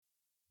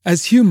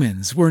As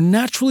humans, we're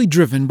naturally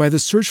driven by the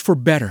search for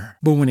better.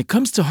 But when it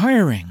comes to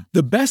hiring,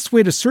 the best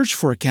way to search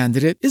for a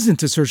candidate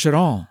isn't to search at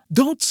all.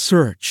 Don't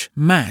search,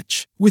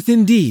 match with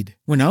Indeed.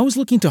 When I was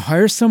looking to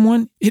hire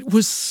someone, it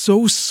was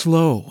so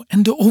slow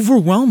and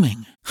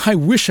overwhelming. I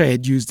wish I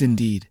had used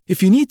Indeed.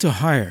 If you need to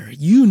hire,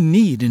 you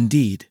need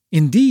Indeed.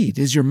 Indeed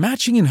is your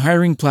matching and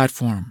hiring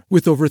platform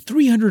with over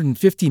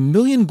 350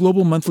 million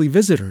global monthly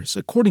visitors,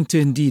 according to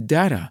Indeed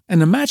data,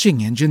 and a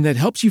matching engine that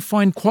helps you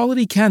find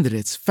quality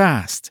candidates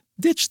fast.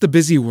 Ditch the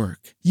busy work.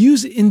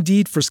 Use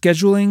Indeed for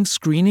scheduling,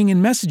 screening,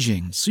 and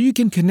messaging so you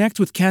can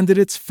connect with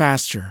candidates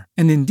faster.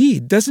 And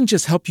Indeed doesn't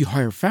just help you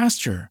hire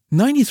faster.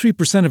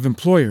 93% of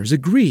employers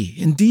agree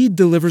Indeed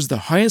delivers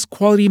the highest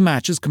quality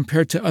matches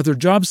compared to other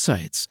job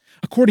sites,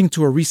 according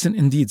to a recent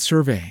Indeed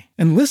survey.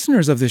 And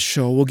listeners of this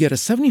show will get a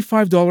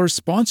 $75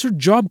 sponsored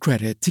job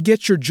credit to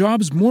get your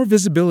jobs more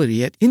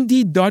visibility at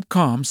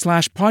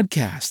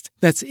Indeed.com/podcast.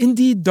 That's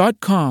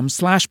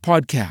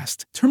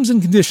Indeed.com/podcast. Terms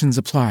and conditions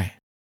apply.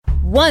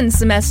 1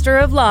 semester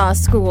of law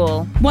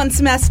school. 1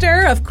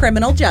 semester of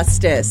criminal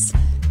justice.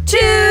 2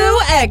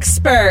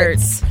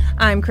 experts.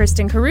 I'm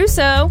Kristen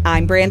Caruso.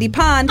 I'm Brandy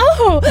Pond.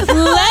 Oh,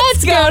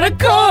 let's go to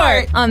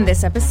court. On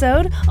this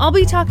episode, I'll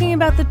be talking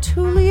about the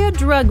Tulia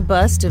drug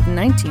bust of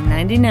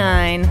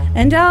 1999.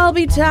 And I'll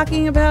be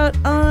talking about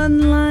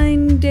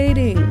online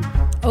dating.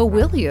 Oh,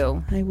 will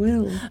you? I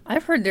will.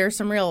 I've heard there's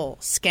some real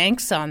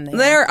skanks on there.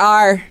 There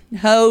are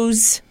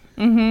hoes.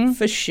 Mm-hmm.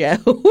 For show.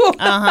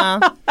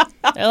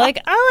 They're like,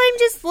 I'm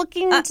just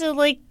looking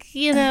to,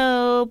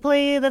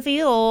 play the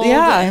field.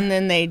 Yeah. And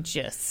then they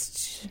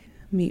just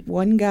meet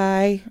one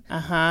guy.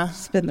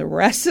 Spend the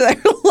rest of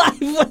their life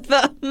with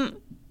them.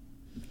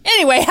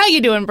 Anyway, how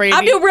you doing, Brady?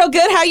 I'm doing real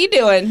good. How you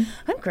doing?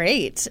 I'm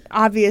great,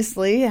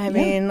 obviously. I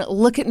mean,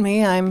 look at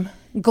me. I'm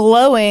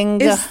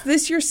glowing. Is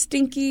this your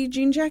stinky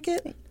jean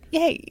jacket?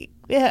 Yay.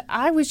 Yeah,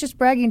 I was just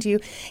bragging to you.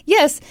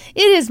 Yes,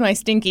 it is my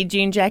stinky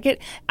jean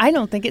jacket. I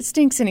don't think it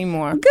stinks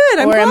anymore. Good,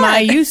 I'm Or glad. am I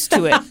used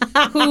to it?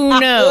 Who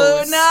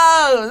knows? Who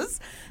knows?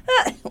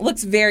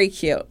 Looks very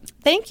cute.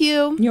 Thank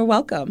you. You're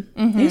welcome.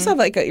 Mm-hmm. You also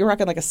have you're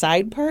rocking like a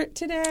side part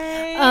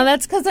today.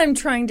 That's because I'm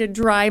trying to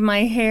dry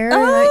my hair.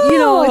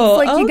 Oh,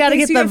 it's like you got to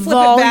get so the you flip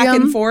volume. it back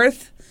and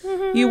forth.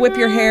 Mm-hmm. You whip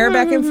your hair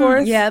back and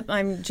forth. Yep,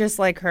 I'm just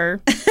like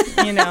her.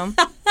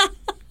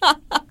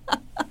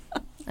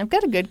 I've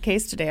got a good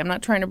case today. I'm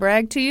not trying to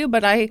brag to you,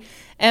 but I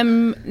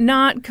am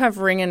not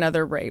covering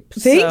another rape.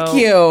 Thank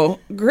you.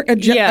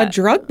 A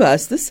drug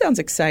bust. This sounds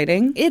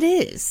exciting. It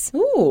is.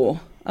 Ooh,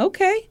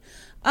 okay.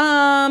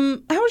 How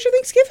was your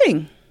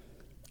Thanksgiving?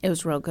 It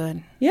was real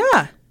good.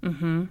 Yeah.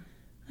 Mm-hmm.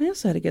 I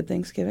also had a good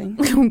Thanksgiving.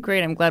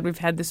 Great. I'm glad we've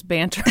had this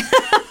banter.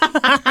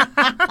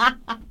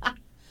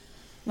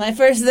 My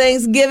first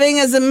Thanksgiving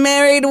as a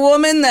married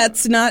woman?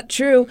 That's not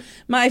true.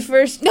 My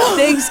first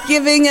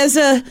Thanksgiving as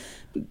a...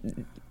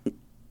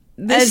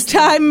 This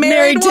time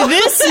married to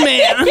this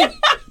man.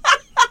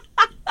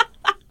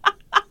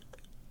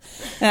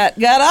 That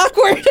got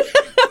awkward.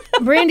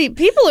 Brandy,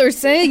 people are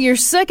saying your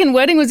second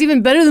wedding was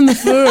even better than the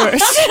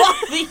first.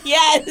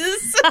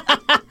 Yes.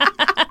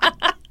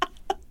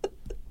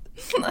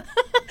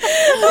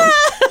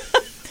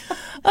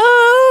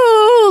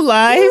 Oh,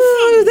 life.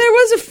 Ooh, there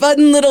was a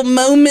fun little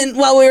moment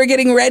while we were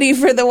getting ready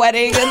for the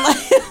wedding, and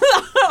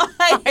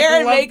my hair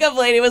and makeup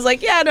lady was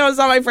like, "Yeah, no, it's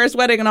not my first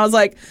wedding," and I was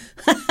like,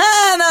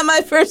 "Not my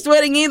first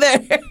wedding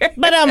either."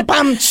 But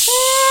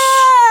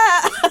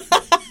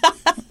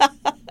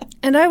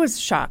and I was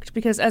shocked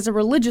because, as a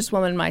religious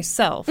woman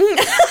myself,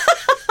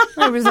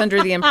 I was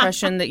under the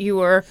impression that you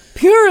were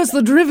pure as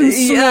the driven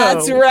snow. Yeah,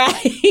 that's right.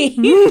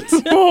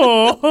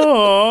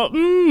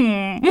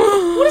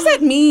 What does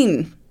that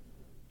mean?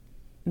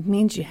 It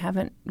means you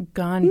haven't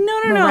gone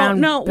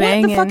No.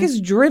 banging. What the fuck is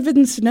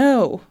driven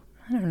snow?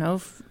 I don't know,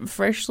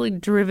 freshly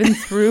driven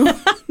through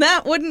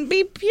That wouldn't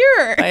be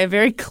pure. by a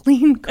very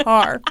clean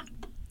car.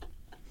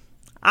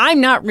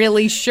 I'm not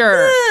really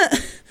sure.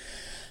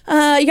 You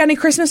got any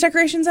Christmas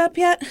decorations up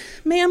yet,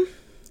 ma'am?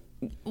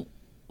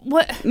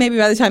 What? Maybe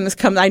by the time this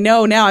comes, I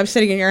know now I'm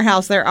sitting in your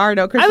house. There are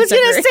no Christmas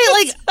decorations. I was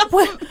gonna say,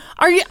 what?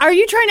 Are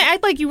you trying to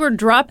act like you were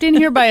dropped in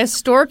here by a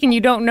stork and you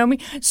don't know me?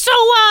 So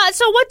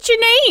what's your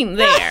name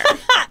there?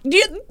 That's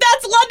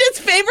London's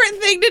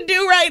favorite thing to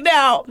do right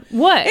now.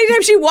 What?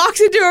 Anytime she walks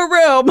into a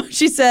room,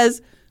 she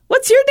says,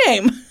 "What's your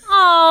name?"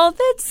 Oh,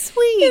 that's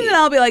sweet. And then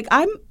I'll be like,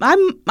 "I'm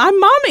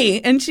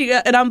mommy," and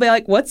I'll be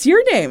like, "What's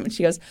your name?" And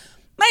she goes,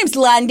 "My name's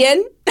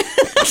London."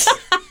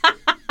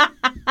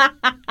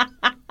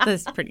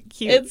 That's pretty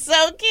cute. It's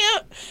so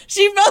cute.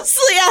 She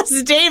mostly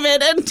asks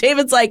David, and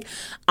David's like,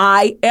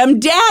 "I am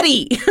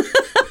Daddy."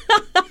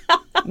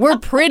 We're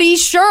pretty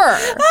sure.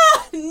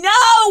 No,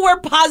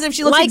 we're positive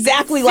she looks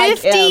exactly like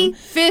him.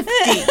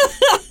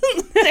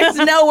 50-50. There's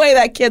no way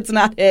that kid's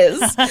not his.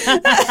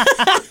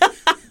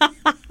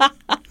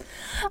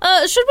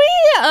 Should we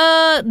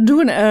do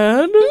an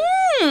ad?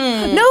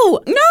 No.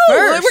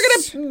 We're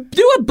going to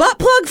do a butt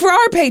plug for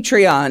our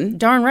Patreon.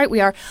 Darn right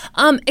we are.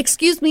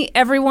 Excuse me,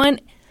 everyone.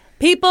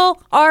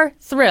 People are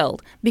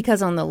thrilled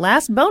because on the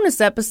last bonus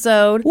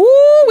episode,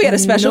 we had a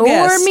special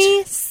guest.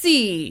 Normie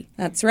Jesse.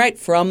 That's right,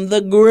 from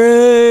the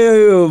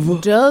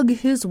grave. Dug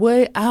his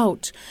way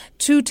out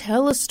to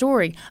tell a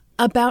story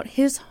about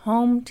his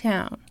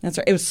hometown. That's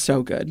right. It was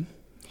so good.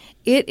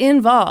 It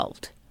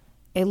involved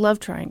a love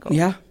triangle.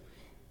 Yeah.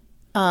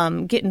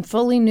 Getting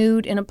fully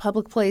nude in a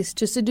public place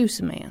to seduce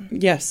a man.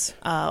 Yes.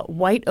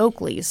 White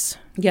Oakleys.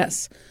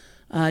 Yes.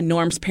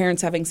 Norm's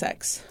parents having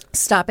sex.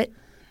 Stop it.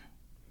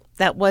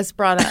 That was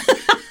brought up.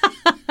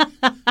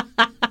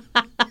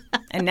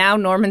 And now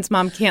Norman's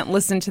mom can't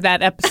listen to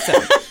that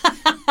episode.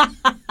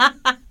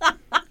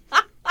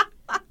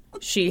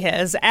 She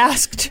has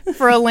asked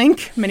for a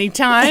link many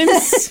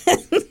times,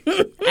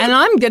 and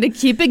I'm going to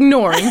keep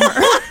ignoring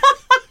her.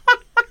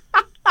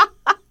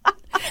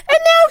 And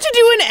now to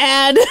do an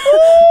ad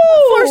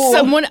for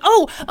someone.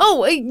 You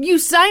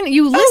listen to that.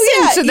 You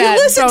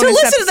listen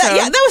to that.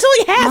 Yeah, that was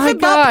only half a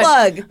butt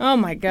plug. Oh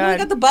my You God.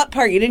 got the butt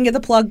part. You didn't get the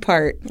plug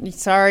part.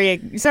 Sorry,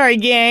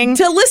 gang.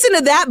 To listen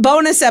to that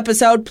bonus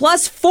episode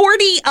plus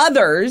 40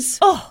 others,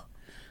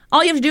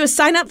 all you have to do is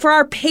sign up for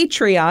our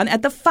Patreon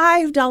at the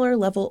 $5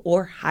 level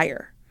or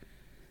higher.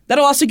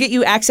 That'll also get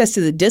you access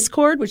to the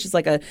Discord, which is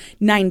like a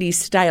 90s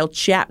style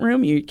chat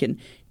room. You can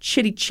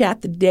chitty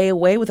chat the day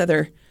away with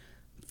other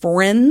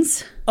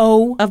friends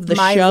of the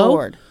my show.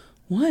 Lord.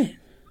 What?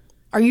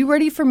 Are you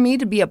ready for me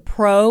to be a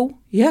pro?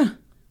 Yeah.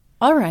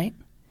 All right.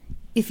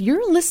 If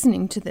you're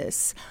listening to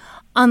this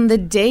on the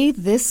day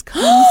this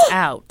comes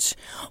out,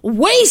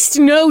 waste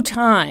no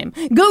time.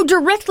 Go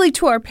directly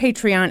to our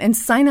Patreon and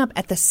sign up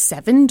at the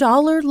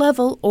 $7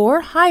 level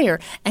or higher.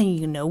 And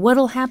you know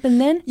what'll happen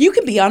then? You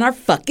can be on our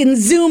fucking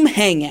Zoom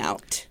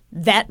hangout.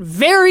 That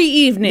very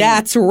evening.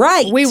 That's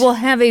right. We will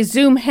have a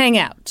Zoom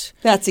hangout.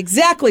 That's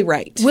exactly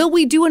right. Will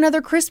we do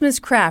another Christmas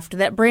craft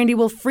that Brandy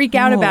will freak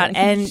out about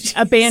and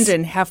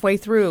abandon halfway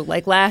through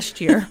like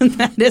last year?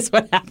 That is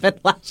what happened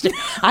last year.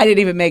 I didn't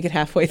even make it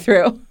halfway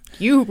through.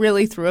 You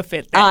really threw a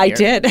fit that year. I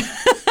did.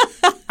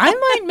 I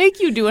might make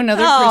you do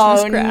another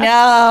Christmas craft.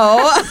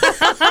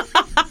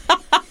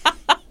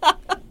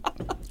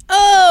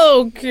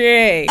 No.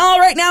 Okay. All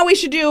right, now we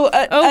should do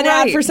an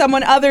ad for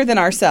someone other than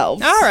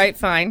ourselves. All right,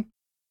 fine.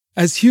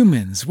 As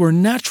humans, we're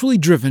naturally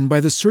driven by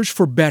the search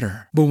for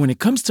better. But when it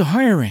comes to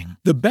hiring,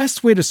 the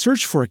best way to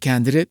search for a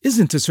candidate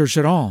isn't to search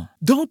at all.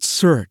 Don't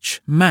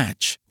search,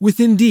 match with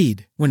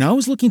Indeed. When I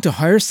was looking to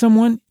hire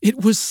someone,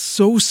 it was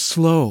so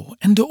slow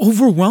and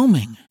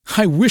overwhelming.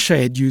 I wish I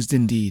had used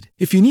Indeed.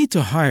 If you need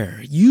to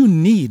hire, you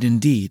need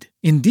Indeed.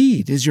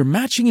 Indeed is your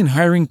matching and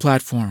hiring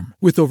platform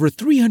with over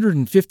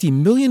 350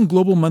 million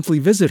global monthly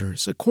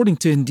visitors, according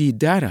to Indeed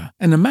data,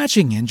 and a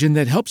matching engine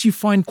that helps you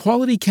find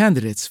quality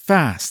candidates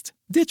fast.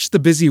 Ditch the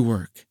busy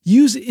work.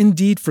 Use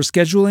Indeed for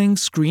scheduling,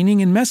 screening,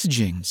 and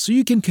messaging so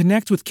you can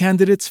connect with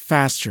candidates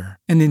faster.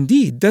 And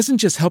Indeed doesn't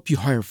just help you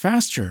hire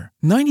faster.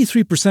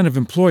 93% of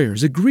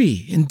employers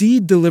agree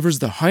Indeed delivers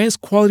the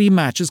highest quality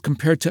matches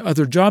compared to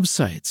other job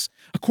sites,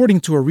 according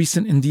to a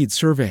recent Indeed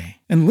survey.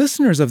 And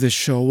listeners of this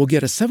show will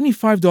get a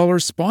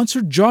 $75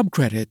 sponsored job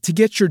credit to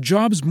get your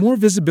jobs more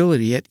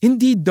visibility at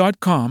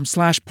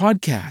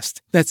Indeed.com/podcast.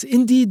 That's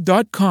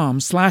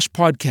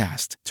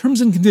Indeed.com/podcast.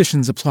 Terms and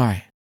conditions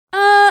apply.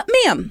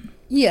 Ma'am.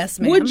 Yes,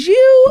 ma'am. Would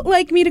you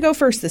like me to go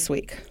first this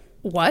week?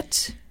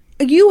 What?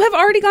 You have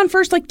already gone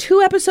first like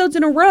 2 episodes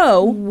in a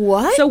row.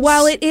 What? So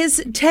while it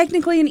is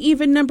technically an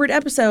even-numbered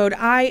episode,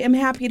 I am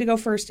happy to go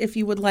first if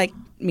you would like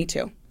me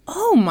to.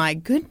 Oh, my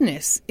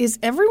goodness. Is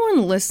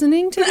everyone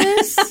listening to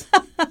this?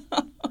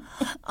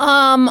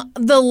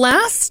 The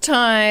last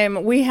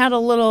time we had a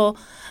little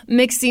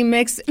mixy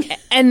mix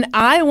and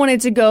I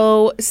wanted to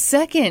go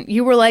second.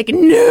 You were like,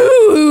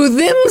 no,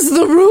 them's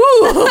the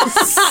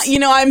rules. You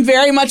know, I'm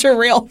very much a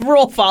real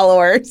rule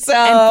follower. So.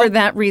 And for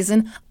that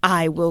reason,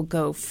 I will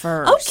go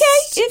first.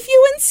 Okay, if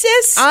you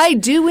insist. I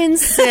do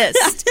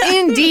insist.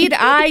 Indeed,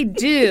 I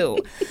do.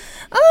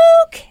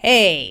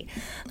 Okay.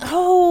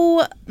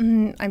 Oh,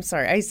 I'm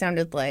sorry. I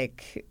sounded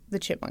like the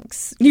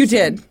Chipmunks. You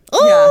did.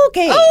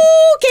 Okay. Yeah.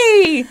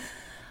 Okay.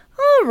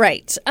 All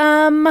right.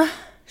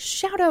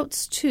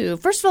 Shout-outs, too.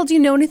 First of all, do you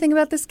know anything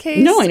about this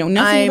case? No, I know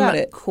nothing about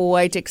it. I'm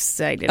quite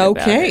excited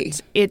about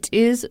it. It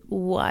is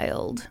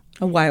wild.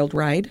 A wild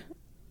ride.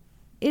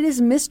 It is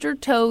Mr.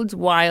 Toad's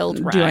wild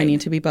ride. Do I need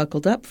to be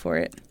buckled up for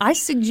it? I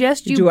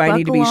suggest you Do buckle I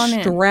need to be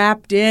on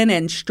strapped in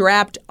and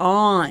strapped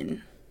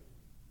on?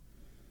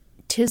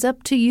 'Tis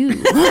up to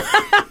you.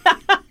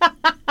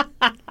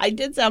 I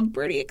did sound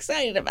pretty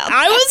excited about that.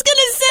 I was going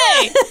to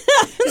say.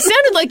 It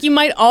sounded like you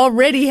might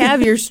already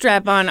have your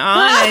strap-on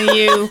and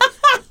you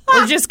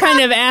were just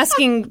kind of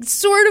asking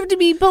sort of to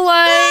be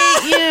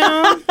polite, you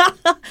know.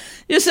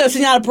 Just so it's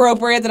not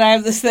appropriate that I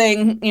have this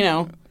thing, you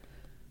know,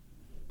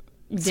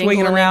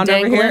 swinging around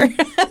over here.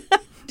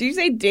 Do you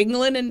say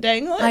dingling and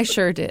dangling? I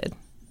sure did.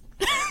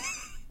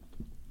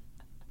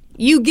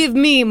 You give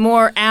me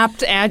more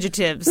apt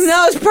adjectives.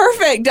 No, it's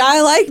perfect.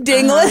 I like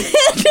dingling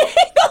and dangling.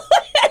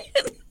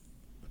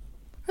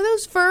 Are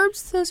those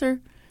verbs? Those are...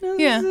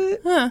 Yeah.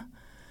 Huh.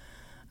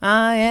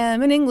 I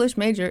am an English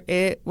major.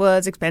 It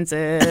was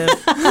expensive.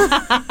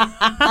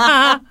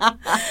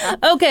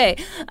 Okay.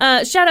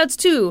 Shout-outs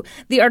to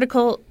the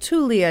article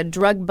Tulia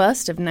Drug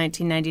Bust of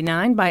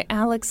 1999 by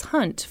Alex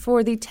Hunt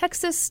for the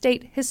Texas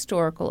State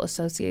Historical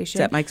Association.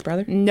 Is that Mike's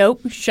brother?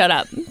 Nope. Shut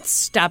up.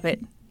 Stop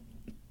it.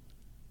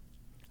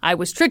 I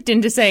was tricked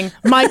into saying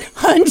Mike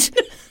Hunt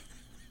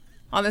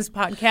on this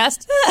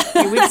podcast a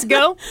few weeks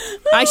ago.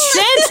 I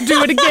shan't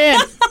do it again.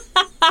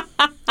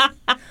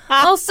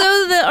 Also,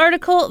 the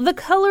article "The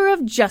Color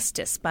of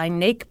Justice" by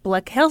Nate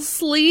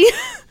Blakesley,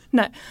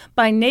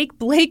 by Nate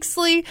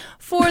Blakesley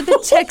for the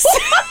Texas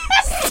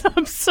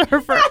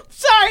Observer. I'm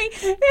sorry,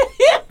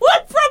 it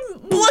went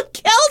from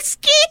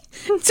Blakelski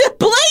to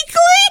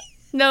Blakely?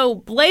 No,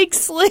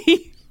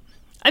 Blakesley.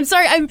 I'm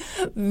sorry, I'm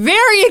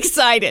very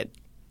excited.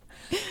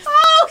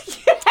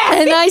 Okay.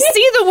 And I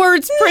see the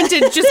words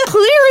printed just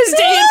clear as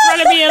day in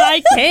front of me, and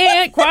I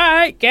can't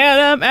quite get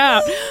them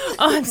out.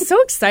 Oh, I'm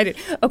so excited.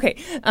 Okay.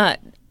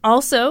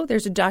 Also,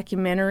 there's a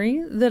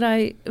documentary that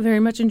I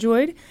very much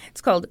enjoyed. It's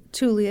called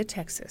Tulia,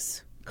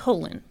 Texas,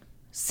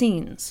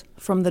 Scenes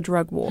from the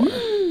Drug War.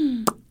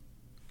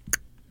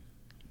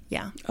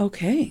 Yeah.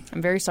 Okay.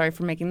 I'm very sorry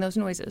for making those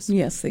noises.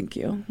 Yes, thank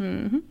you.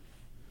 Mm-hmm.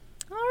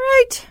 All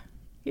right.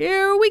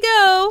 Here we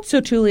go. So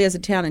Tulia is a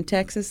town in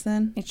Texas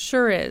then? It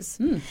sure is.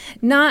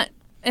 Not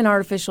an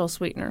artificial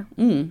sweetener.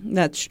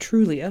 That's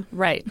Trulia.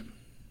 Right.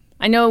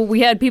 I know we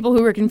had people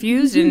who were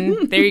confused,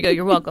 and there you go.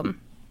 You're welcome.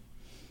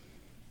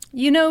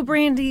 You know,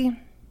 Brandy,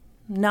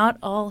 not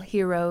all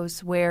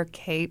heroes wear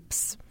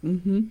capes.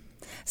 Mm-hmm.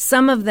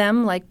 Some of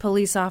them, like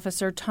police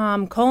officer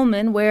Tom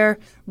Coleman, wear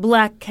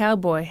black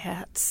cowboy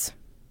hats.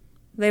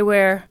 They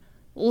wear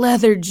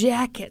leather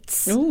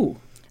jackets. Ooh.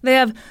 They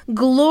have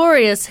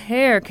glorious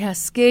hair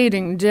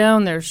cascading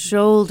down their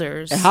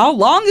shoulders. How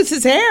long is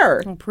his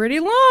hair? Pretty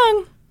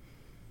long.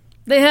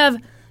 They have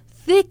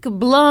thick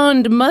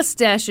blonde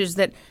mustaches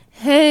that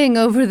hang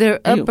over their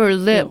upper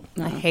lip.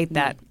 I hate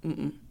that.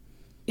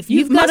 If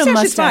you've got a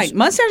mustache,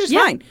 Mustache is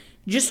fine.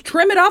 Just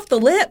trim it off the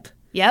lip.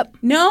 Yep.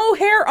 No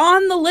hair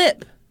on the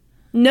lip.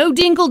 No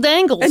dingle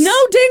dangles. And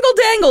no dingle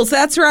dangles.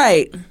 That's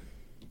right.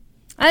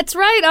 That's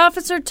right.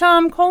 Officer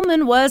Tom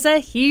Coleman was a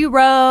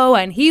hero,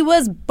 and he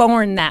was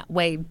born that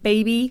way,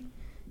 baby.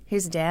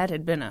 His dad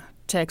had been a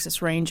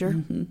Texas Ranger.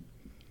 Mm-hmm.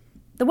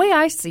 The way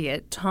I see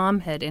it, Tom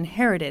had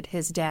inherited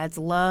his dad's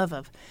love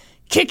of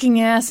kicking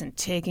ass and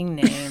taking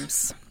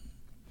names.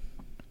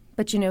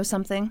 But you know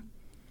something?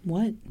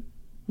 What?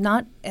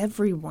 Not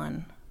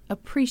everyone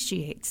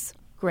appreciates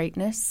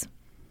greatness.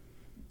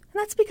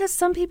 And that's because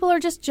some people are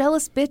just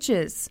jealous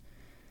bitches.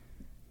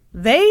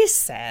 They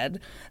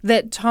said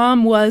that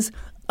Tom was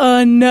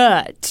a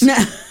nut.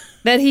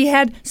 That he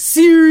had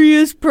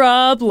serious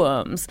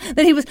problems.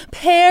 That he was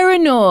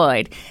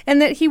paranoid.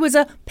 And that he was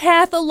a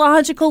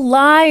pathological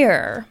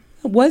liar.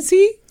 Was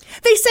he?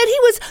 They said he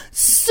was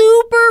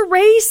super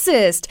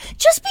racist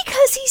just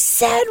because he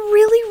said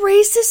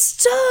really racist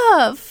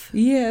stuff.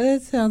 Yeah,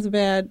 that sounds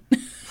bad.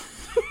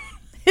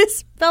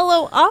 His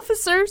fellow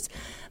officers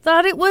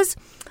thought it was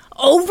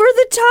over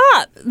the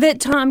top that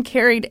Tom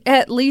carried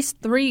at least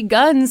 3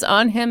 guns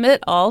on him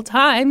at all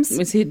times.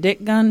 Was he a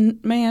dick gun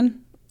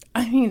man?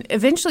 I mean,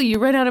 eventually you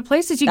run out of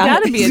places. You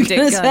got to be a dick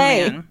gun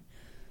man.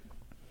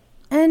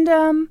 And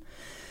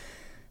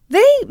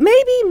they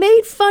maybe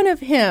made fun of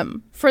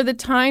him for the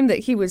time that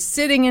he was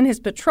sitting in his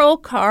patrol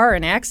car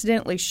and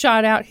accidentally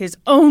shot out his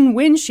own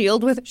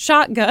windshield with a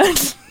shotgun.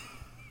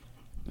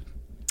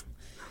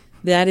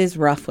 That is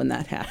rough when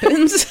that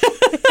happens.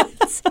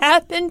 It's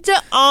happened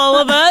to all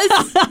of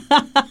us.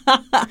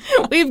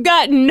 We've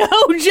got no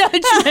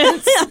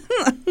judgments.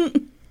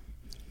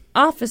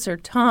 Officer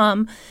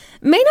Tom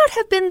may not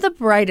have been the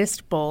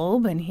brightest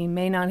bulb, and he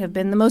may not have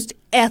been the most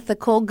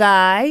ethical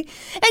guy.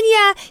 And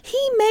yeah,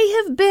 he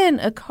may have been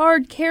a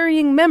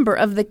card-carrying member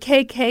of the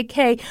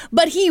KKK,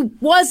 but he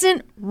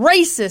wasn't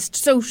racist,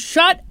 so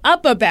shut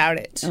up about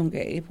it.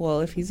 Okay,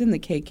 well, if he's in the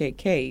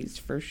KKK, he's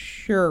for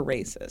sure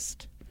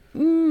racist.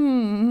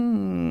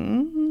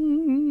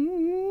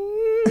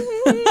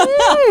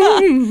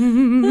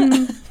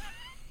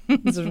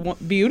 This is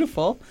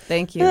beautiful.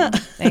 Thank you.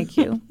 Thank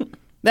you.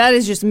 That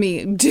is just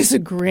me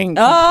disagreeing completely.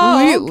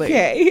 Oh,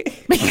 okay.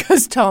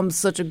 Because Tom's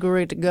such a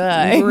great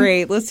guy.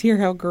 Great. Let's hear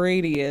how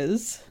great he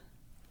is.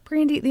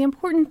 Brandy, the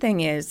important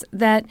thing is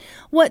that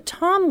what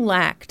Tom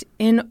lacked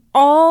in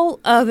all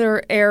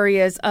other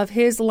areas of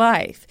his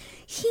life,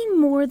 he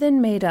more than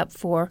made up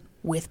for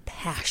with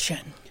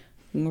passion.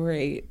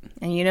 Great.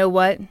 And you know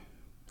what?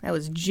 That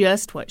was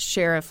just what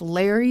Sheriff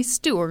Larry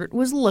Stewart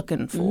was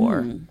looking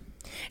for.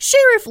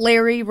 Sheriff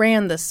Larry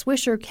ran the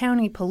Swisher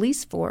County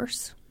Police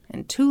Force,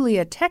 and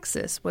Tulia,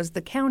 Texas was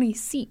the county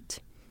seat,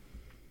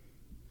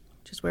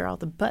 which is where all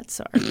the butts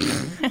are.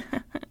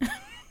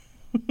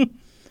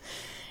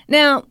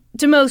 Now,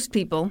 to most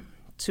people,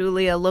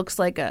 Tulia looks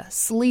like a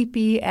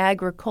sleepy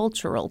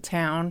agricultural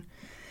town.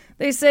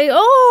 They say,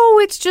 oh,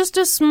 it's just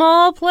a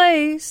small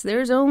place.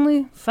 There's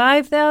only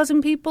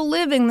 5,000 people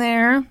living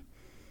there.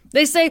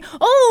 They say,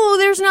 oh,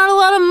 there's not a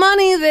lot of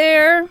money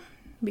there.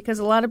 because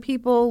a lot of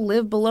people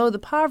live below the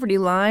poverty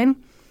line.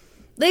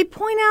 They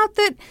point out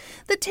that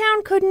the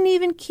town couldn't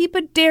even keep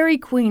a Dairy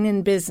Queen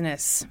in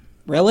business.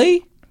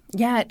 Really?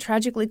 Yeah, it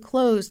tragically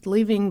closed,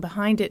 leaving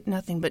behind it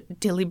nothing but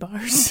dilly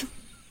bars.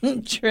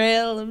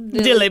 Trail of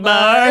Dilly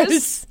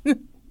bars.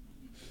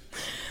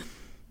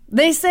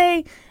 They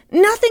say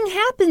nothing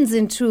happens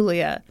in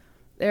Tulia.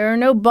 There are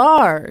no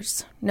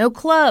bars, no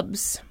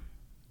clubs.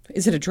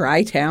 Is it a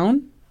dry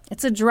town?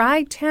 It's a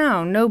dry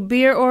town, no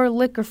beer or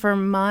liquor for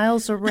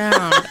miles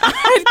around.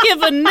 I'd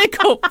give a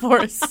nickel for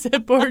a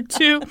sip or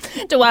two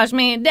to wash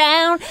me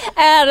down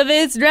out of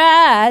this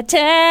dry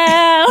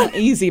town.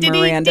 Easy,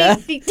 Miranda.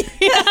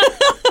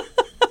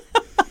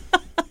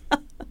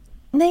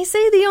 They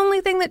say the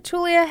only thing that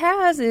Tulia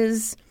has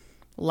is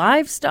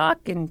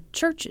livestock and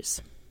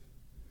churches.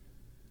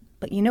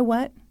 But you know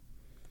what?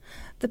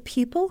 The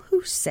people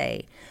who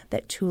say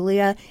that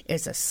Tulia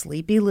is a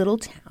sleepy little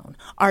town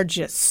are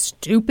just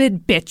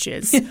stupid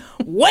bitches.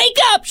 Wake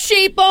up,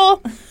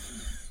 sheeple!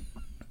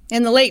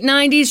 In the late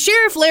 90s,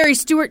 Sheriff Larry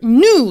Stewart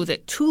knew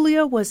that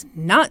Tulia was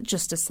not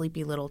just a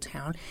sleepy little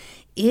town.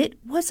 It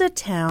was a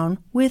town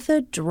with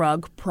a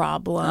drug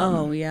problem.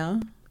 Oh, yeah?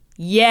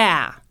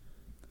 Yeah.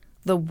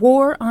 The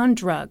war on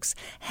drugs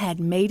had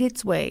made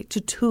its way to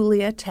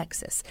Tulia,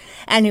 Texas,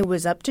 and it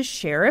was up to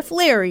Sheriff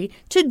Larry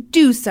to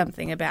do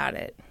something about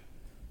it.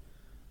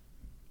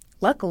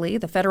 Luckily,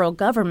 the federal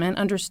government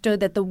understood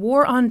that the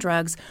war on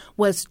drugs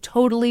was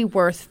totally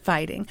worth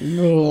fighting.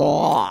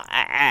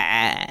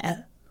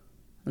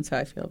 That's how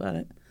I feel about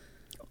it.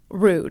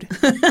 Rude.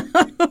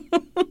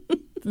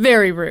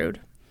 Very rude.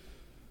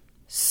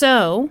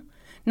 So,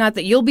 not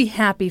that you'll be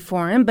happy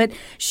for him, but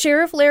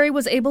Sheriff Larry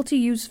was able to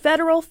use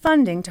federal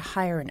funding to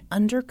hire an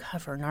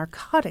undercover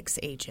narcotics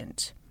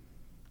agent.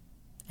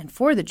 And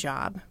for the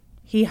job,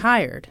 he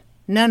hired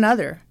none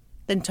other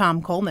than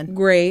Tom Coleman.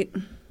 Great.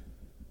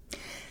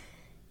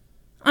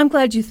 I'm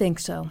glad you think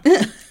so.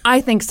 I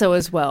think so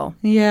as well.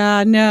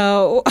 Yeah,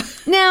 no.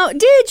 Now,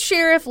 did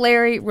Sheriff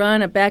Larry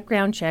run a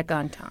background check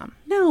on Tom?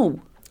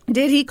 No.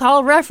 Did he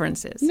call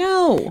references?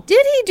 No.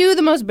 Did he do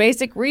the most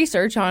basic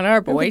research on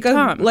our boy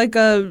Tom? Like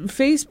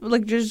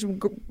just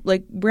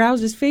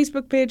browse his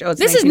Facebook page? Oh, it's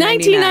This is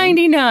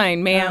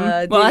 1999, ma'am.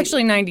 Well, did-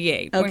 actually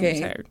 98. when he was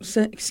Okay. hired.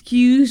 So,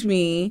 excuse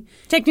me.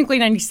 Technically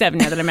 97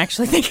 now that I'm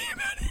actually thinking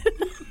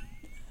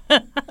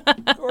about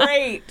it.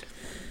 Great.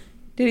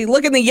 Did he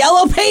look in the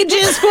yellow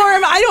pages for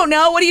him? I don't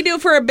know. What do you do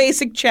for a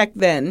basic check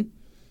then?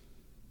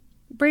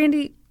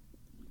 Brandy,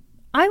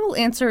 I will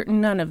answer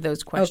none of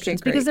those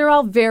questions great. because they're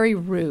all very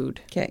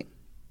rude. Okay.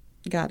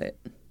 Got it.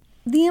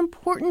 The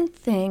important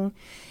thing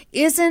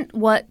isn't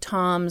what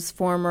Tom's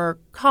former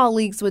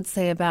colleagues would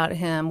say about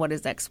him, what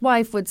his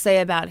ex-wife would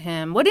say about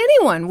him, what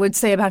anyone would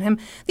say about him.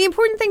 The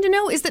important thing to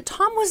know is that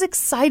Tom was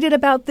excited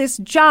about this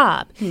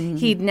job. Mm-hmm.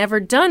 He'd never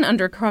done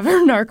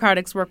undercover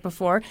narcotics work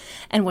before,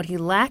 and what he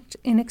lacked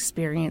in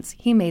experience,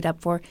 he made up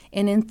for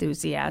in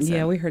enthusiasm.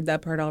 Yeah, we heard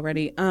that part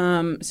already.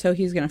 So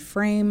he's going to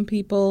frame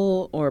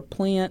people or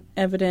plant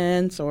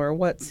evidence, or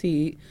what's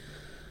going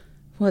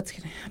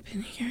to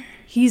happen here?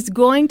 He's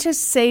going to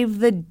save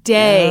the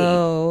day.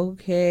 Oh,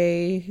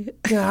 okay.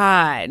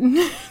 God.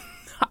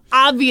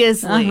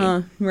 Obviously.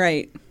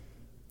 Right.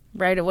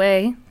 Right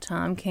away,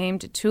 Tom came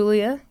to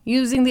Tulia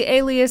using the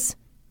alias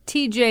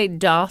T.J.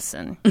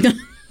 Dawson.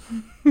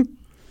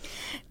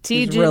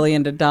 He's really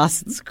into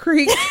Dawson's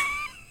Creek.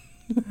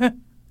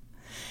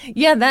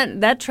 Yeah,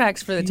 that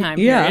tracks for the time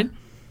period.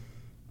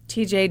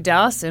 T.J.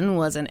 Dawson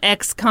was an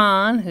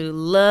ex-con who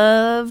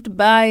loved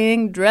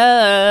buying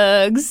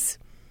drugs.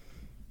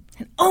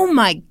 And oh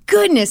my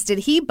goodness, did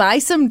he buy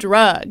some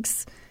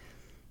drugs.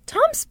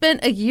 Tom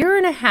spent 1.5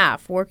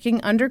 years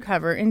working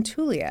undercover in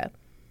Tulia.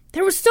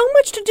 There was so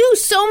much to do,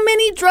 so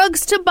many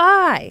drugs to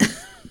buy.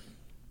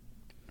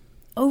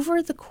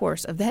 Over the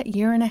course of that 1.5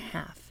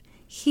 years,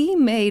 he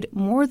made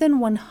more than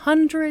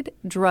 100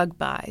 drug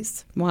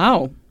buys.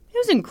 Wow. It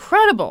was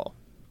incredible.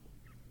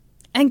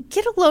 And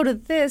get a load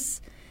of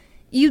this.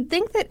 You'd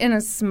think that in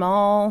a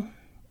small,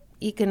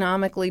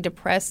 economically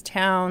depressed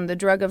town, the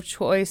drug of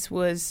choice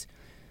was,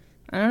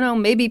 I don't know,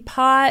 maybe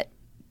pot,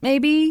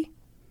 maybe?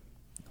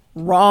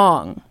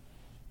 Wrong.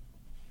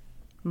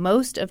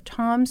 Most of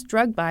Tom's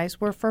drug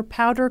buys were for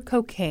powder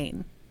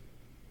cocaine.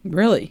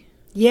 Really?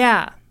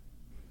 Yeah.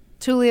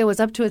 Tulia was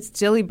up to its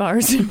dilly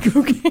bars in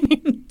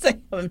cocaine.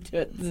 Up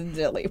to its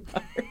dilly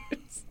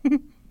bars.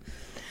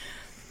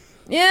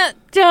 Yeah,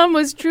 Tom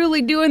was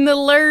truly doing the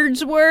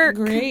Lord's work.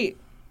 Great.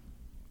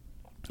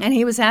 And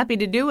he was happy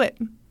to do it.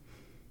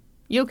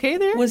 You okay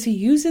there? Was he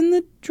using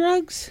the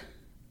drugs?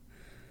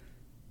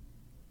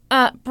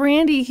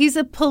 Brandy, he's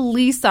a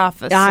police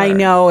officer. I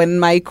know, and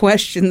my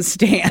question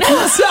stands.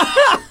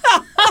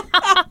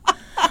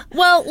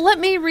 Well, let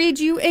me read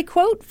you a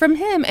quote from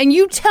him, and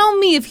you tell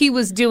me if he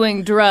was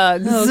doing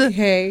drugs.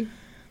 Okay.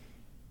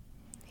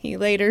 He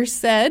later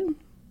said,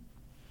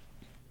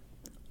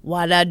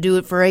 "Why'd I do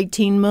it for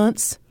 18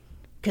 months?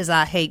 'Cause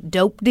I hate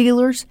dope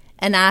dealers,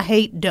 and I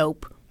hate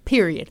dope.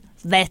 Period.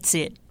 That's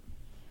it."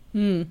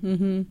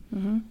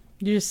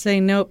 You just say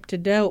nope to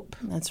dope.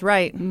 That's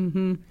right.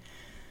 Mm-hmm.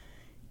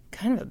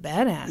 Kind of a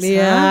badass,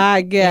 Yeah, huh?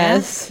 I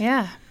guess.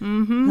 Yeah.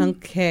 Mm-hmm.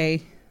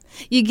 Okay.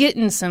 You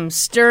getting some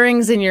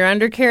stirrings in your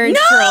undercarriage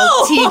No! for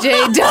old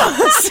TJ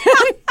Dawson.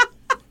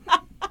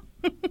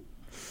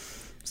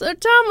 So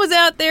Tom was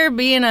out there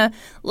being a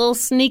little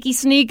sneaky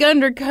sneak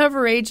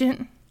undercover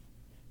agent.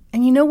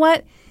 And you know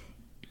what?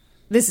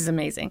 This is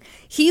amazing.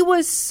 He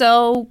was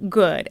so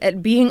good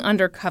at being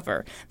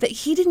undercover that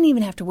he didn't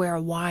even have to wear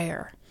a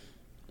wire.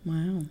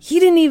 Wow. He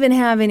didn't even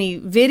have any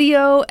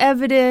video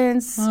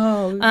evidence.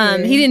 Oh,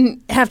 okay. He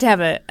didn't have to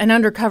have an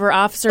undercover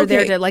officer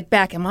there to like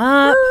back him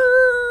up.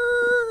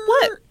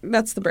 What?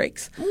 That's the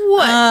brakes.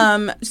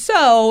 What?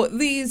 So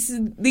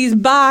these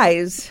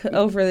buys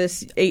over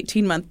this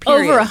 18-month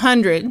period. Over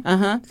 100.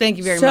 Uh-huh. Thank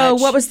you very much. So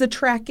what was the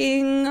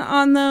tracking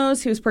on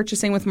those? He was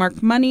purchasing with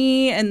marked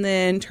money and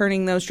then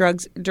turning those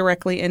drugs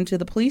directly into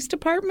the police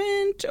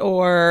department,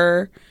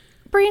 or?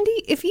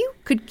 Brandy, if you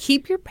could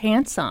keep your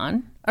pants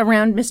on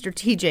around Mr.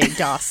 TJ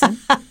Dawson,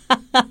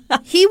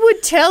 he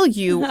would tell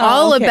you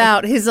all okay.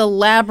 about his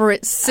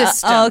elaborate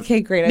system.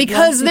 Okay, great. I'd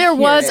Because love to there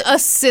hear was it. a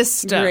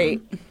system.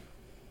 Great.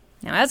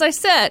 Now, as I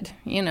said,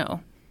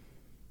 no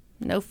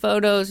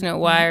photos, no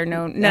wire,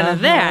 none of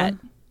that.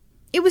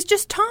 It was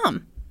just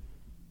Tom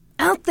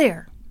out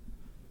there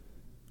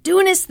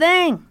doing his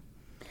thing,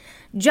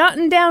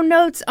 jotting down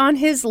notes on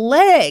his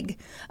leg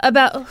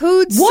about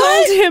who'd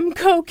sold him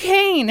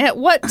cocaine at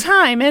what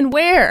time and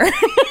where.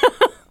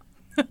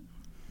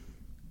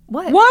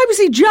 What? Why was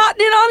he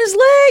jotting it on his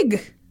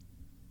leg?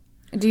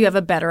 Do you have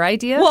a better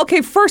idea? Well,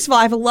 okay, first of all,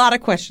 I have a lot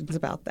of questions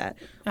about that.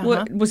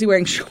 What, was he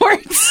wearing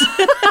shorts?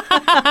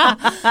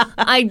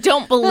 I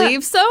don't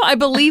believe so. I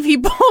believe he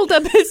pulled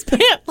up his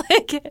pant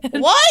leg.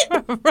 What?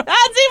 That's even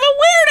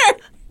weirder.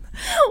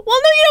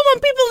 Well, no, you don't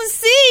want people to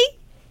see.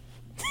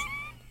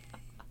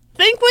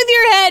 Think with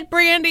your head,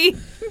 Brandy.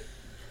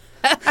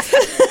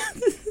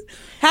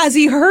 Has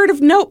he heard of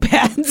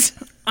notepads?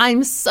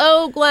 I'm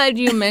so glad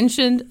you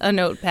mentioned a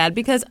notepad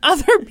because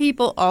other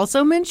people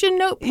also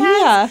mentioned notepads.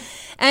 Yeah.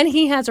 And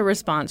he has a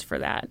response for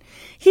that.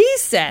 He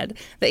said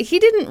that he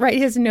didn't write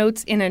his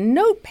notes in a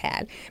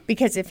notepad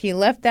because if he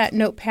left that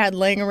notepad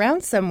laying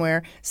around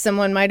somewhere,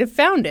 someone might have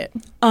found it.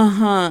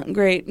 Uh-huh.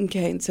 Great.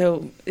 Okay.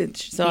 So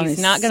it's just on He's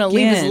his not going to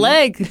leave his skin.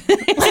 leg.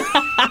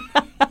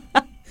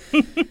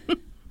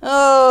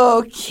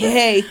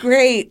 Okay.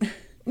 Great.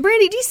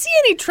 Brandy, do you see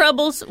any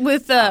troubles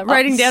with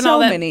writing down so all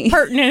that many.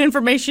 pertinent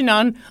information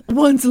on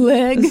one's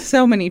leg?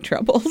 So many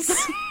troubles.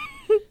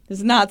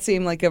 Does not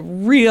seem like a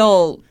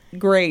real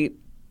great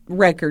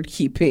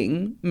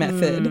record-keeping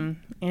method.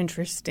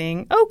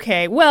 Interesting.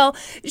 Okay, well,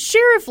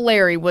 Sheriff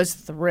Larry was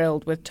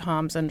thrilled with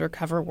Tom's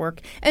undercover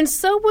work, and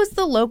so was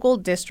the local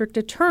district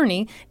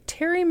attorney,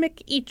 Terry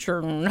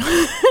McEachern.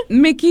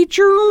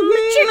 McEachern.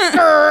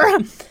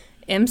 McEachern.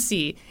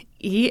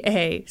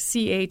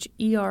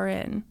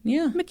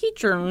 Yeah.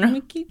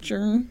 McEachern.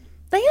 McEachern.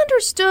 They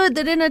understood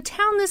that in a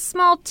town this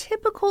small,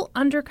 typical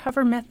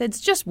undercover methods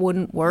just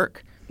wouldn't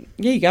work.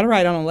 Yeah, you got to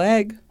write on a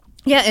leg.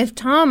 Yeah, if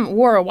Tom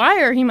wore a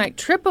wire, he might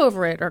trip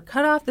over it or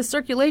cut off the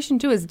circulation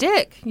to his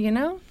dick, you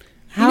know?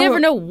 You never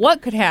know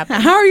what could happen.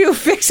 How are you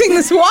fixing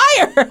this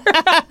wire?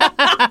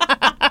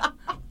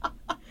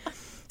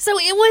 So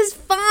it was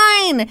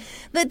fine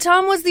that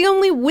Tom was the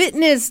only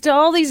witness to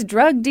all these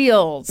drug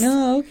deals.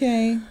 Oh,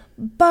 okay.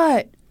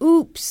 But,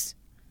 oops,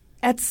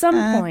 at some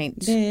point,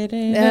 Did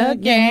it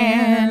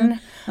again,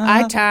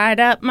 I tied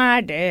up my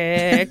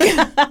dick.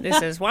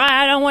 This is why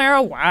I don't wear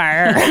a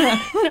wire.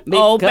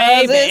 Oh,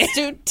 baby. It's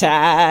too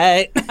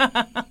tight.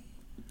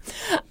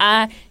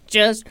 I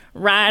just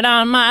ride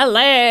on my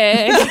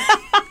leg.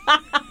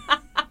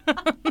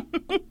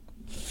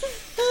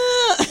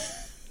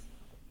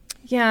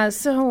 Yeah,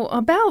 so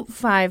about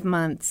 5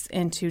 months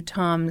into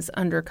Tom's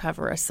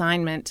undercover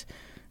assignment,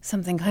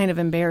 something kind of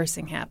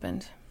embarrassing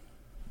happened.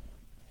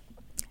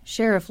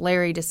 Sheriff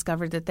Larry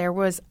discovered that there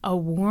was a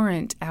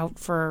warrant out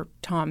for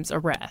Tom's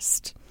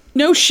arrest.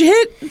 No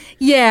shit?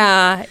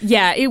 Yeah,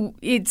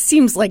 it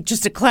seems like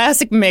just a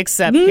classic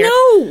mix-up here.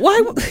 No,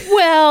 why?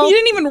 Well, You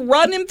didn't even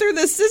run him through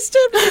the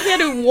system to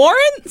get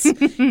warrants?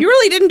 You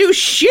really didn't do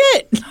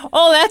shit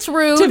oh, that's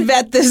rude. to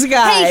vet this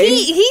guy. Hey,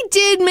 he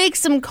did make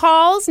some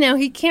calls. Now,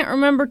 he can't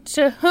remember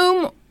to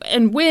whom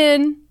and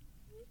when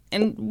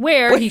and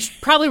where. He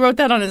probably wrote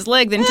that on his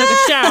leg, then took a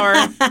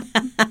shower.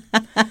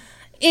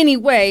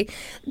 Anyway,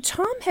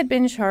 Tom had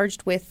been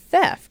charged with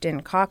theft in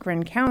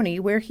Cochran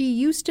County, where he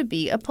used to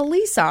be a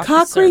police officer.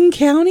 Cochran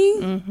County?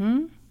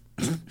 Mm-hmm.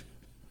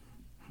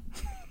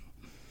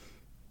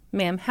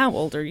 Ma'am, how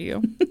old are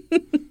you?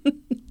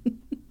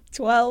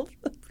 12.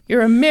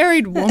 You're a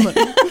married woman.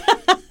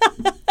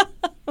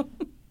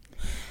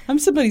 I'm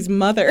somebody's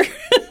mother.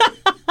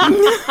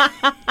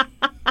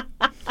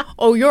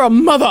 Oh, you're a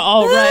mother,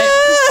 all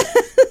right.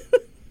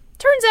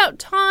 Turns out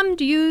Tom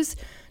used...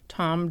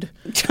 Tommed.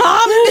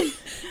 Tom?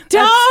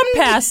 That's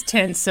past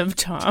tense of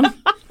Tom.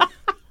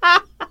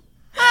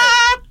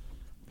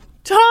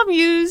 Tom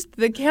used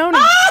the county...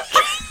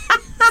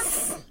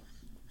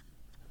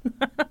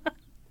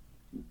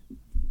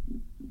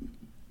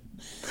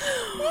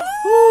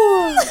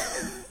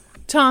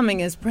 Tomming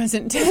is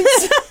present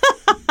tense.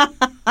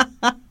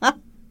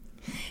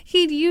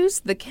 He'd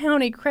used the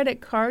county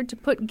credit card to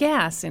put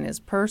gas in his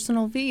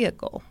personal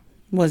vehicle.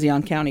 Was he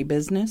on county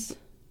business?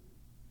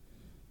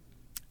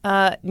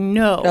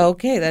 No.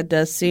 Okay, that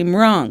does seem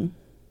wrong.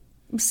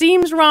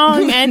 Seems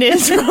wrong and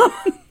is wrong.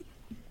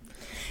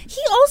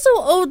 He also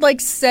owed like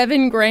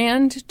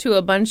 $7,000 to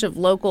a bunch of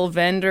local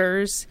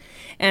vendors.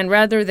 And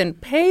rather than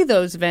pay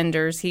those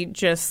vendors, he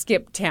just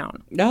skipped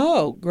town.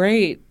 Oh,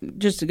 great.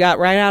 Just got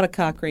right out of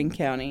Cochran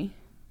County.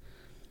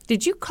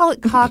 Did you call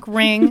it cock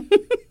ring?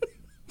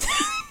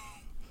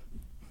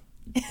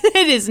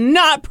 It is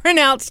not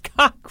pronounced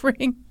cock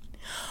ring.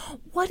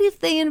 What if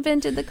they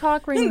invented the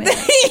cock ring there?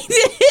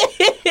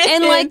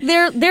 And like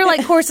they're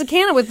like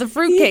Corsicana with the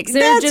fruitcakes.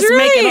 They're That's just right.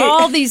 making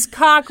all these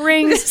cock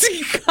rings,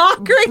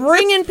 Cock rings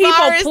bringing as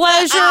far people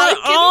as the pleasure eye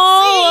can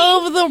all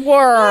over the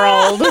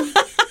world.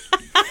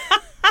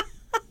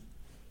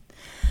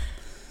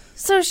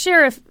 So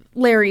Sheriff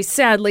Larry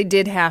sadly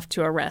did have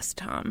to arrest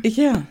Tom.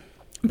 Yeah.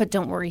 But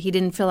don't worry, he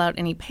didn't fill out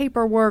any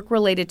paperwork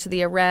related to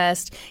the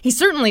arrest. He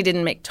certainly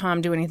didn't make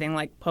Tom do anything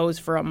like pose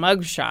for a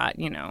mugshot,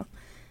 you know.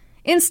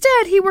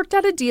 Instead, he worked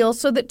out a deal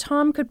so that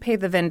Tom could pay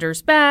the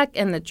vendors back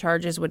and the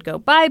charges would go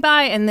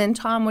bye-bye, and then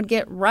Tom would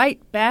get right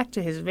back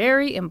to his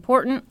very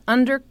important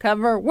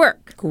undercover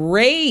work.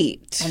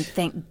 Great. And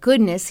thank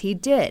goodness he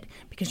did,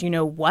 because you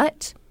know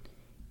what?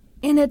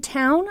 In a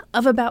town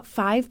of about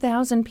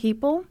 5,000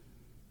 people,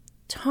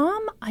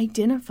 Tom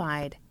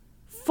identified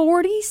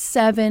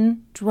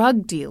 47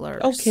 drug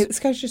dealers. Okay, this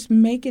guy's just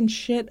making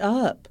shit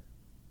up.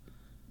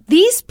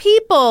 These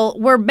people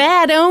were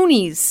bad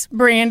onies,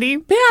 Brandy.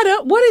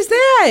 What is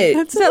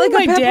that? Is that like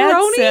a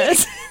pepperoni? Dad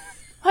says.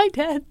 My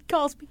dad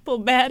calls people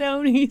bad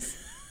onies.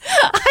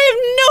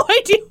 I have no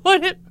idea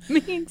what it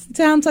means.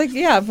 Sounds like,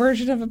 yeah, a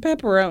version of a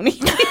pepperoni.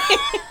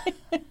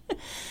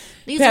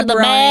 These are the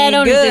bad Pepperoni,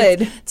 onies.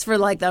 good. It's for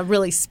like the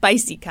really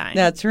spicy kind.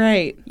 That's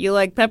right. You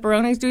like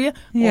pepperonis, do you?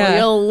 Yeah. Well,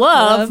 you'll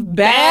love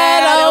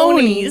bad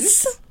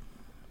onies.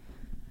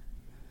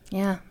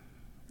 Yeah.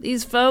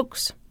 These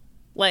folks,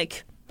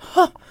 like,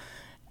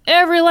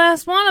 every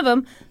last one of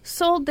them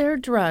sold their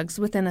drugs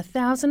within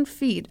 1,000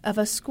 feet of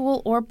a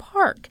school or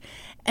park.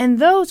 And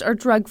those are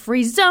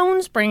drug-free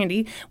zones,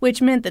 Brandy,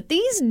 which meant that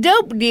these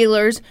dope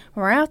dealers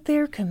were out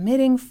there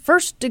committing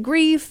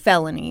first-degree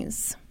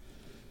felonies.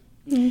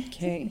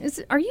 Okay.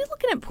 Are you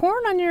looking at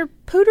porn on your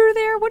pooter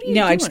there? What are you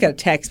doing? No, I just got a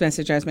text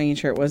message. I was making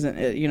sure it wasn't,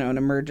 an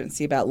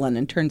emergency about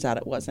London. Turns out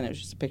it wasn't. It was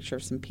just a picture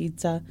of some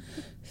pizza.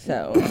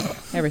 So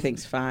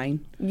everything's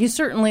fine. You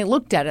certainly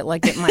looked at it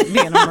like it might be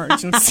an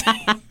emergency.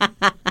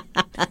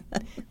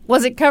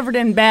 Was it covered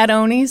in bad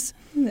onies?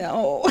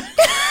 No.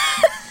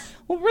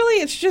 Well,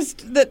 really, it's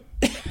just that.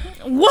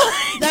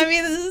 What? I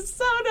mean, this is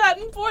so not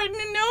important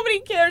and nobody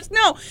cares.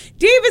 No,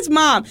 David's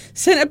mom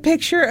sent a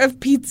picture of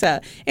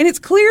pizza, and it's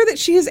clear that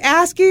she is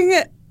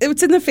asking,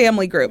 it's in the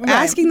family group,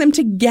 asking them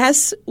to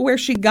guess where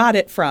she got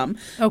it from.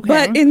 Okay.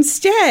 But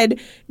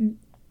instead,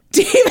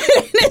 David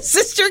and his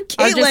sister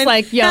Caitlin just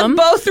like, yum. have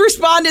both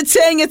responded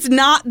saying it's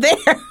not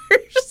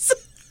theirs.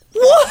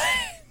 What?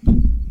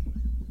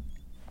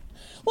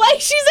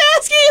 Like she's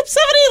asking if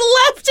somebody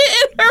left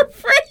it in her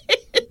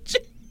fridge.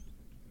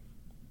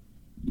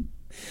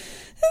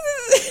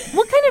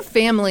 What kind of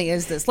family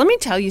is this? Let me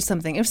tell you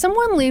something. If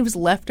someone leaves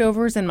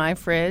leftovers in my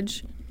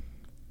fridge,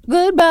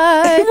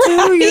 goodbye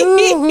to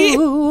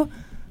you.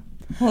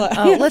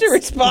 Well, you have to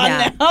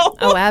respond now.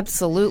 Oh,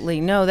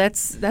 absolutely. No,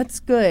 that's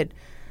good.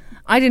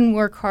 I didn't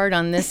work hard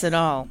on this at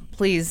all.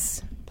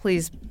 Please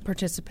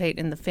participate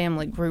in the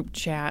family group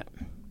chat.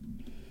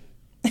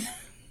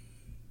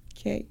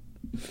 Okay.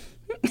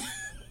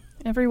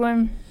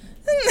 Everyone.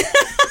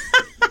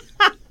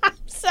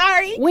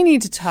 Sorry. We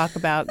need to talk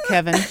about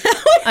Kevin.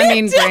 I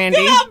mean,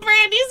 Brandy. About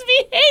Brandy's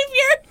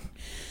behavior.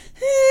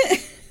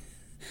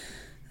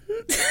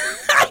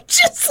 I'm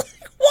just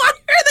like, why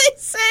are they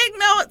saying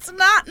no, it's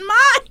not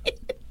mine?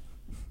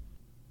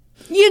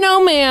 You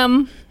know,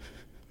 ma'am,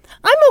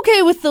 I'm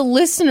okay with the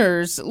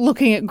listeners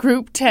looking at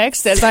group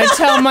text as I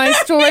tell my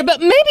story,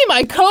 but maybe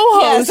my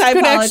co-host Yes, I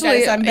could apologize.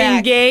 actually I'm back.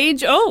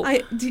 engage. Oh.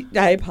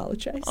 I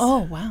apologize.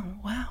 Oh,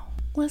 wow.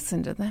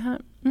 Listen to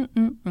that.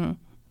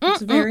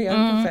 It's very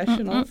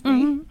unprofessional of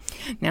me.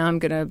 Now I'm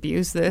going to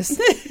abuse this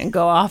and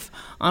go off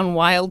on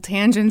wild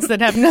tangents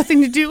that have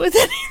nothing to do with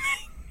anything.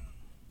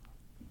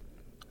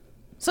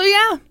 So,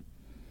 yeah.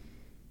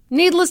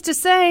 Needless to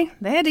say,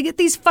 they had to get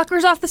these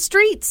fuckers off the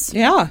streets.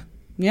 Yeah,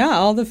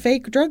 all the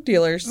fake drug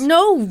dealers.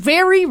 No,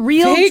 very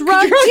real Fake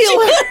drug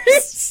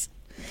dealers.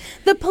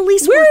 The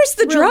police Where is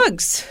the thrilled.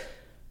 drugs?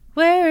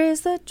 Where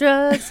is the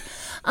drugs?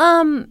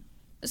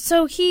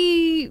 So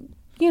he,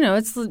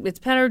 it's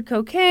powdered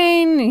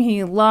cocaine.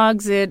 He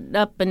logs it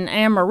up in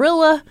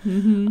Amarillo.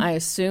 Mm-hmm. I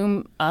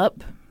assume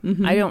up.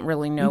 Mm-hmm. I don't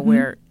really know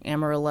where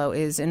Amarillo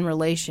is in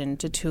relation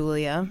to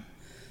Tulia.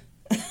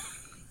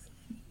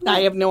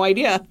 I have no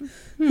idea.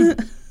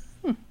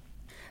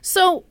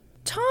 So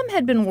Tom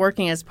had been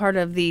working as part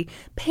of the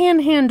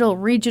Panhandle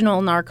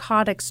Regional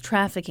Narcotics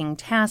Trafficking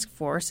Task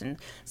Force, and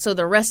so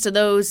the rest of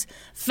those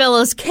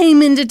fellows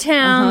came into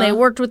town. They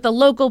worked with the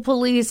local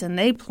police, and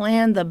they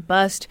planned the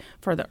bust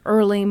for the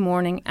early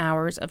morning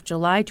hours of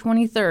July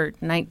 23rd,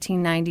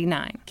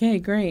 1999. Okay,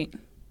 great.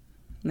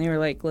 And they were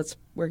like,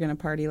 we're going to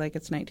party like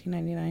it's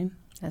 1999.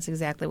 That's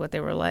exactly what they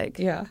were like.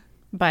 Yeah.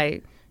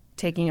 By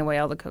taking away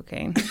all the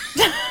cocaine.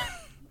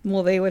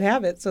 Well, they would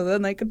have it, so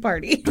then they could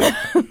party.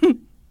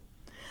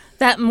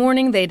 That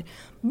morning, they'd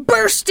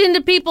burst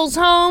into people's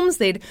homes,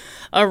 they'd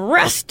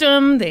arrest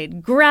them,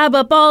 they'd grab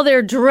up all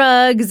their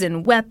drugs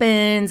and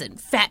weapons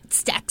and fat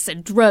stacks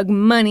of drug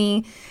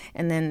money,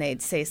 and then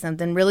they'd say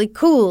something really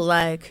cool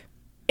like,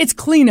 "It's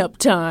cleanup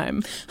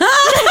time."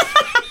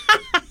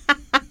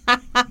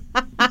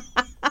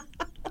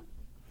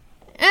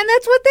 And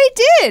that's what they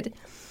did.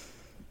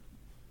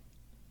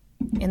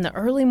 In the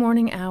early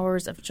morning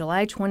hours of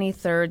July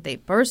 23rd, they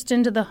burst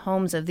into the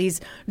homes of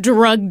these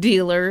drug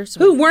dealers.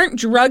 Who weren't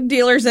drug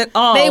dealers at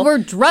all. They were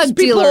drug Just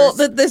dealers. People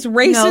that this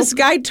racist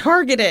guy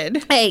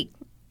targeted. Hey,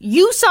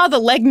 you saw the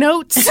leg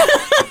notes?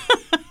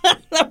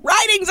 The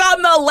writing's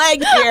on the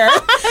leg here.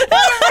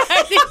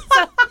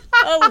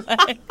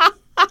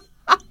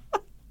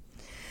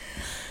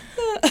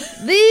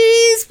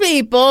 These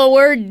people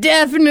were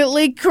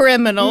definitely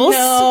criminals.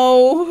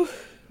 No.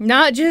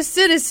 Not just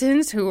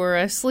citizens who were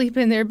asleep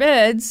in their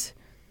beds.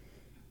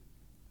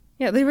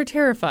 Yeah, they were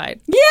terrified.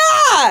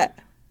 Yeah!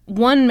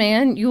 One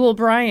man, Ewell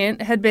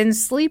Bryant, had been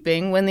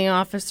sleeping when the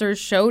officers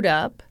showed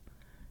up,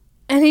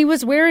 and he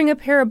was wearing a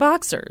pair of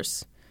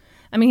boxers.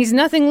 I mean, he's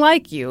nothing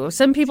like you.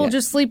 Some people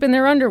just sleep in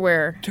their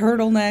underwear.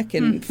 Turtleneck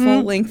and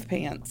full-length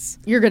pants.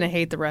 You're going to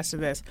hate the rest of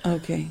this.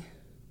 Okay.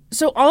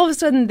 So all of a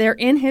sudden, they're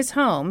in his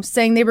home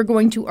saying they were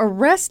going to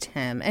arrest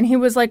him, and he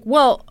was like,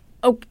 well,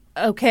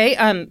 okay,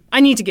 I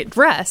need to get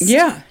dressed.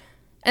 Yeah.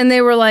 And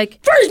they were like,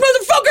 "First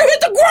motherfucker hit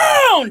the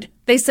ground!"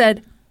 They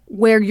said,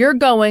 "Where you're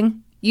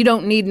going, you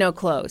don't need no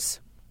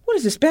clothes." What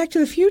is this, Back to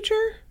the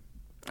Future?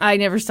 I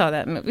never saw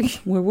that movie.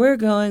 Where we're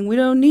going, we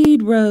don't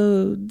need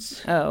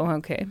roads. Oh,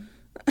 okay.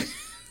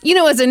 You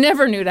know, as a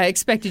never nude, I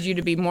expected you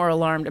to be more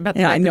alarmed about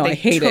the fact that they I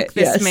hate took it.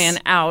 this man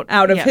out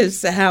of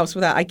his house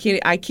without. I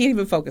can't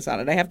even focus on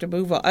it. I have to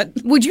move on.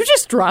 Would you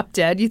just drop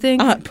dead, you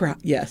think?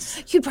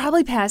 Yes. You'd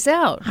probably pass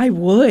out. I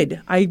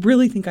would. I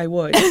really think I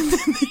would.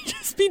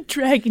 Just be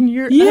dragging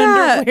your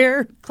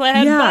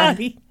underwear-clad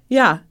body.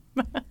 Yeah.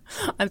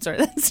 I'm sorry,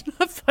 that's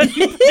not funny.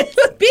 It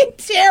would be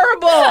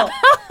terrible.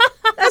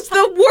 That's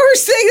the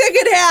worst thing that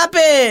could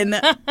happen.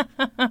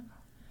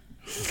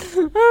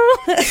 Was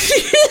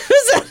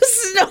that a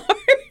snort?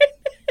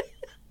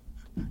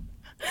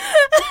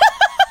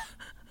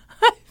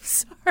 I'm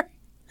sorry.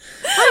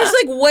 I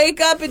just wake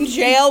up in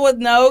jail with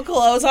no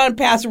clothes on and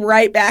pass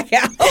right back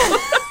out.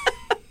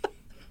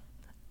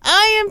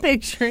 I am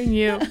picturing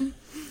you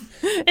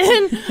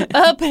in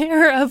a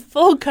pair of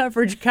full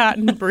coverage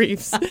cotton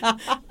briefs.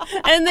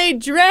 And they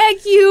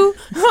drag you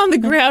on the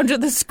ground to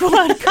the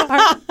squad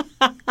car.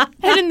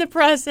 And in the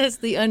process,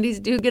 the undies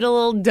do get a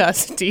little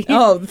dusty.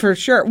 Oh, for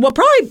sure. Well,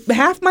 probably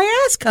half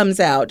my ass comes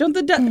out. Don't the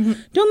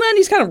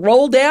undies kind of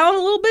roll down a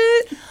little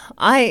bit?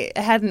 I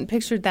hadn't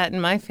pictured that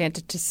in my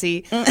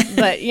fantasy,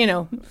 but,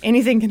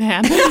 anything can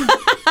happen.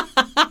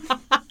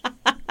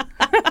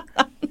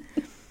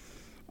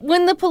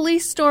 When the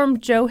police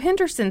stormed Joe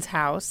Henderson's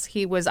house,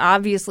 he was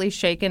obviously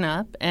shaken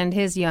up, and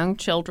his young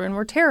children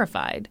were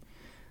terrified.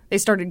 They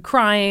started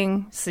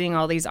crying, seeing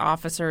all these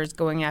officers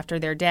going after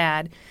their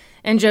dad,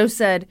 and Joe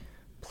said,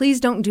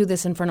 "Please don't do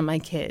this in front of my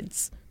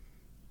kids."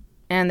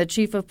 And the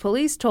chief of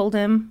police told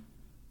him,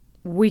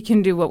 "We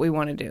can do what we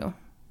want to do."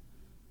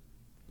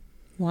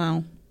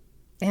 Wow.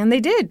 And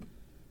they did.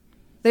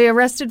 They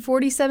arrested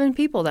 47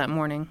 people that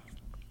morning.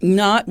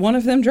 Not one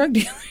of them drug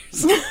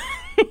dealers.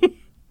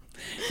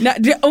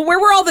 Where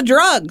were all the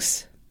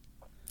drugs?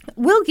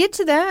 We'll get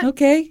to that.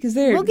 Okay, because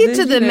we'll get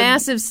to the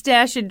massive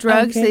stash of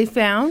drugs they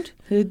found.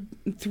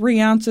 3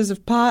 ounces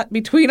of pot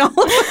between all of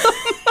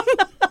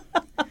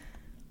them.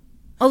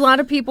 A lot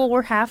of people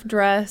were half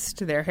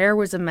dressed. Their hair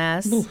was a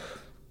mess. Oof.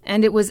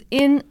 And it was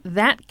in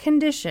that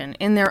condition,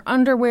 in their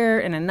underwear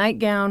and a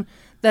nightgown,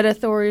 that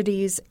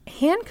authorities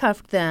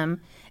handcuffed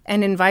them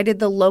and invited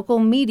the local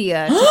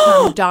media to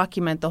come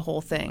document the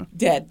whole thing.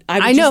 Dead.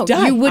 I know,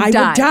 die. You would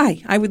die. I would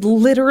die. I would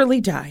literally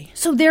die.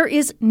 So there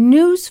is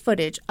news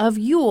footage of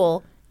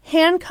Ewell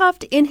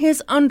handcuffed in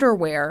his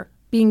underwear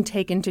being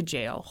taken to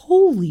jail.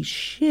 Holy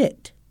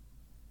shit.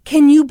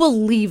 Can you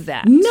believe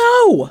that?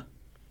 No.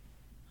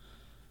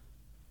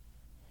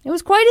 It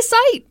was quite a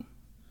sight.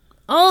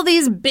 All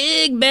these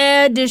big,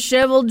 bad,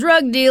 disheveled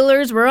drug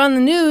dealers were on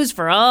the news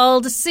for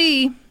all to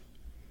see.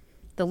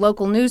 The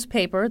local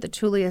newspaper, the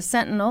Tulia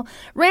Sentinel,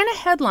 ran a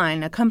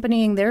headline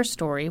accompanying their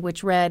story,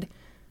 which read,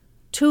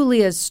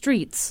 "Tulia's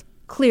streets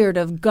cleared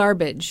of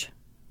garbage."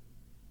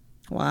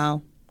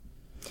 Wow.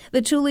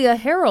 The Tulia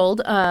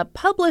Herald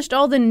published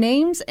all the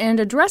names and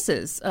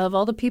addresses of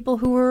all the people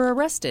who were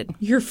arrested.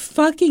 You're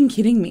fucking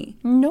kidding me.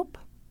 Nope.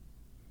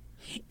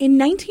 In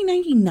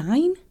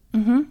 1999?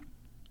 Mm-hmm.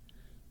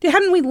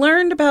 Hadn't we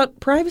learned about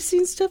privacy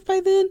and stuff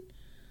by then?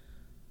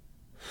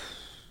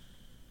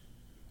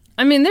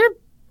 I mean,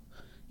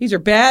 these are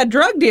bad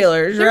drug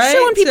dealers, they're right?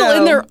 showing people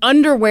in their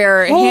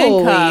underwear Holy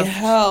handcuffed.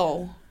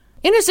 hell.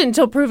 Innocent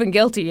until proven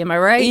guilty, am I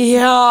right?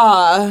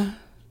 Yeah.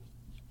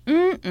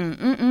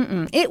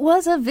 It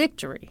was a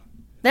victory.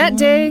 That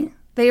day,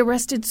 they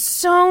arrested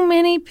so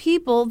many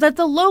people that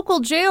the local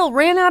jail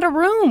ran out of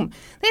room.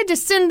 They had to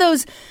send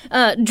those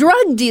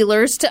drug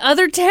dealers to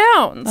other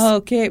towns.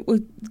 Okay. Well,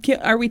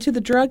 are we to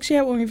the drugs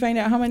yet when we find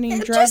out how many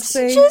drugs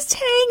they... Just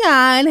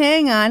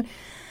hang on.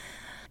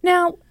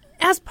 Now,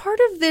 as part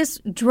of this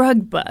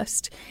drug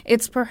bust,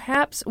 it's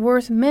perhaps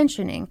worth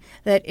mentioning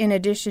that in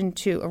addition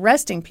to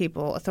arresting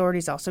people,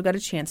 authorities also got a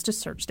chance to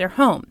search their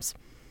homes.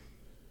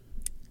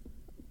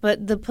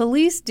 But the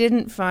police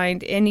didn't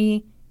find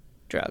any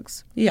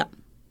drugs. Yeah.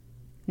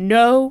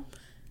 No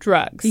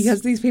drugs.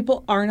 Because these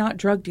people are not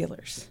drug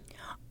dealers.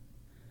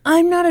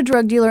 I'm not a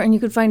drug dealer, and you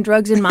could find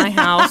drugs in my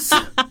house.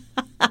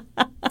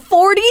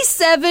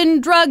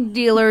 47 drug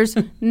dealers,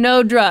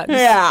 no drugs.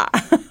 Yeah.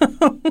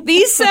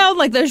 These sound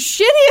like the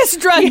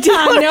shittiest drug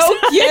dealers no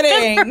I've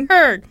kidding. ever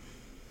heard.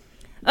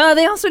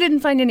 They also didn't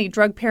find any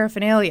drug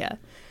paraphernalia.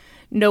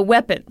 No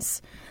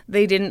weapons.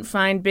 They didn't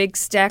find big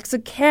stacks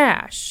of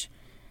cash.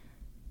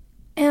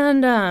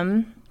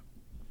 And,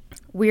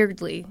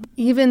 weirdly,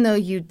 even though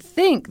you'd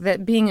think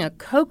that being a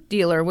coke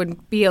dealer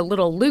would be a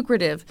little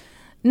lucrative,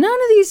 none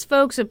of these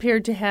folks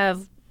appeared to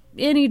have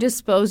any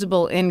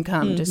disposable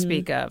income to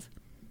speak of.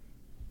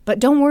 But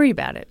don't worry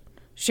about it.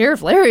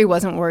 Sheriff Larry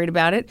wasn't worried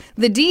about it.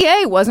 The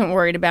DA wasn't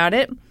worried about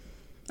it.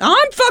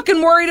 I'm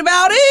fucking worried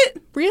about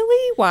it.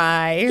 Really?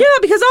 Why? Yeah,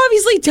 because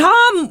obviously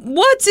Tom,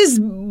 his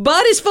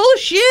butt is full of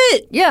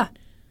shit. Yeah.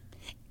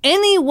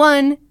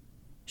 Anyone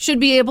should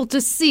be able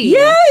to see.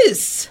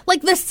 Yes.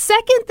 Like the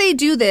second they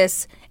do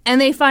this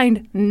and they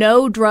find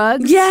no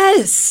drugs.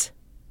 Yes.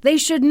 They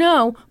should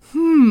know,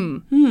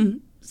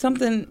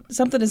 Something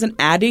isn't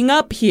adding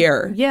up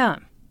here. Yeah.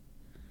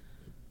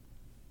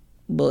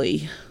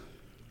 Boy.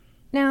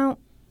 Now,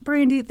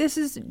 Brandy, this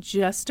is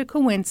just a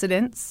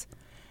coincidence,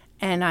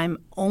 and I'm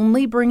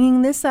only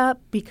bringing this up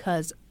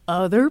because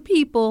other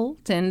people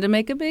tend to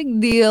make a big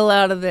deal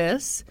out of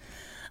this.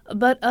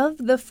 But of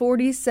the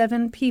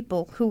 47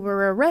 people who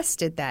were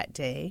arrested that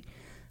day,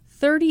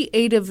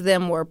 38 of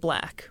them were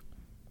black.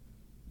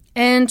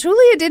 And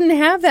Tulia didn't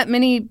have that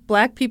many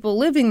black people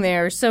living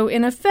there, so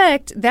in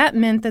effect, that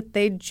meant that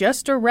they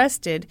just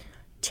arrested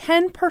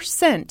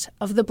 10%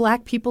 of the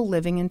black people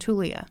living in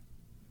Tulia.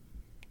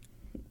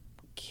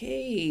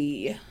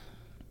 Okay.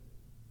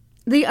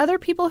 The other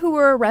people who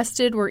were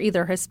arrested were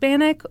either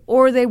Hispanic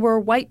or they were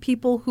white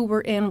people who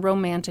were in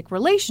romantic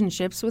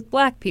relationships with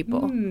black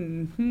people.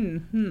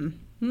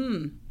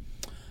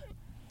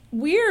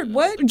 Weird.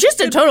 What? Just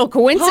a total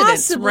coincidence,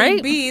 possibly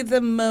right? Be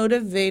the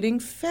motivating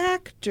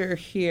factor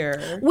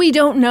here. We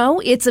don't know.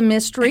 It's a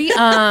mystery.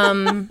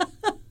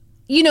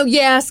 You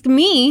ask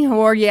me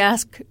or you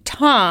ask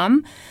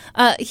Tom.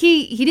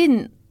 He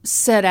didn't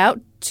set out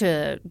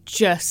to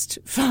just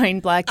find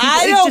black people.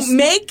 I don't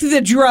make the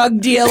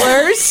drug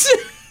dealers.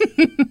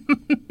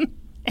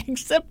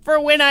 Except for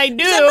when I do.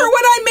 Except for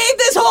when I made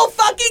this whole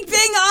fucking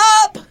thing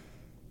up.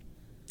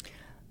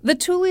 The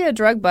Tulia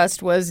drug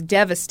bust was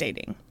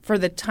devastating for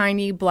the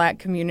tiny black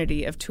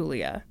community of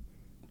Tulia.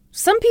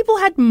 Some people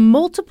had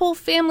multiple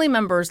family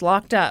members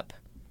locked up.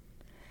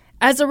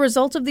 As a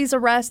result of these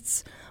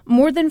arrests,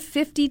 more than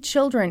 50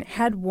 children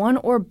had one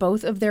or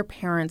both of their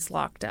parents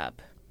locked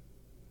up.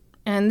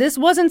 And this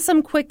wasn't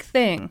some quick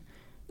thing.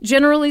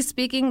 Generally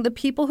speaking, the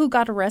people who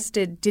got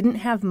arrested didn't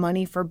have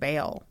money for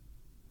bail.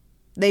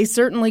 They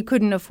certainly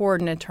couldn't afford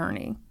an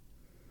attorney.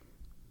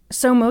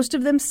 So most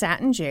of them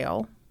sat in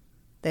jail.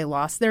 They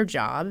lost their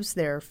jobs.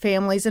 Their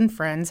families and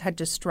friends had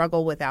to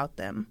struggle without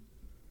them.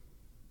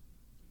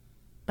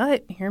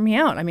 But hear me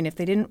out. I mean, if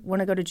they didn't want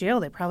to go to jail,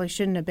 they probably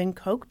shouldn't have been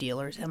coke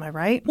dealers. Am I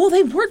right? Well,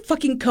 they weren't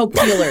fucking coke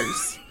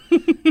dealers.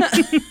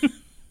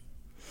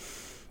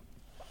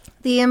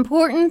 The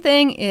important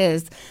thing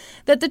is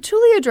that the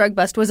Tulia drug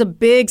bust was a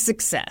big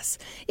success.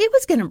 It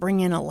was going to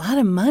bring in a lot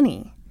of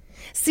money.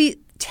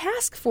 See,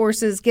 task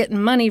forces get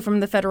money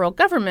from the federal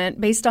government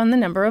based on the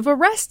number of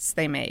arrests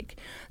they make.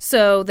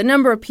 So the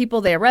number of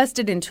people they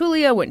arrested in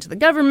Tulia went to the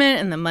government,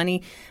 and the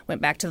money went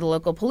back to the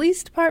local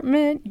police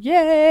department.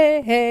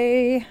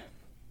 Yay!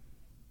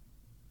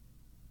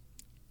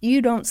 You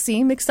don't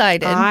seem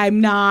excited. I'm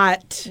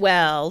not.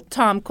 Well,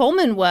 Tom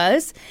Coleman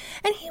was,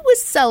 and he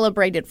was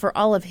celebrated for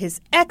all of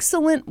his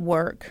excellent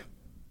work.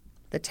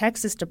 The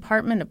Texas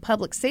Department of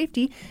Public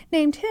Safety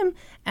named him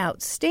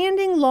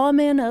Outstanding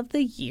Lawman of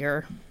the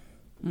Year.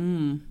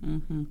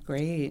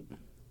 Great.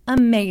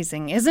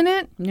 Amazing, isn't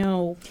it?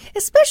 No.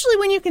 Especially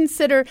when you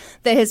consider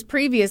that his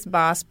previous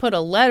boss put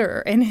a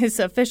letter in his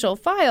official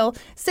file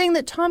saying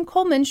that Tom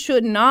Coleman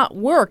should not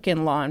work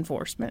in law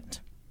enforcement.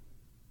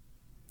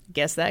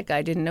 Guess that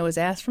guy didn't know his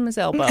ass from his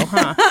elbow,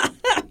 huh?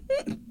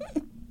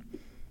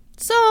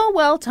 So,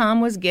 while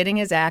Tom was getting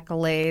his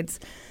accolades,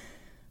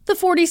 the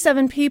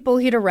 47 people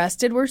he'd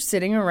arrested were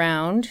sitting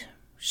around,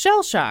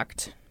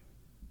 shell-shocked.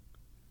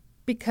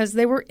 because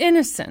they were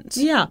innocent.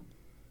 Yeah.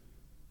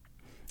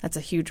 That's a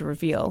huge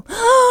reveal.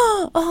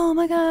 Oh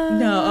my God!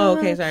 No, oh,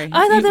 okay, sorry.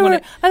 I thought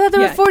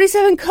there were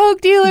 47 coke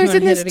dealers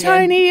in this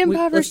tiny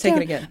impoverished Let's take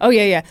town. it again. Oh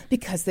yeah,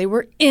 because they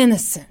were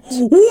innocent.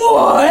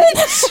 What?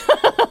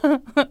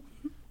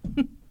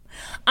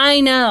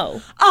 I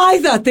know. I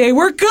thought they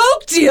were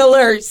coke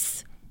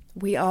dealers.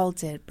 We all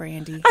did,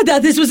 Brandy. I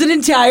thought this was an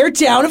entire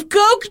town of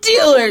coke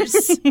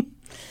dealers.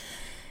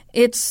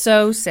 It's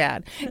so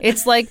sad.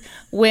 It's like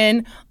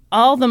when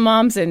all the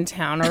moms in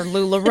town are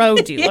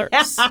LuLaRoe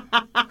dealers.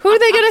 Who are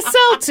they going to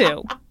sell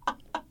to?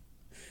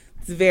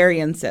 It's very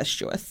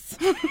incestuous.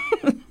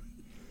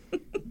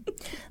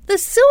 The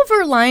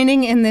silver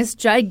lining in this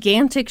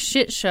gigantic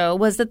shit show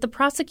was that the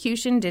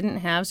prosecution didn't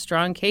have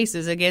strong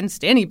cases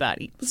against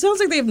anybody. It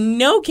sounds like they have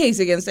no case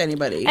against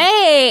anybody.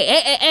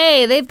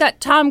 Hey, they've got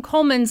Tom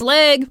Coleman's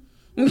leg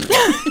and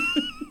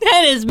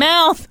his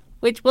mouth,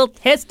 which will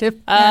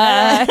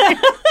testify.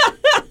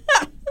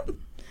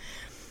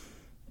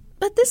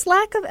 But this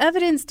lack of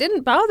evidence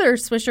didn't bother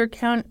Swisher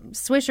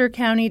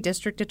County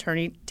District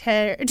Attorney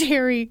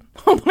Terry.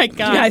 Oh, my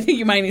God. Yeah, I think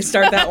you might need to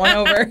start that one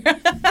over.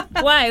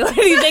 Why? What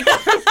do you think?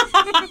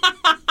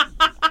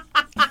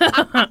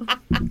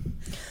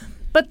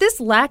 But this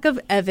lack of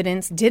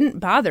evidence didn't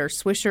bother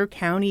Swisher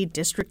County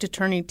District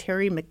Attorney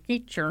Terry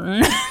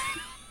McEachern.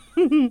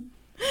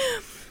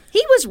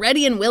 He was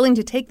ready and willing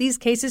to take these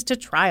cases to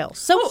trial.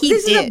 So he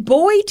this did. Is a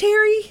boy,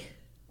 Terry?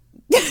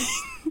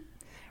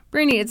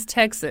 Brittany, it's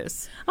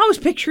Texas. I was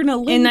picturing a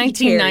lady, In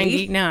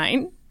 1999.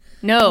 Terry.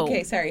 No.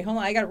 Okay, sorry. Hold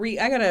on. I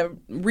gotta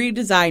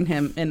redesign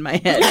him in my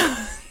head.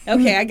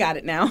 Okay, I got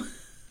it now.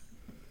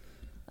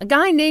 A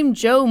guy named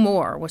Joe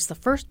Moore was the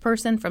first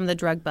person from the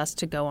drug bust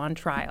to go on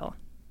trial.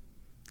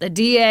 The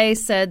DA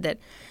said that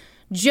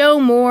Joe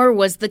Moore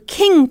was the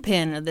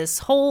kingpin of this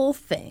whole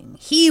thing.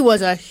 He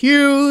was a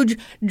huge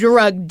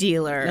drug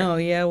dealer. Oh,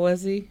 yeah,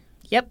 was he?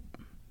 Yep.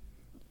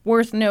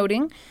 Worth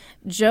noting,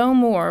 Joe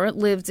Moore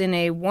lived in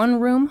a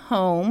one-room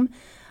home.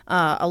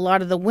 A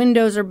lot of the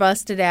windows are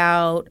busted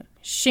out.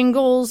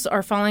 Shingles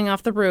are falling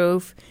off the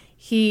roof.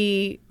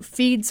 He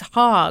feeds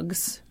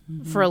hogs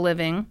for a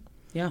living.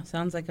 Yeah,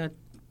 sounds like a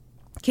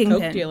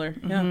Kingpin. coke dealer.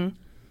 Yeah.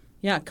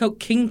 Yeah, coke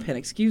kingpin,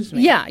 excuse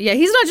me. Yeah,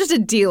 he's not just a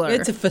dealer.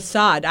 It's a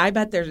facade. I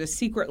bet there's a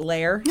secret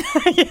lair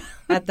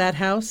at that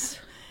house.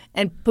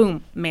 And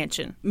boom,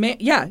 mansion.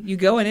 Yeah, you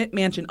go in it,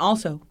 mansion.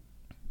 Also,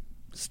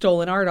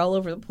 stolen art all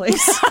over the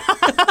place.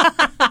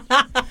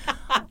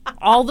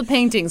 All the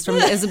paintings from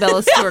the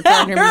Isabella Stewart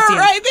Gardner Museum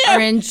Right there.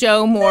 are in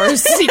Joe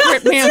Moore's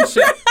secret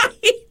mansion.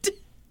 Right.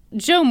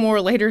 Joe Moore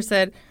later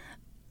said,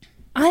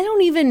 I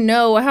don't even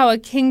know how a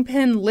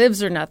kingpin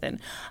lives or nothing.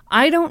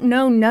 I don't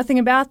know nothing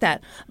about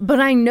that. But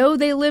I know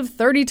they live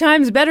 30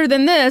 times better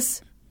than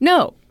this.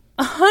 No,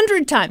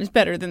 100 times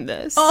better than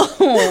this.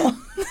 Oh.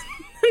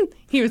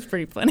 He was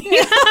pretty funny.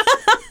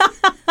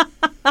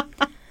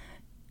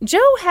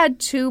 Joe had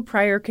 2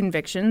 prior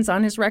convictions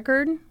on his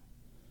record.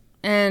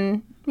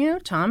 And,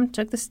 Tom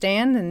took the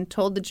stand and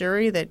told the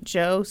jury that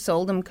Joe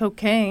sold him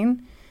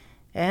cocaine.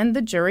 And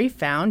the jury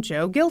found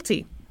Joe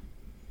guilty.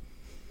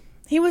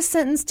 He was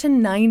sentenced to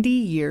 90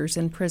 years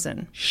in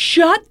prison.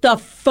 Shut the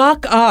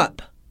fuck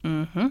up.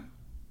 Mm-hmm.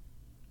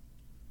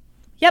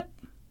 Yep.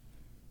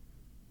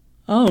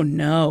 Oh,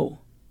 no.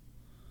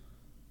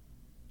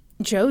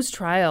 Joe's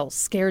trial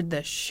scared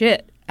the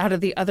shit out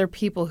of the other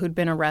people who'd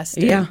been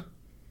arrested. Yeah.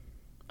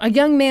 A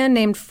young man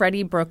named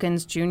Freddie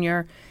Brookins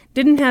Jr.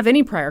 didn't have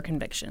any prior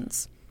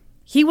convictions.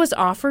 He was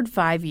offered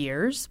 5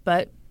 years,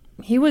 but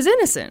he was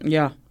innocent.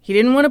 Yeah. He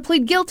didn't want to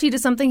plead guilty to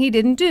something he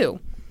didn't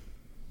do.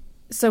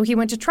 So he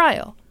went to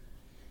trial.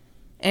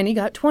 And he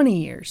got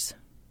 20 years.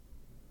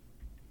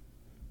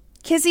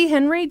 Kizzy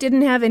Henry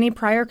didn't have any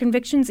prior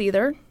convictions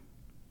either.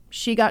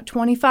 She got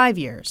 25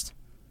 years.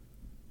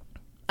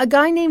 A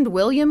guy named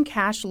William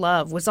Cash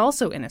Love was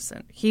also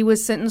innocent. He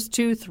was sentenced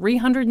to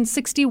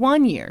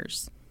 361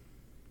 years.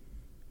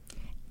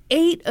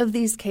 8 of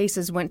these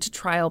cases went to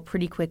trial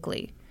pretty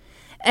quickly.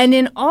 And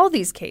in all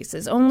these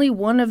cases, only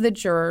one of the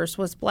jurors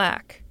was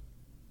black.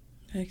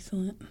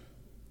 Excellent.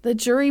 The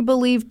jury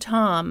believed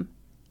Tom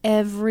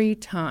every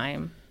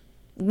time,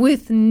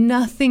 with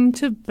nothing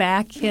to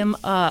back him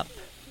up.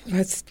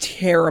 That's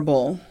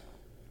terrible.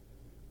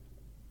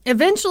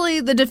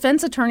 Eventually, the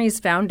defense attorneys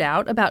found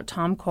out about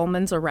Tom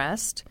Coleman's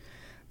arrest.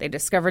 They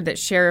discovered that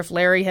Sheriff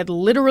Larry had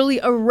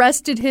literally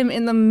arrested him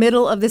in the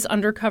middle of this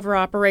undercover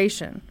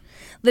operation.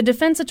 The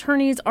defense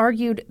attorneys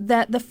argued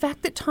that the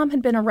fact that Tom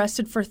had been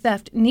arrested for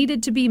theft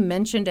needed to be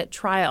mentioned at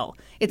trial.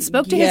 It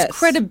spoke to his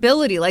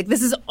credibility, like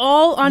this is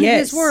all on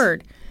his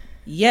word.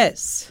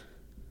 Yes.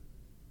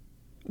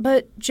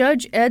 But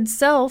Judge Ed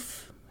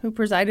Self, who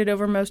presided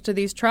over most of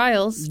these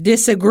trials,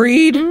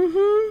 disagreed?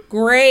 Mm-hmm.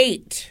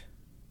 Great.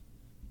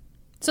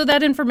 So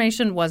that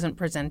information wasn't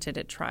presented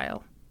at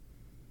trial.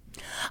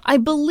 I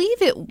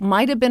believe it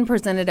might have been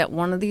presented at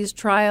one of these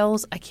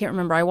trials. I can't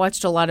remember. I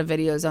watched a lot of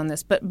videos on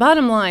this. But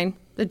bottom line,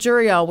 the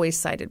jury always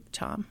sided with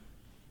Tom.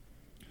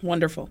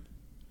 Wonderful.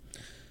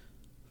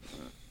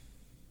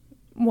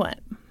 What?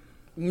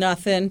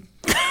 Nothing.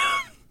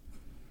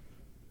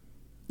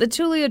 The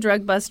Tulia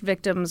drug bust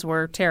victims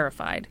were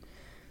terrified.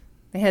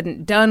 They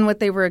hadn't done what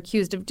they were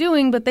accused of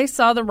doing, but they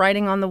saw the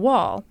writing on the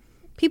wall.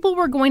 People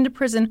were going to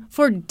prison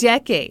for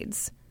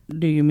decades.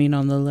 Do you mean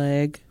on the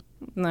leg?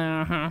 No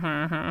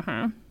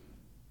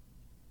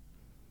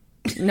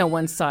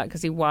one saw it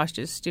because he washed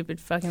his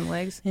stupid fucking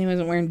legs. He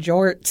wasn't wearing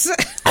jorts.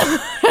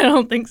 I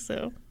don't think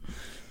so.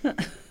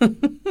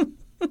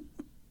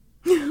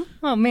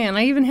 Oh, man,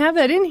 I even have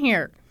that in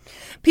here.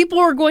 People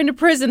were going to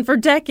prison for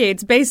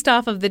decades based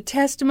off of the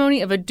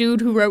testimony of a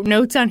dude who wrote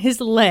notes on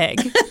his leg.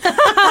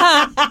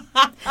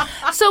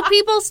 So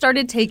people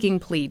started taking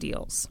plea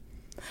deals.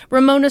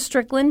 Ramona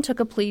Strickland took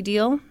a plea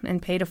deal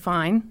and paid a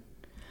fine.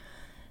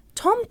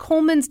 Tom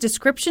Coleman's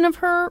description of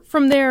her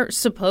from their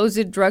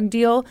supposed drug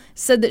deal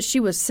said that she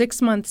was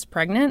 6 months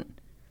pregnant.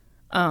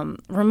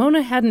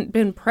 Ramona hadn't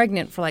been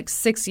pregnant for like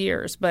 6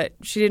 years, but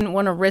she didn't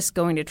want to risk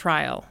going to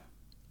trial.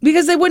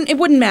 Because it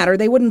wouldn't matter.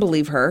 They wouldn't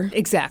believe her.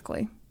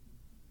 Exactly.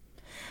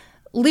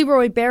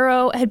 Leroy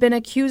Barrow had been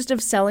accused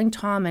of selling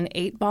Tom an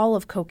 8-ball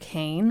of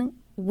cocaine,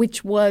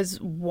 which was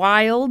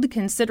wild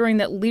considering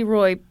that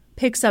Leroy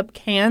picks up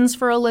cans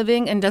for a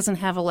living and doesn't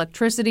have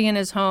electricity in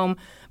his home.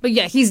 But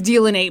yeah, he's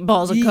dealing 8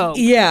 balls of coke.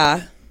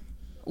 Yeah.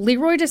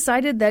 Leroy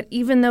decided that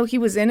even though he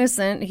was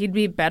innocent, he'd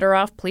be better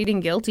off pleading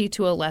guilty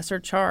to a lesser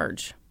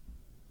charge.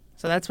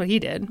 So that's what he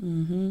did.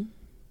 Mm-hmm.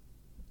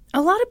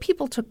 A lot of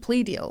people took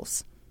plea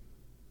deals.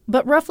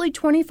 But roughly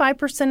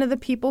 25% of the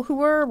people who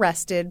were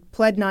arrested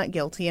pled not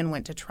guilty and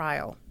went to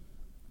trial.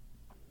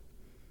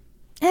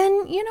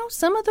 And,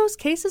 some of those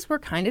cases were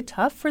kind of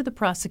tough for the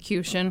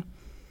prosecution.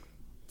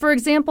 For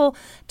example,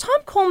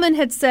 Tom Coleman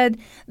had said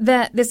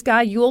that this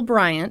guy, Ewell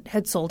Bryant,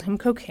 had sold him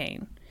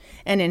cocaine.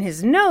 And in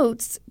his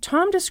notes,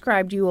 Tom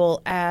described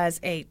Ewell as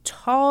a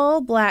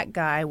tall black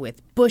guy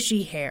with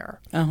bushy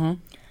hair. Uh-huh.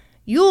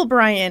 Ewell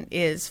Bryant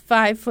is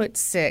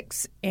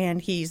 5'6",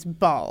 and he's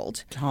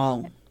bald.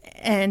 Tall.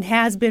 And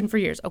has been for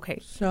years.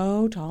 Okay.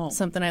 So tall.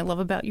 Something I love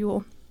about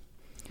Ewell.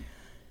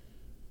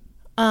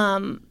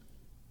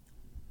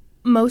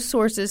 Most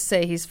sources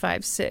say he's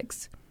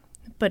 5'6",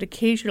 but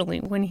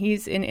occasionally when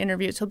he's in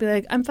interviews, he'll be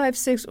like, I'm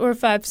 5'6" or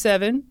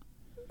 5'7".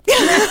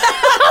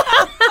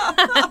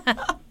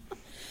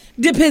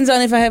 Depends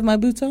on if I have my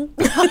boots on.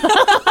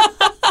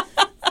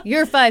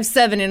 You're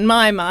 5'7" in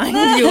my mind,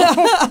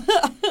 Ewell.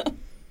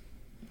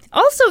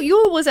 Also,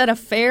 Ewell was at a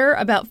fair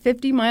about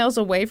 50 miles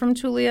away from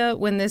Tulia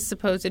when this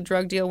supposed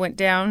drug deal went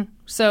down,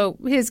 so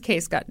his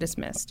case got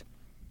dismissed.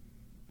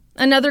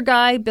 Another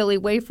guy, Billy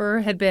Wafer,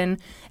 had been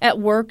at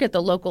work at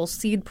the local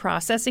seed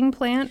processing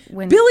plant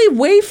when... Billy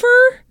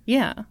Wafer?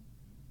 Yeah.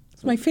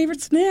 It's my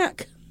favorite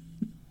snack.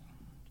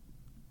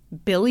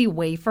 Billy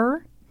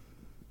Wafer?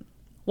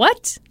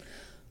 What?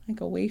 Like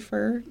a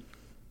wafer.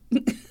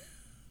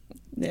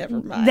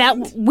 Never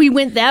mind. We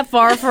went that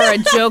far for a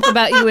joke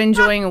about you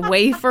enjoying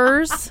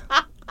wafers?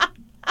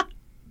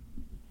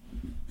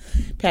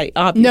 Patty,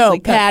 obviously no,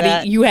 cut Patty,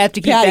 that. you have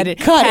to keep Patty, that in.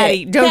 cut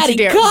Patty, it. don't Patty, you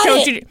dare. cut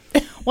Don't it.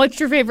 you. What's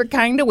your favorite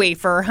kind of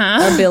wafer,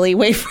 huh? A Billy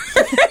Wafer.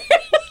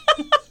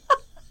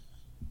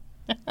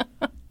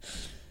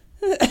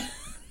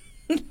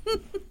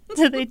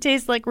 Do they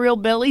taste like real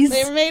Billies?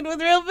 They're made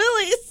with real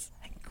Billies.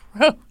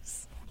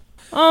 Gross.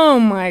 Oh,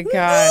 my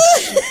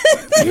gosh.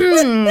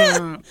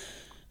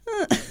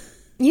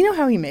 You know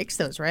how he makes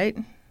those, right?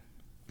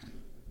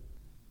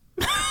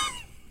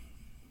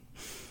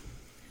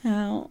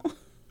 How?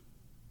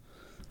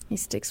 He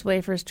sticks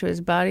wafers to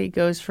his body,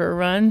 goes for a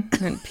run,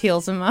 and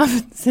peels them off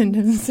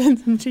and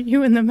sends them to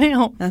you in the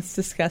mail. That's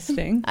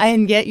disgusting.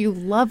 And yet you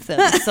love them.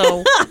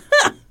 So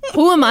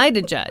who am I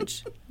to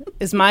judge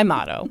is my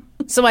motto.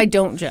 So I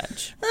don't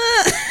judge.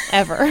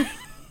 Ever.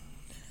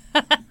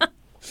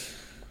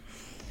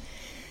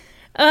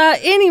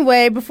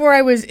 Anyway, before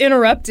I was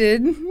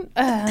interrupted,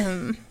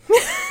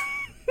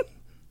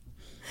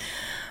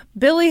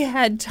 Billy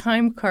had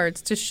time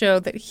cards to show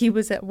that he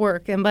was at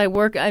work. And by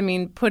work, I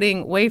mean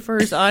putting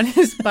wafers on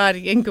his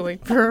body and going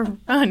for a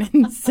run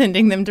and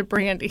sending them to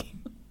Brandy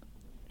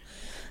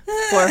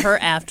for her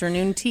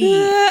afternoon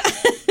tea.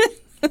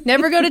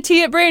 Never go to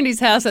tea at Brandy's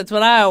house. That's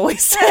what I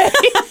always say.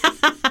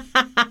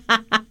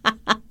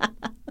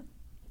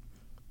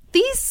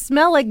 These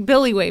smell like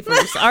Billy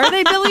wafers. Are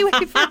they Billy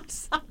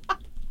wafers?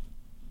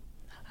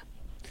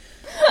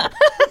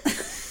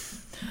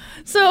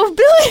 So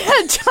Billy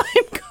had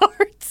time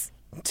cards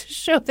to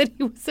show that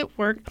he was at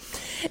work,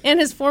 and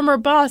his former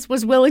boss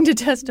was willing to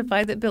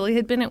testify that Billy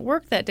had been at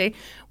work that day,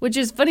 which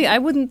is funny. I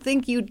wouldn't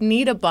think you'd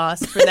need a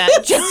boss for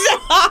that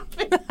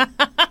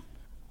job.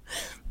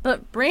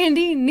 But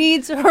Brandy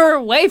needs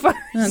her wafers.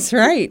 That's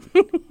right.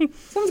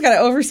 Someone's got to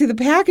oversee the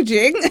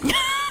packaging.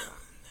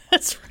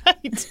 That's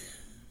right.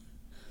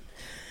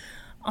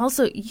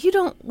 Also, you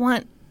don't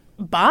want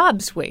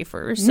Bob's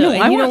wafers. So, No,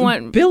 and I you don't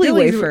want want Billy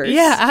Billy's wafers.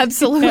 Yeah,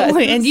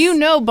 absolutely. Yes. And you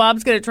know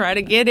Bob's going to try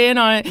to get in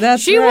on it.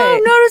 That's she right.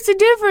 won't notice the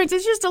difference.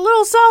 It's just a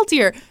little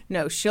saltier.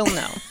 No, she'll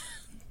know.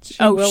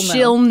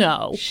 She'll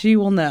know. She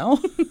will know.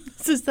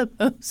 This is the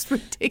most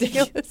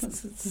ridiculous.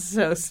 It's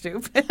so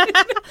stupid.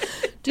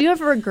 Do you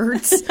have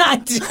regrets? I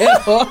do.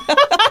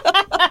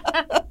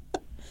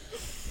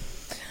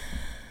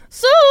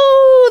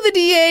 the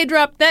DA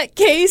dropped that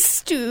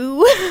case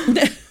too.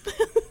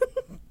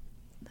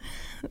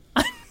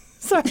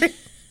 Sorry.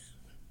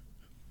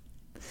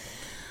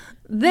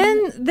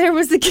 Then there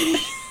was the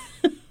case.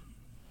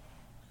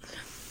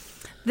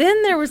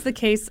 Then there was the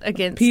case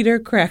against Peter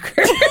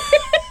Cracker.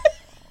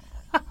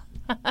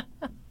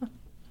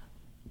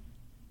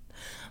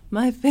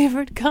 my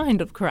favorite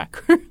kind of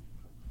cracker.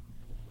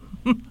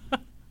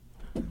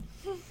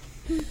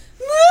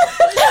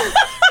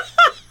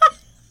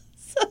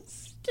 So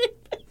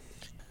stupid.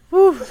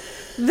 Whew.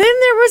 Then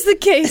there was the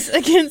case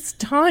against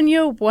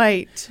Tanya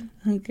White,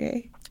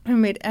 Okay. who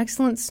made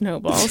excellent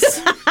snowballs.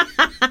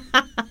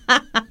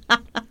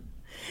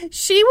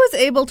 She was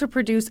able to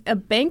produce a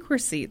bank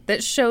receipt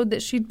that showed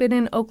that she'd been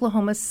in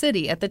Oklahoma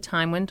City at the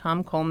time when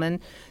Tom Coleman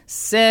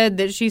said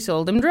that she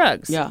sold him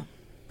drugs. Yeah.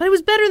 But it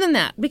was better than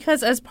that,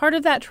 because as part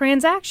of that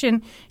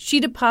transaction, she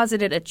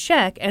deposited a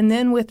check and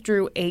then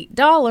withdrew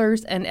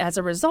 $8, and as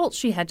a result,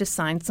 she had to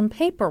sign some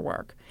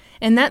paperwork.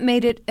 And that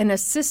made it an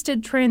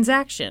assisted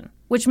transaction,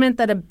 which meant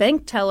that a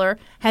bank teller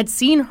had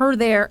seen her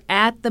there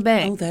at the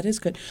bank. Oh, that is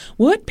good.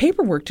 What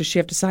paperwork does she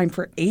have to sign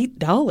for $8?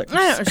 I don't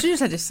know. She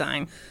just had to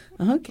sign.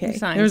 Okay.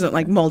 Sign. There wasn't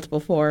like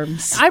multiple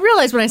forms. I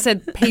realized when I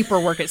said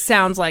paperwork, it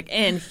sounds like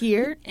and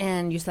here,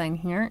 and you sign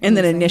here. And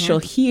then you sign initial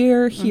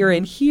here,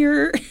 and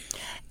here.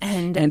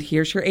 And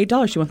here's your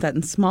 $8. You want that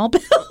in small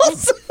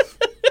bills?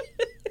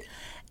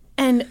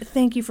 And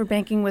thank you for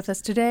banking with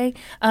us today.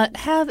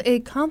 Have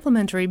a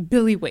complimentary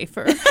Billy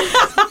wafer.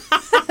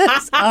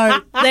 That's our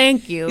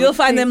thank you. You'll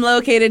find them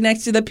located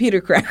next to the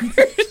Peter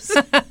Crackers.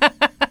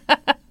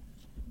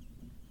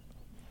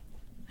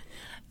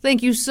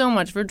 Thank you so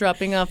much for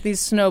dropping off these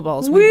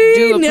snowballs. We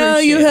do know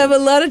you appreciate have a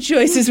lot of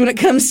choices when it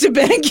comes to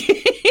banking.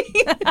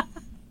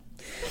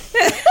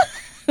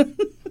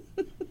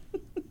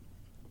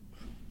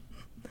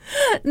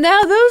 Now,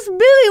 those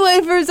Billy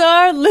wafers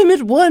are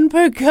limit one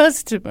per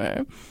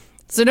customer.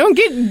 So don't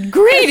get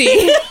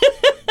greedy.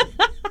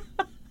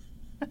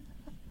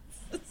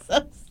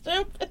 So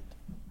stupid.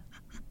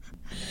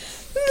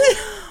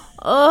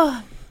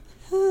 Oh.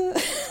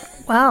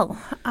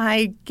 Well,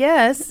 I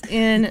guess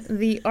in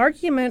the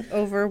argument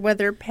over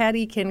whether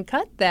Patty can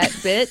cut that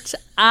bit,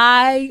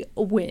 I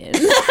win.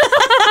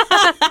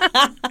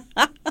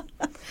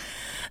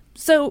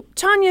 So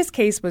Tanya's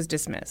case was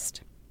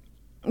dismissed.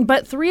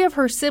 But 3 of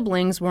her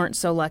siblings weren't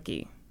so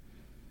lucky.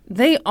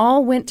 They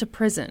all went to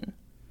prison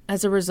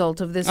as a result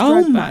of this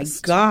drug bust. Oh, my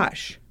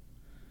gosh.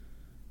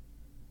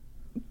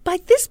 By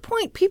this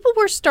point, people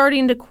were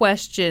starting to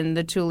question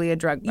the Tulia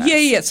drug bust.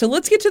 Yeah. So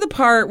let's get to the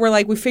part where,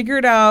 like, we figure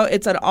it out.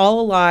 It's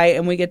all a lie,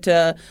 and we get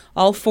to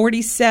all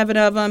 47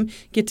 of them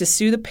get to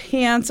sue the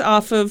pants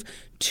off of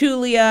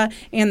Tulia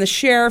and the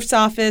sheriff's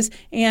office,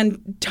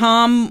 and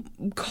Tom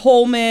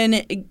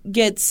Coleman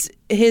gets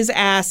his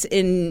ass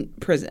in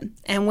prison.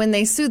 And when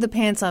they sue the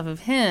pants off of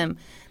him,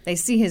 they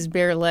see his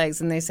bare legs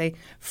and they say,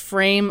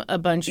 frame a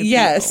bunch of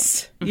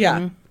Yes. people.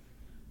 Yeah.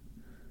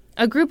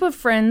 A group of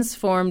friends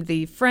formed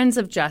the Friends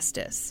of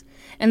Justice,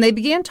 and they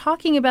began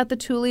talking about the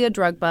Tulia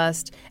drug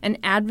bust and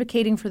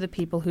advocating for the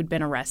people who'd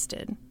been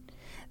arrested.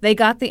 They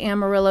got the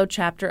Amarillo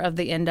chapter of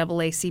the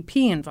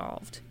NAACP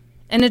involved.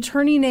 An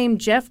attorney named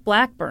Jeff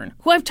Blackburn,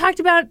 who I've talked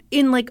about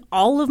in like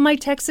all of my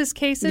Texas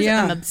cases.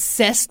 Yeah. I'm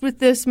obsessed with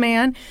this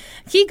man.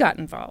 He got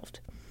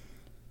involved.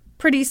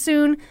 Pretty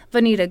soon,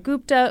 Vanita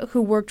Gupta,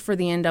 who worked for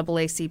the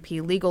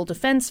NAACP Legal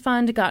Defense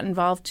Fund, got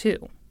involved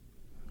too.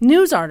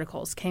 News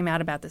articles came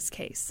out about this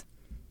case.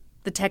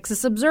 The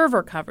Texas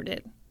Observer covered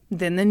it,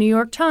 then the New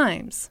York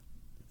Times,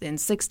 then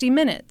 60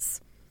 Minutes.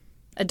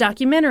 A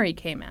documentary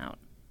came out.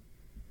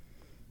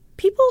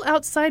 People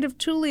outside of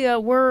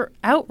Tulia were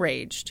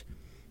outraged.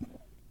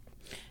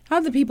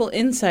 How'd the people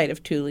inside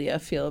of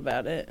Tulia feel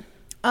about it?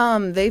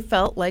 They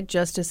felt like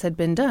justice had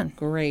been done.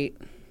 Great.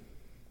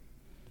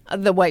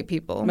 The white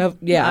people. Well,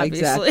 yeah,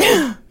 obviously.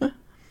 exactly.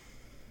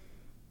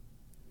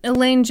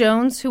 Elaine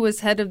Jones, who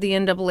was head of the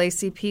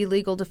NAACP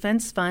Legal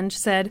Defense Fund,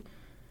 said,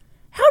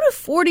 "How do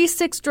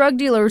 46 drug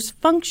dealers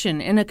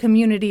function in a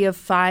community of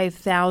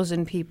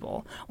 5,000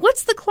 people?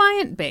 What's the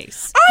client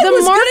base? I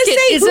was market gonna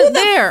say, isn't who the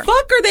there.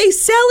 fuck are they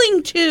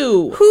selling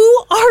to?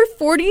 Who are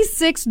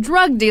 46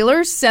 drug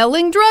dealers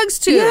selling drugs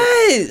to?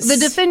 Yes. The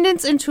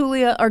defendants in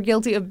Tulia are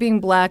guilty of being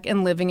black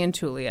and living in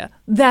Tulia.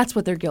 That's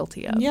what they're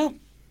guilty of." Yeah.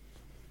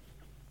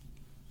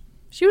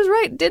 She was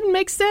right. It didn't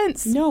make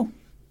sense. No.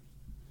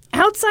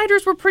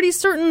 Outsiders were pretty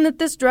certain that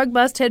this drug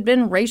bust had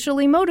been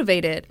racially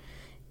motivated.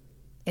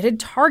 It had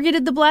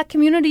targeted the black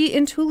community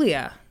in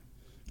Tulia.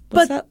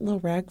 What's that little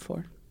rag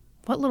for?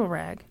 What little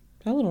rag?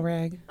 That little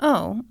rag.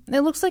 Oh, it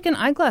looks like an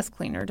eyeglass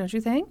cleaner, don't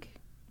you think?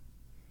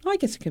 Oh, I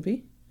guess it could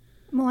be.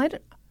 Well,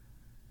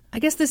 I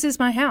guess this is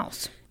my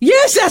house.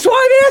 Yes, that's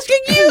why I'm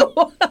asking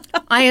you.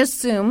 I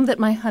assume that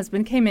my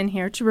husband came in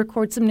here to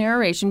record some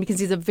narration because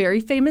he's a very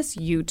famous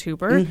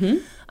YouTuber. Mm-hmm.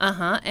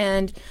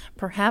 And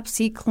perhaps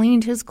he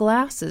cleaned his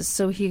glasses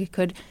so he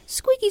could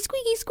squeaky,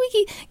 squeaky,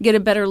 squeaky, get a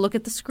better look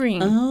at the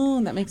screen.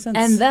 Oh, that makes sense.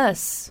 And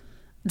thus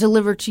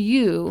deliver to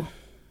you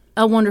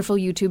a wonderful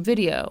YouTube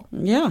video.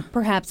 Yeah.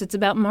 Perhaps it's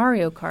about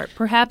Mario Kart.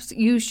 Perhaps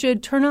you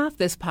should turn off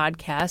this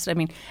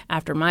podcast,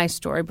 after my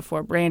story,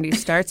 before Brandy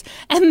starts,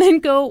 and then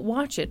go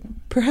watch it.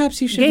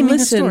 Perhaps you should Gaming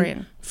listen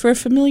historian. for a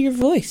familiar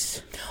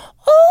voice.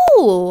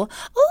 Oh,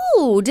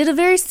 did a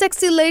very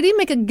sexy lady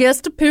make a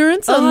guest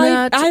appearance on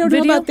that I don't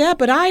video? know about that,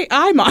 but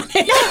I'm on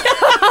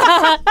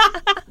it.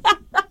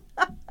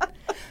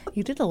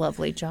 You did a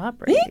lovely job,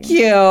 Brandy. Thank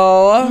you.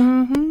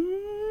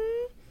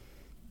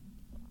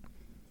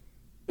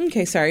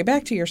 Okay, sorry.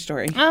 Back to your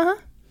story. Uh-huh.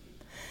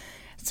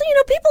 So,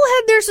 people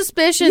had their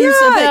suspicions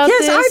about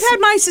yes, this. I've had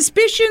my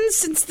suspicions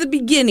since the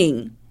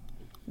beginning.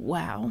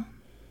 Wow.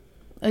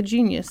 A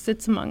genius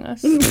sits among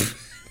us.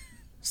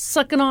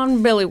 Sucking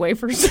on belly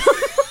wafers.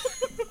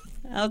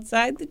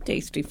 Outside the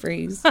Tasty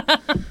Freeze.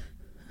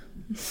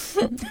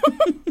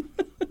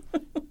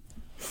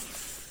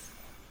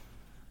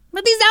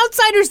 But these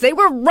outsiders, they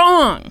were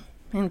wrong.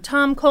 And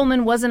Tom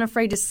Coleman wasn't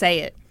afraid to say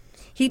it.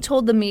 He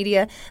told the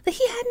media that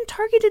he hadn't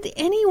targeted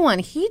anyone.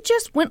 He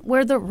just went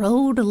where the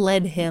road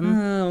led him.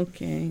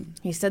 Okay.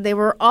 He said they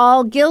were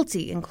all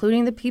guilty,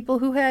 including the people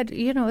who had,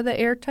 the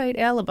airtight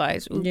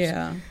alibis. Oops.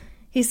 Yeah.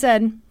 He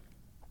said,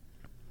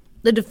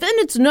 the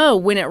defendants know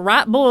when it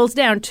right boils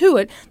down to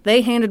it,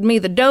 they handed me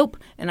the dope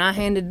and I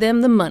handed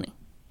them the money.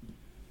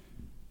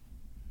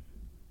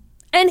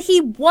 And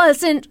he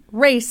wasn't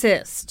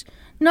racist.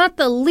 Not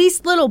the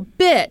least little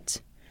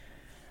bit.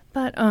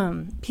 But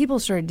people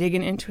started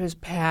digging into his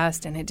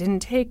past, and it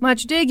didn't take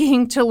much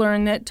digging to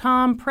learn that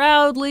Tom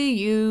proudly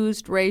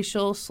used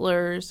racial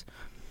slurs.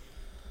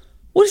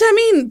 What does that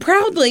mean,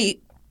 proudly?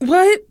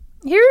 What?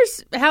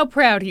 Here's how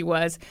proud he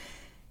was.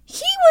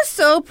 He was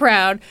so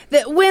proud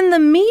that when the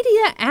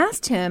media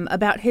asked him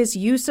about his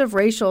use of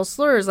racial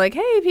slurs, like,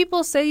 hey,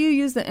 people say you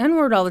use the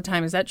N-word all the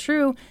time, is that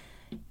true?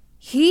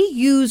 He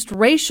used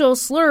racial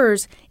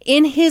slurs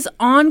in his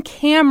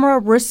on-camera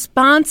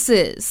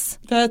responses.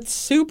 That's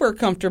super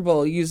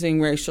comfortable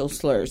using racial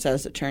slurs,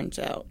 as it turns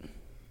out.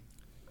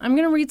 I'm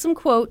going to read some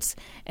quotes,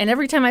 and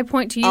every time I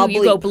point to you,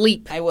 you go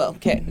bleep. I will.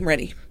 Okay, I'm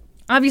ready.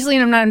 Obviously,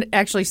 I'm not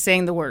actually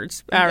saying the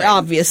words. All right.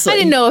 Obviously. I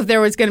didn't know if there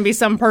was going to be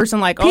some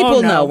person like,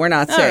 People no. know we're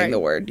not saying right. the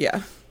word,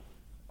 yeah.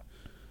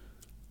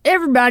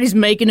 Everybody's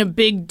making a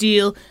big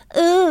deal.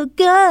 Oh,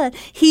 God,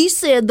 he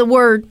said the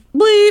word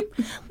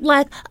Bleep.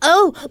 like,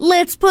 oh,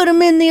 let's put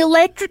him in the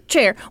electric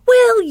chair.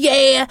 Well,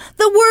 yeah,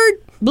 the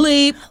word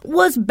Bleep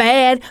was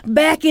bad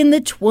back in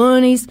the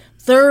 20s,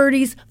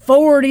 30s,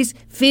 40s,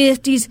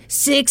 50s,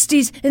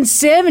 60s, and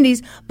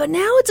 70s, but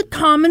now it's a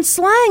common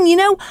slang,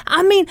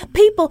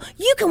 people,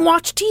 you can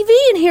watch TV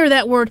and hear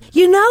that word,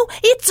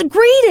 it's a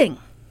greeting.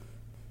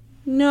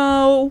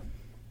 No.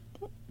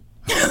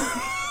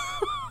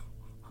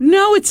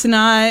 No, it's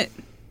not.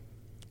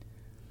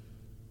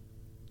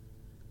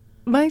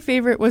 My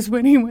favorite was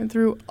when he went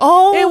through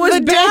all It was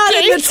the bad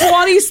decades. in the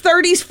 20s,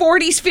 30s,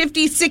 40s,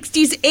 50s,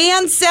 60s,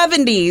 and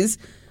 70s.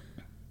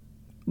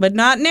 But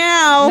not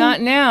now. Not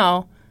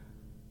now.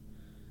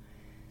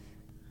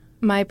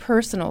 My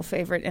personal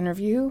favorite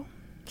interview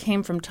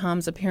came from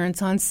Tom's appearance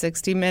on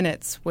 60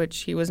 Minutes,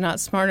 which he was not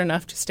smart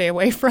enough to stay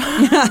away from.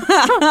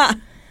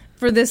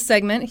 For this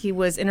segment, he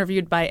was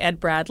interviewed by Ed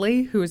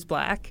Bradley, who is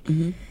black.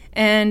 Mm-hmm.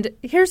 And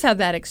here's how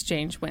that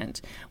exchange went.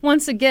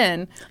 Once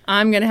again,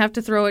 I'm going to have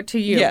to throw it to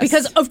you. Yes.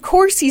 Because, of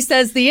course, he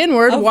says the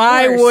N-word. Of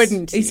Why course.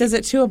 wouldn't he? He says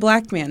it to a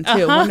black man, too.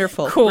 Uh-huh.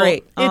 Wonderful. Cool.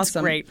 Great. Awesome. It's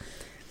great.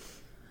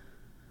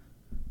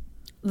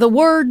 The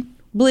word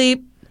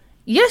Bleep.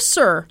 yes,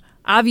 sir.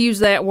 I've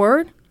used that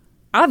word.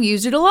 I've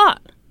used it a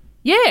lot.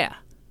 Yeah.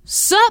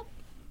 Sup.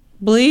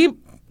 Bleep.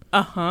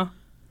 Uh-huh.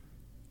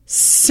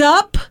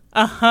 Sup.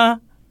 Uh-huh.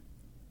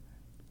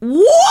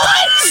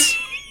 What?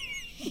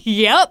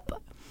 Yep.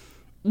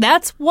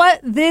 That's what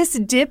this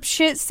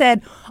dipshit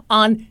said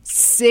on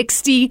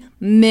 60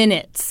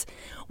 Minutes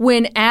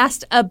when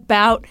asked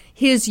about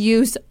his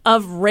use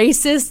of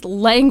racist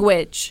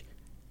language.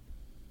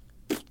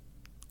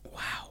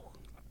 Wow.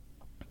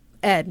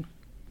 Ed,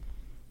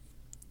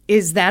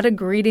 is that a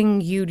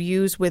greeting you'd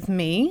use with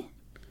me?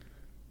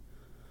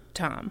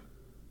 Tom,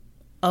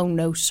 oh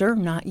no, sir,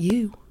 not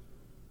you.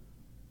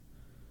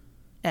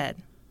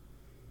 Ed,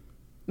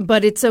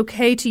 but it's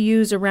okay to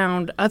use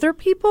around other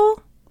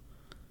people?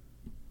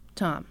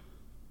 Tom,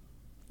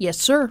 yes,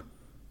 sir.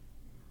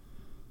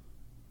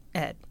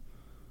 Ed,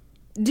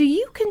 do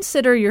you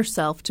consider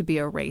yourself to be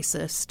a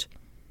racist?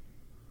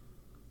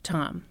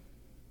 Tom,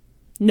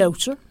 no,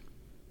 sir.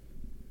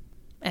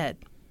 Ed,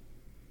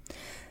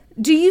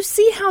 do you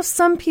see how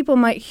some people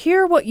might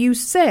hear what you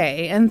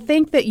say and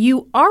think that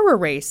you are a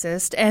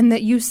racist and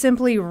that you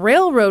simply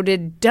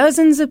railroaded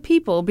dozens of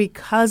people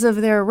because of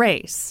their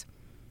race?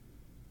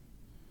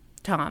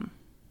 Tom,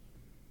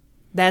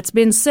 that's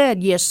been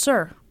said, yes,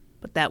 sir,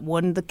 but that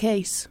wasn't the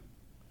case.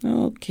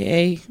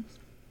 Okay.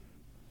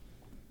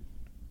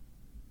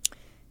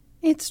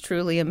 It's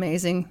truly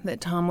amazing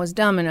that Tom was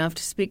dumb enough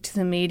to speak to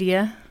the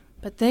media,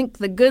 but thank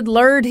the good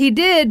Lord he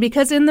did,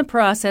 because in the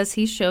process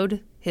he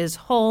showed his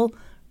whole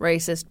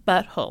racist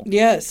butthole.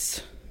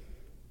 Yes.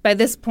 By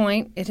this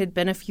point, it had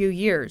been a few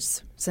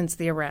years since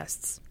the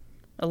arrests.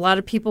 A lot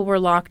of people were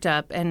locked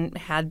up and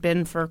had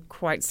been for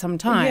quite some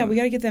time. Yeah, we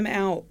got to get them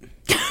out.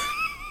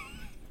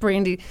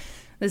 Brandy,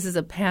 this is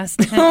a past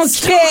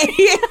tense. Okay.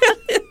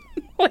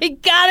 We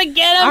gotta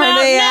get them Are out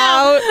they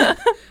now. out?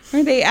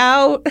 Are they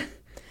out?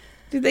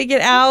 Did they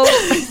get out?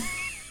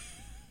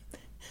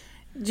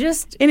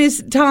 And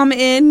is Tom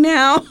in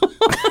now?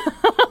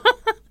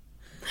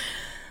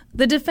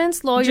 The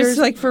defense lawyers... Just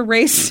like for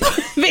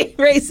racism. Being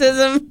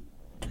racism?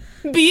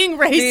 Being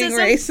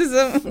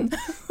racism.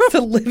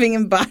 The living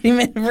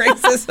embodiment of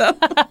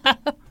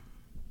racism.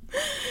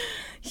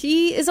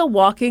 He is a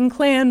walking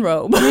Klan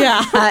robe.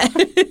 Yeah.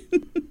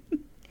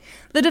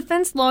 The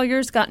defense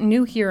lawyers got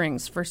new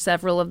hearings for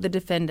several of the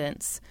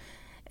defendants,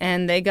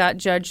 and they got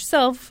Judge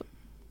Self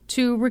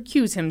to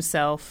recuse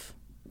himself.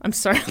 I'm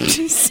sorry.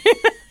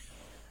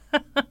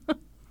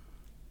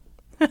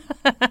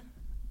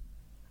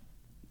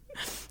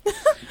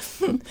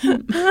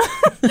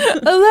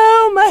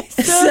 Allow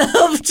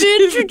myself to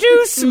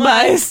introduce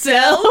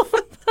myself.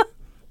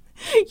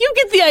 You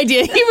get the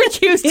idea. He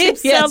recused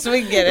himself. Yes,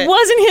 we get it. It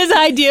wasn't his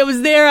idea. It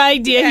was their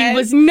idea. He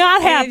was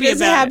not happy it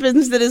about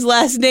happens that his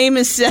last name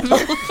is Self.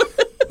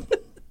 it.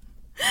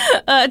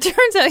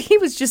 Turns out he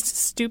was just as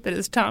stupid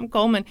as Tom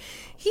Coleman.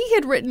 He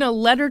had written a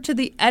letter to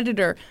the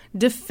editor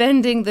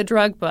defending the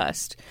drug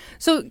bust.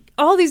 So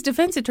all these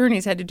defense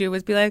attorneys had to do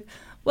was be like,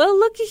 well,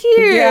 looky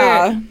here.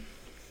 Yeah.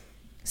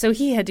 So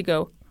he had to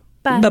go,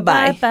 bye,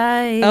 Bye-bye. bye,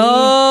 bye.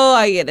 Oh,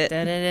 I get it.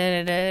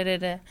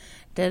 Da-da-da-da-da-da.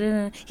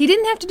 Da-da-da. He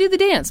didn't have to do the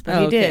dance,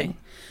 but he did.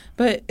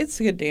 But it's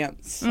a good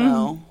dance,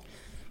 so.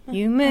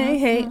 You may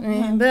hate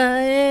me, but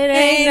it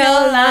ain't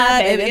no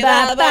lie, baby.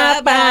 Bye,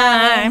 bye,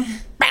 bye.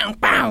 Bow,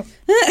 bow.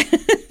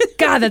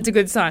 God, that's a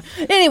good song.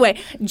 Anyway,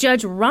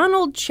 Judge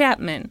Ronald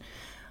Chapman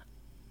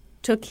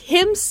took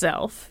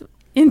himself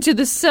into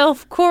the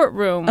Self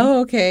courtroom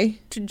Oh, okay.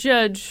 to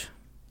judge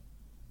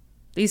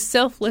these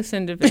selfless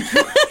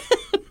individuals.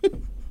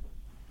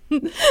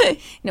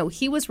 No,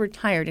 he was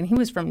retired, and he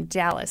was from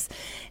Dallas,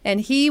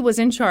 and he was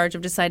in charge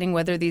of deciding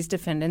whether these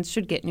defendants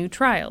should get new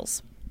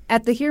trials.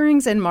 At the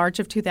hearings in March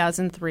of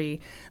 2003,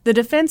 the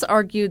defense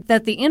argued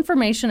that the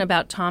information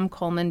about Tom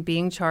Coleman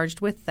being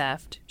charged with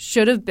theft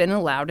should have been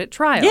allowed at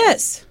trial.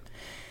 Yes.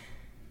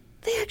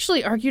 They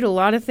actually argued a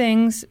lot of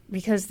things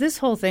because this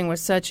whole thing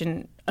was such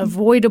an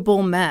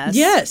avoidable mess.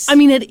 Yes. I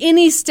mean, at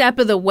any step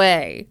of the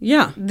way,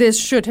 Yeah.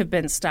 this should have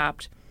been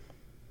stopped.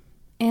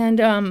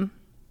 And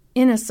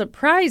in a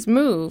surprise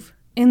move,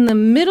 in the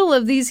middle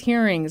of these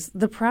hearings,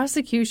 the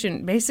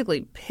prosecution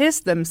basically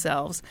pissed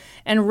themselves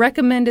and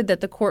recommended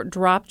that the court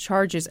drop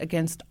charges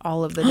against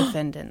all of the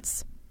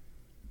defendants.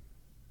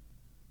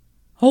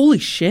 Holy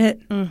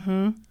shit.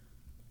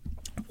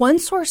 One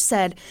source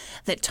said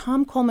that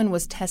Tom Coleman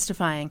was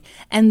testifying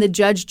and the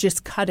judge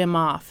just cut him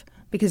off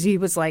because he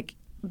was like,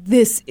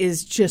 this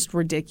is just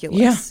ridiculous.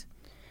 Yeah.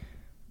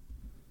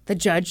 The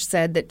judge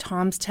said that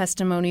Tom's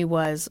testimony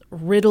was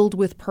riddled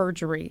with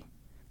perjury,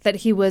 that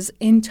he was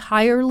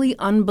entirely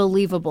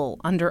unbelievable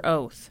under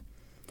oath.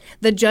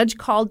 The judge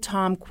called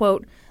Tom,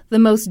 quote, the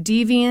most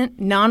deviant,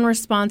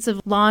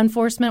 non-responsive law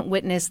enforcement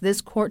witness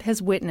this court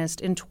has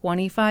witnessed in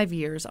 25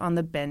 years on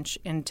the bench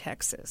in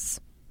Texas.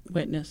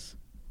 Witness.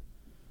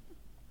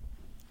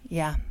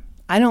 Yeah.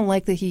 I don't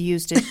like that he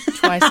used it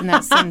twice in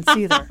that sentence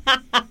either.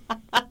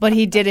 But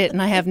he did it,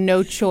 and I have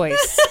no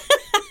choice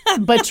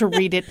but to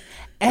read it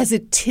as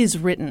it is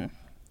written.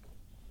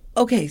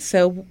 Okay,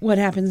 so what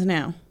happens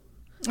now?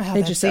 Oh, They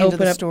that's just the end of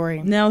open the up.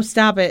 story. No,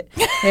 stop it.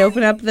 They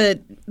open up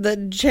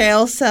the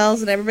jail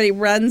cells and everybody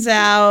runs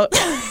out.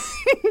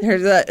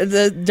 There's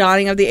the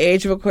dawning of the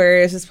age of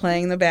Aquarius is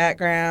playing in the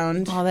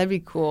background. Oh, that'd be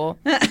cool.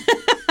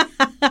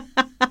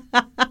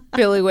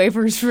 Billy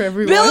wafers for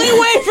everyone. Billy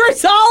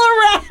wafers all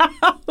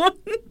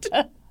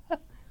around.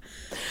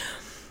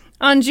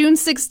 On June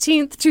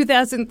 16th,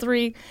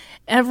 2003,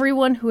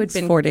 everyone who had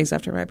been... 4 days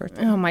after my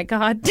birthday. Oh, my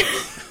God.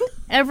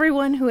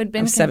 Everyone who had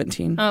been... I'm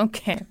 17.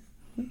 Okay.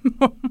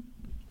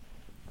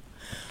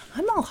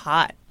 I'm all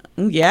hot.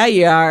 Yeah,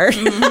 you are.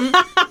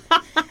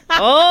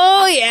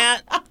 Oh, yeah.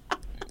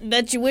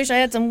 Bet you wish I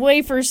had some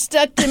wafers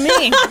stuck to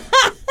me.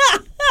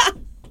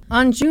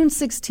 On June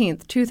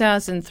 16th,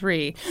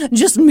 2003,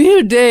 just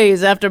mere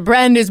days after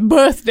Brandy's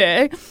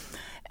birthday,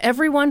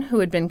 everyone who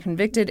had been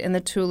convicted in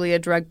the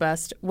Tulia drug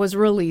bust was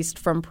released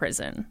from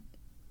prison.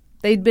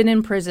 They'd been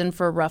in prison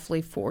for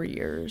roughly 4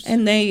 years.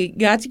 And they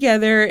got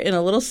together in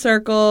a little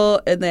circle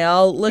and they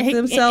all looked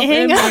themselves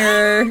in hang a on.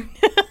 mirror.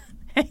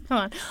 Hang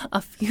on. A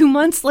few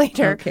months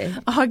later, Okay.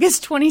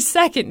 August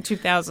 22nd,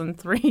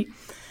 2003,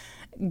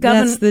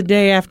 That's the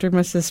day after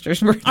my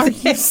sister's birthday. Are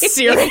you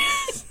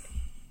serious?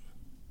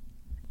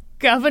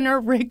 Governor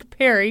Rick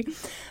Perry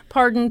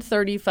pardoned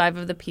 35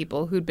 of the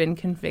people who'd been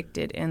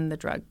convicted in the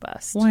drug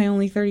bust. Why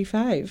only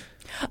 35?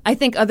 I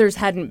think others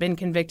hadn't been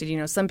convicted. You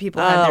know, some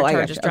people had their I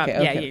charges gotcha.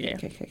 dropped. Okay, Yeah.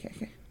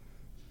 okay.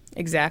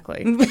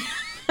 Exactly.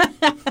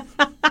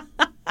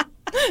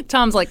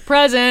 Tom's like,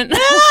 present.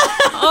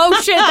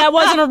 Oh, shit, that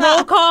wasn't a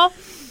roll call.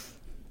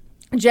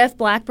 Jeff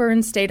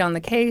Blackburn stayed on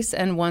the case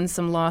and won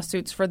some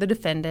lawsuits for the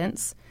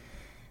defendants.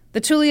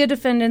 The Tulia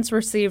defendants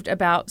received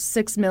about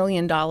 $6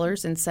 million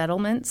in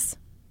settlements.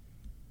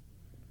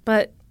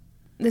 But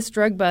this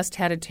drug bust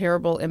had a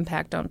terrible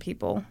impact on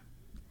people.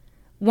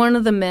 One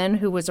of the men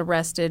who was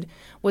arrested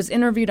was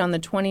interviewed on the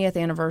 20th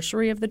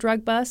anniversary of the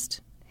drug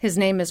bust. His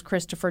name is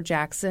Christopher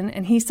Jackson,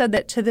 and he said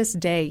that to this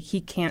day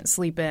he can't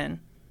sleep in.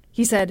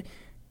 He said,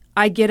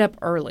 "I get up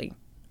early.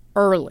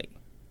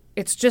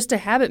 It's just a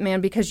habit,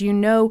 man, because you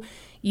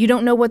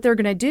don't know what they're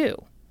going to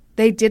do.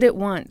 They did it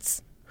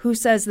once. Who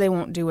says they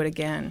won't do it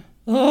again?"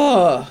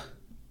 Oh,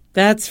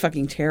 that's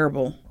fucking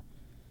terrible.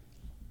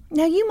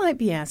 Now, you might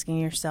be asking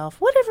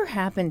yourself, whatever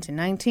happened to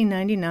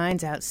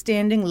 1999's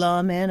Outstanding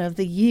Lawman of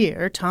the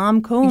Year,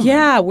 Tom Coleman?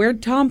 Yeah,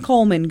 where'd Tom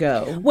Coleman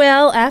go?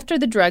 Well, after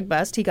the drug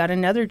bust, he got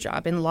another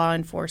job in law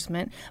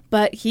enforcement,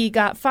 but he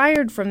got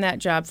fired from that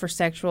job for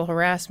sexual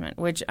harassment,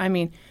 which, I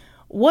mean,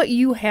 what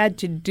you had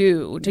to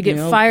do to get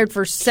fired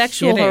for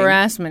sexual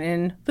harassment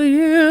in the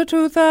year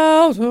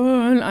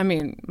 2000. I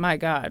mean, my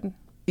God.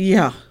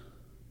 Yeah,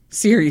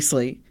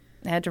 seriously.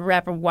 Had to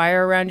wrap a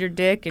wire around your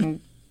dick and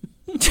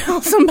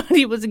tell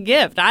somebody it was a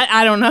gift.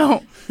 I don't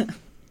know.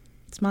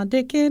 It's my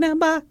dick in a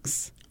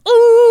box.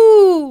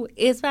 Ooh,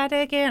 it's my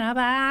dick in a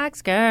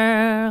box,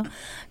 girl.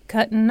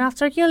 Cutting off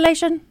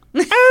circulation.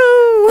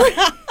 Ooh.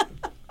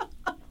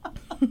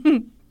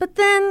 But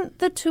then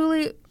the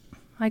Tulia,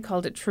 I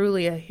called it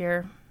Trulia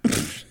here.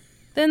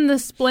 Then the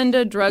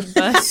Splenda drug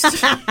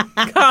bust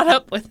caught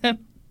up with him,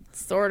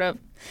 sort of.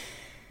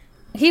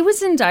 He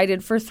was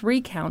indicted for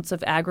 3 counts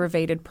of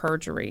aggravated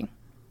perjury.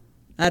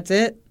 That's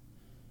it?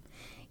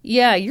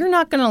 Yeah, you're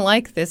not going to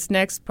like this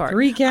next part.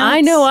 3 counts?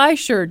 I know I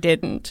sure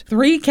didn't.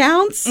 3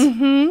 counts?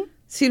 Mm-hmm.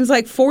 Seems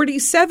like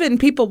 47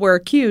 people were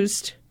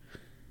accused.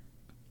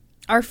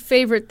 Our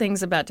favorite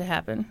thing's about to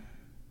happen.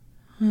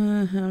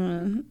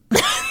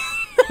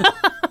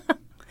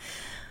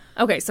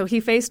 Okay, so he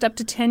faced up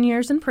to 10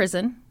 years in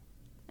prison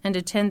and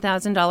a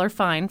 $10,000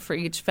 fine for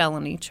each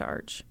felony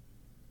charge.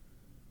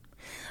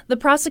 The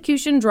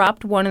prosecution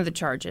dropped one of the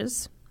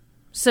charges.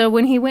 So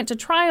when he went to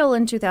trial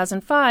in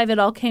 2005, it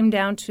all came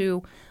down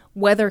to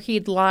whether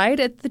he'd lied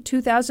at the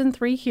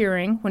 2003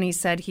 hearing when he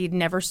said he'd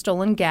never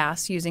stolen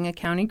gas using a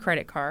county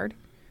credit card,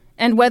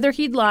 and whether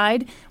he'd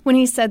lied when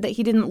he said that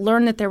he didn't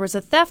learn that there was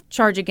a theft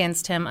charge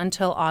against him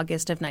until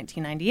August of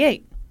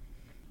 1998.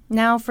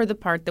 Now for the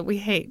part that we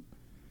hate.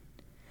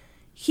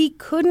 He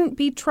couldn't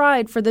be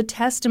tried for the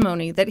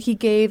testimony that he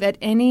gave at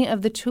any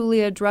of the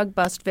Tulia drug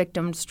bust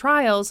victims'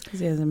 trials. Because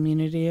he has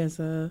immunity as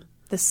a...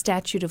 The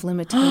statute of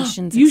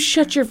limitations. You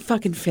shut your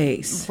fucking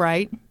face.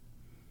 Right?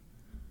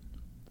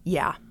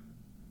 Yeah.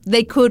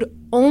 They could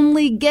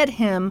only get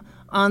him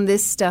on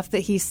this stuff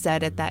that he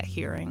said at that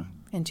hearing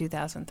in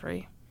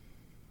 2003.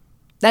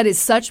 That is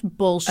such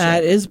bullshit.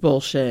 That is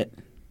bullshit.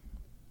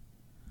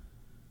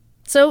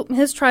 So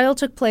his trial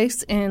took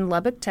place in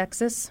Lubbock,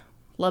 Texas.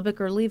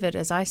 Lubbock or leave it,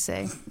 as I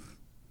say.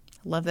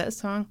 Love that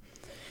song.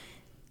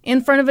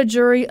 In front of a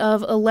jury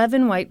of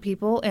 11 white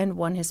people and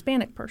 1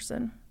 Hispanic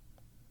person.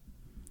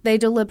 They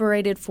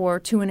deliberated for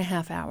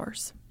 2.5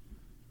 hours.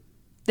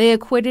 They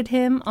acquitted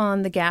him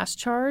on the gas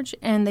charge,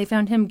 and they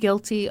found him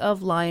guilty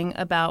of lying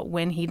about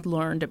when he'd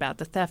learned about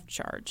the theft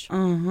charge.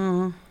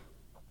 Uh-huh.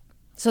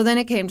 So then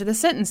it came to the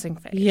sentencing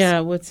phase. Yeah,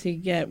 what's he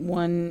get?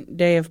 1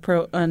 day of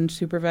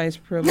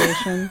unsupervised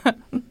probation?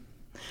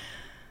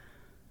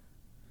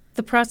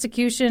 The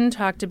prosecution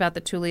talked about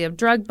the Tulia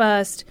drug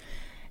bust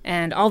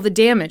and all the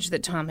damage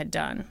that Tom had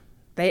done.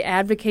 They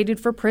advocated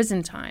for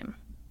prison time.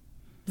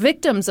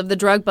 Victims of the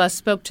drug bust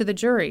spoke to the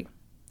jury.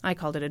 I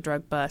called it a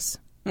drug bus.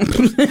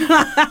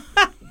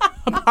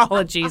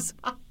 Apologies.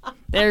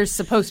 There's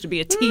supposed to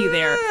be a T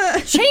there.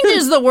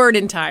 Changes the word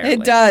entirely.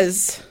 It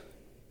does.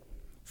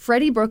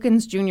 Freddie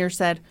Brookins Jr.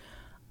 said,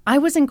 "I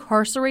was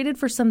incarcerated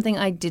for something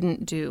I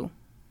didn't do.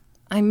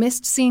 I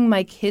missed seeing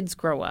my kids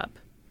grow up."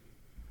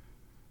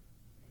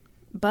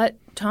 But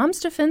Tom's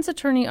defense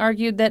attorney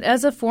argued that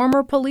as a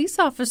former police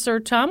officer,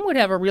 Tom would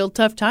have a real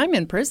tough time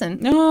in prison.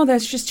 No,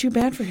 that's just too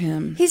bad for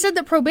him. He said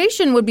that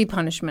probation would be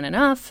punishment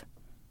enough.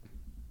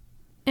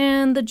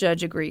 And the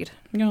judge agreed.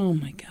 Oh,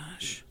 my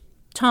gosh.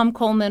 Tom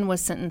Coleman was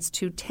sentenced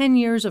to 10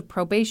 years of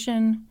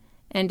probation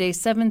and a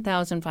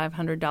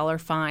 $7,500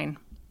 fine.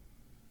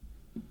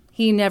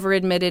 He never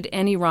admitted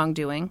any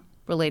wrongdoing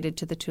related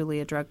to the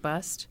Tulia drug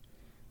bust,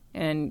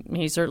 and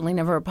he certainly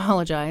never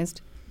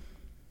apologized.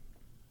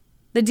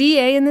 The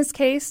DA in this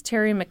case,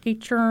 Terry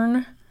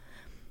McEachern,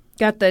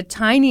 got the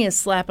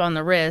tiniest slap on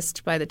the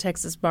wrist by the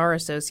Texas Bar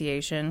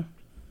Association.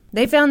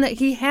 They found that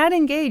he had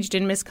engaged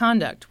in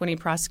misconduct when he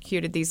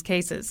prosecuted these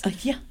cases.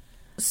 Yeah.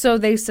 So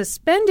they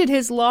suspended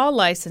his law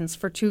license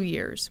for 2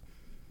 years.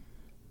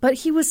 But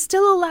he was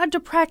still allowed to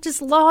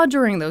practice law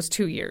during those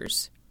 2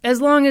 years,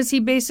 as long as he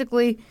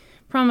basically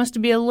promised to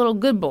be a little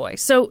good boy.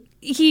 So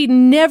he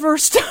never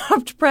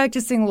stopped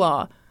practicing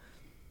law.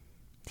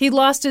 He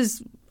lost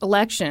his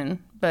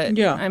election, but,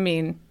 yeah. I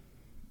mean,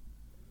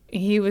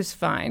 he was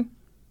fine.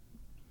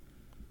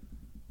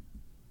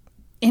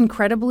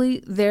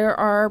 Incredibly, there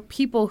are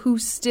people who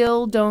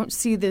still don't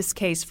see this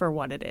case for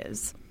what it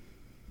is.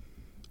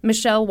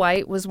 Michelle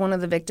White was one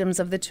of the victims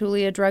of the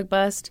Tulia drug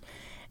bust,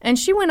 and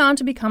she went on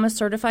to become a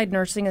certified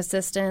nursing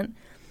assistant.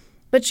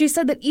 But she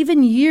said that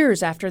even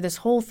years after this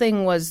whole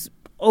thing was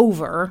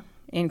over,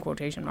 in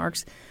quotation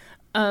marks,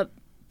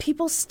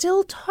 people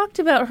still talked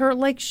about her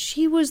like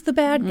she was the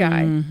bad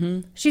guy.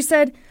 Mm-hmm. She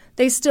said,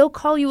 they still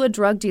call you a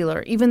drug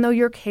dealer even though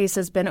your case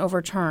has been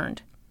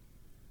overturned.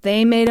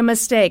 They made a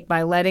mistake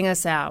by letting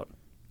us out.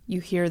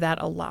 You hear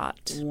that a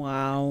lot.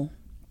 Wow.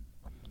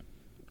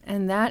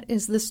 And that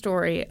is the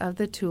story of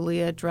the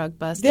Tulia drug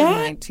bust in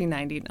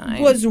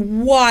 1999. Was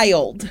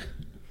wild.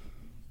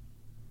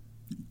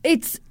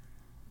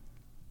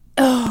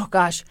 Oh,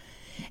 gosh.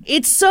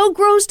 It's so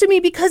gross to me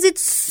because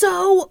it's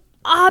so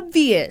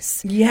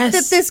obvious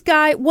that this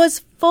guy was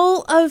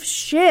full of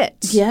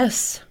shit.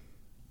 Yes.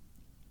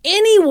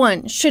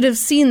 Anyone should have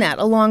seen that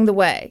along the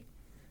way.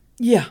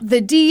 Yeah.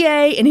 The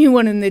DA,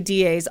 anyone in the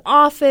DA's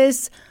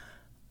office,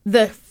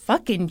 the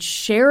fucking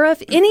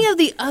sheriff, any of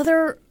the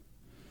other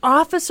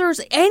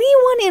officers,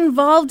 anyone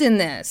involved in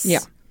this. Yeah.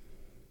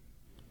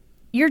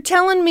 You're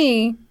telling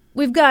me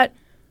we've got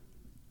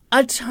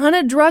a ton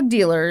of drug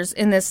dealers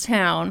in this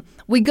town.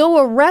 We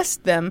go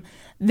arrest them.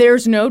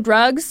 There's no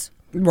drugs.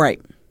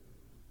 Right.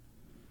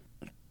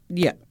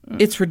 Yeah.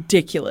 It's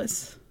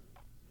ridiculous.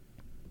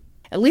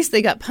 At least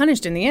they got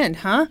punished in the end,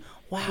 huh?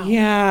 Wow.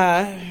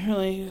 Yeah.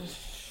 Really.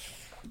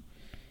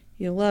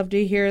 You love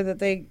to hear that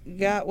they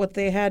got what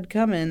they had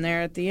coming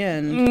there at the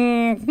end.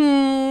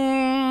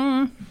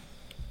 Mm-hmm.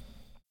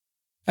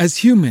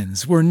 As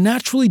humans, we're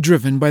naturally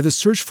driven by the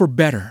search for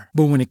better.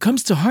 But when it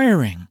comes to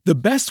hiring, the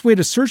best way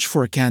to search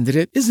for a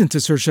candidate isn't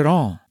to search at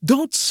all.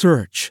 Don't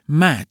search,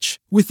 match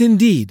with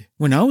Indeed.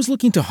 When I was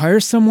looking to hire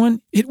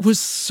someone, it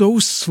was so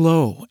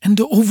slow and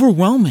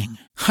overwhelming.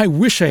 I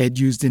wish I had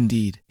used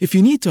Indeed. If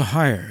you need to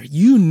hire,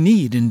 you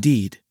need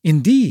Indeed.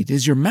 Indeed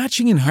is your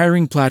matching and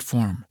hiring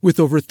platform with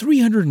over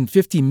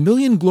 350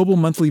 million global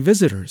monthly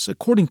visitors,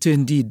 according to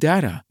Indeed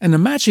data, and a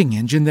matching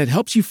engine that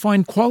helps you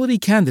find quality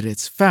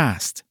candidates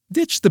fast.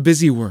 Ditch the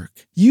busy work.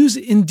 Use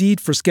Indeed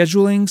for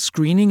scheduling,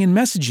 screening, and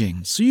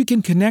messaging so you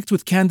can connect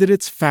with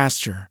candidates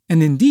faster.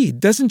 And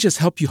Indeed doesn't just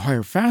help you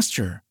hire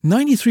faster.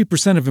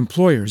 93% of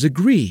employers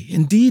agree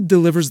Indeed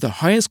delivers the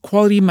highest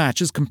quality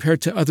matches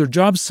compared to other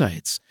job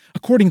sites,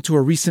 according to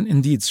a recent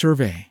Indeed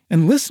survey.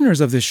 And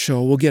listeners of this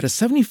show will get a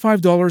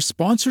 $75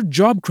 sponsored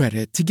job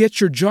credit to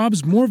get your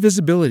jobs more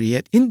visibility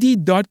at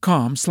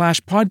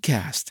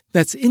Indeed.com/podcast.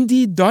 That's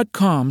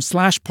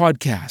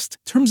Indeed.com/podcast.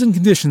 Terms and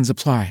conditions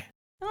apply.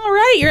 All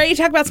right, you ready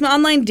to talk about some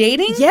online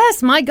dating?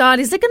 Yes, my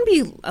God. Is it going to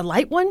be a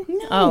light one?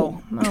 No.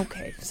 Oh,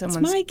 okay. It's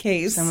my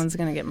case. Someone's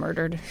going to get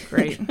murdered.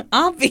 Great.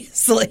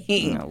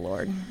 Obviously. Oh,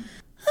 Lord.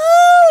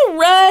 All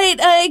right,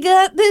 I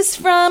got this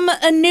from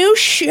a new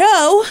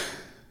show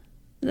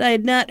that I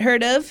had not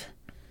heard of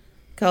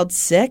called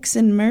Sex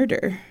and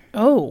Murder.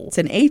 Oh. It's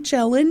an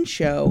HLN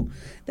show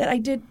that I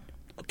did,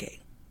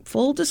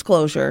 full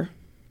disclosure,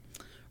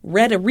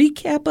 read a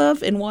recap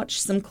of and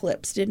watched some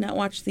clips. Did not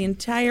watch the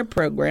entire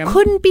program.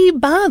 Couldn't be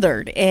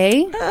bothered,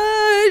 eh?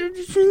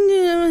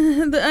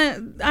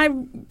 I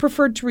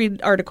preferred to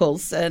read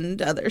articles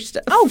and other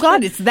stuff. Oh,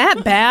 God, it's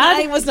that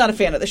bad? I was not a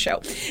fan of the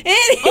show.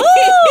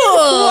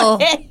 Oh!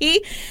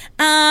 Anyway,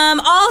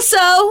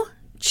 also,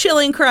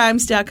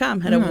 chillingcrimes.com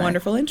had a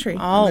wonderful entry.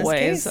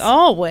 Always.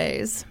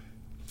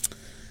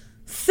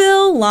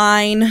 Phil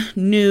Line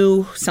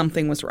knew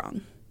something was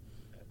wrong.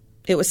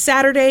 It was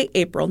Saturday,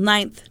 April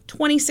 9th,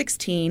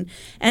 2016,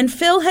 and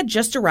Phil had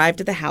just arrived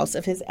at the house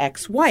of his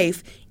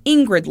ex-wife,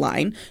 Ingrid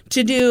Line,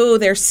 to do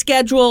their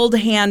scheduled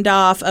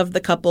handoff of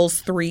the couple's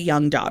 3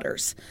 young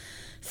daughters.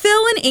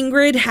 Phil and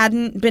Ingrid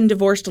hadn't been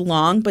divorced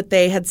long, but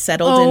they had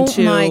settled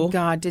into... Oh, my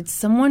God. Did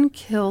someone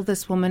kill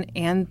this woman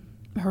and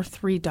her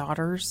 3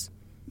 daughters?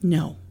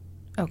 No.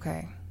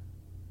 Okay.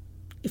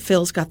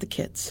 Phil's got the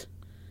kids.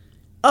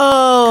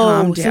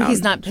 Oh, Calm so down.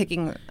 he's not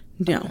picking...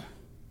 No.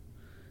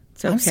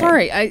 It's okay. I'm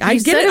sorry. I get it.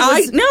 I get it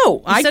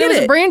was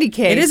it. a Brandy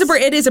case. It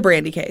is a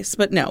Brandy case,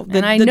 but no, the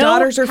know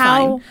daughters are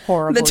how fine.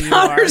 horrible The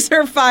daughters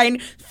are fine.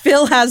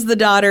 Phil has the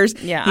daughters.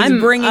 Yeah, he's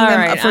bringing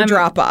them for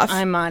drop off.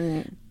 I'm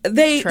on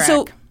track.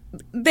 So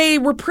they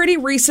were pretty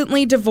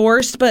recently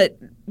divorced, but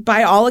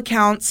by all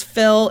accounts,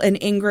 Phil and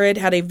Ingrid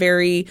had a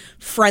very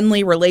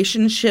friendly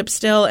relationship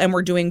still, and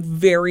were doing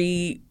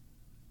very,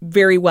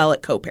 very well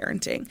at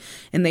co-parenting.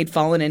 And they'd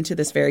fallen into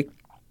this very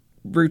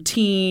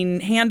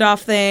routine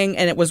handoff thing,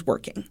 and it was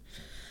working.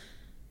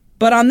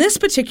 But on this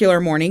particular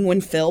morning,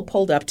 when Phil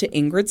pulled up to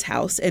Ingrid's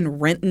house in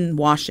Renton,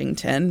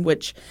 Washington,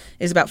 which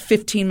is about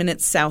 15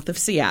 minutes south of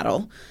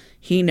Seattle,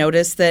 he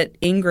noticed that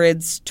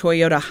Ingrid's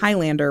Toyota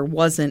Highlander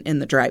wasn't in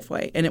the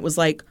driveway, and it was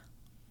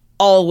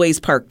always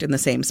parked in the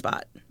same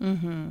spot.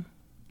 Mm-hmm.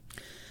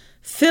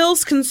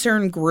 Phil's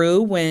concern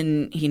grew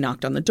when he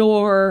knocked on the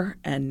door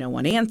and no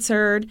one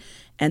answered.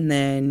 And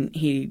then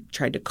he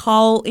tried to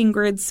call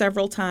Ingrid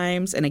several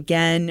times, and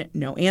again,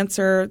 no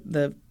answer.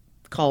 The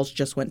calls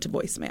just went to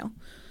voicemail.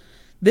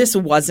 This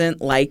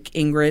wasn't like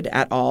Ingrid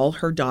at all.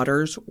 Her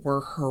daughters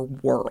were her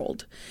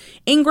world.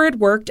 Ingrid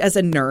worked as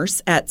a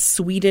nurse at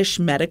Swedish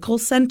Medical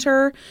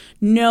Center.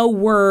 No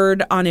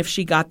word on if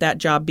she got that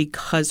job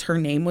because her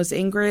name was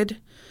Ingrid,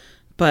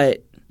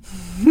 but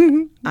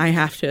I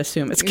have to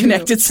assume it's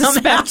connected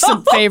somehow. Suspect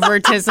some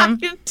favoritism.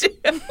 I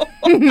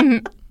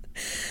do.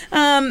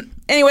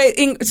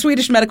 Anyway,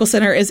 Swedish Medical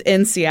Center is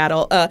in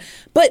Seattle.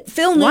 But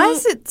Phil knew. Why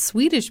is it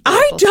Swedish? I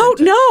Medical don't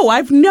Center? know. I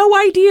have no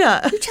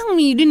idea. You're telling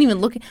me you didn't even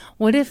look at.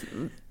 What if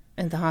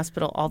at the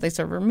hospital all they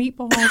serve are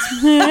meatballs?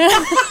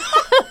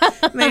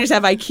 They just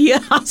have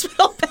IKEA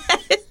hospital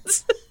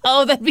beds.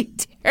 Oh, that'd be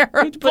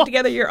terrible. You put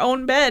together your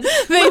own bed.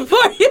 They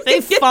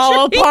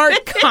fall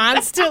apart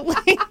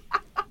constantly.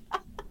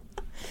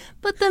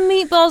 But the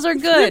meatballs are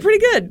They're good. pretty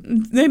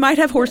good. They might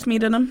have horse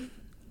meat in them.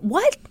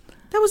 What?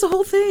 That was a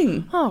whole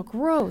thing. Oh,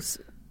 gross.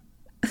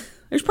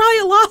 There's probably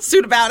a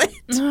lawsuit about it.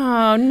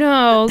 Oh,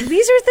 no.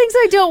 These are things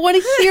I don't want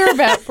to hear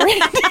about,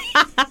 Brandy.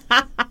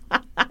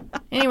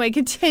 Anyway,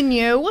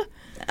 continue.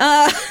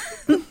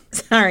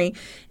 Sorry.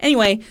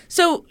 Anyway,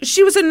 so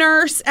she was a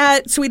nurse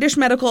at Swedish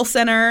Medical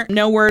Center.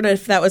 No word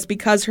if that was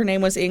because her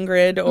name was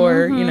Ingrid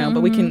or,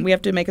 but we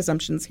have to make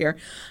assumptions here.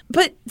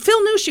 But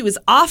Phil knew she was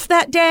off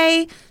that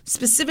day,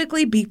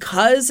 specifically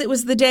because it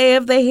was the day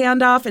of the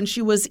handoff, and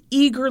she was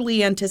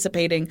eagerly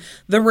anticipating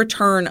the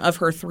return of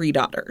her 3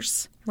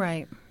 daughters.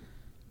 Right.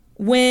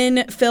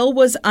 When Phil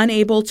was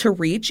unable to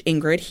reach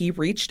Ingrid, he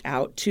reached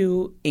out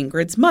to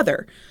Ingrid's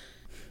mother,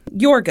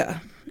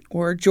 Jorga,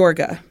 or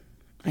Jorga.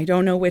 I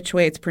don't know which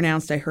way it's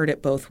pronounced. I heard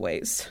it both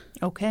ways.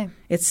 Okay.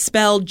 It's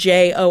spelled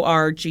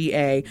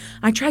Jorga.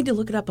 I tried to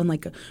look it up on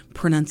like a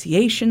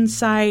pronunciation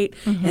site,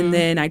 and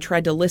then I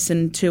tried to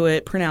listen to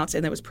it pronounced,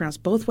 and it was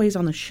pronounced both ways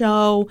on the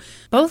show.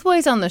 Both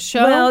ways on the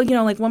show?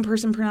 Well, like one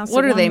person pronounced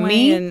What it are one they, way,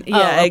 me? and Oh,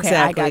 okay, I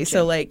exactly. gotcha.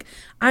 So like,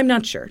 I'm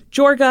not sure.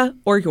 Jorga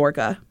or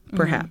Jorga,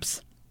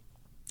 perhaps.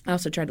 I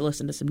also tried to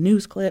listen to some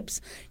news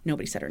clips.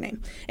 Nobody said her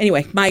name.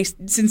 Anyway, my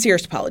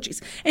sincerest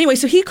apologies. Anyway,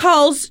 so he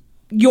calls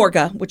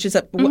Jorga, which is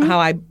how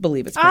I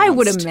believe it's pronounced. I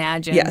would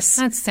imagine. Yes.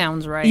 That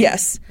sounds right.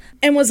 Yes.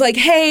 And was like,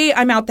 hey,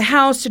 I'm out the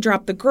house to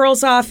drop the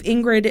girls off.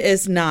 Ingrid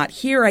is not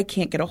here. I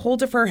can't get a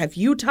hold of her. Have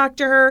you talked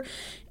to her?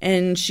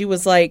 And she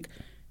was like,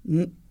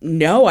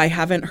 no, I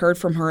haven't heard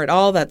from her at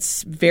all.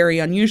 That's very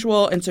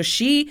unusual. And so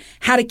she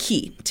had a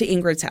key to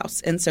Ingrid's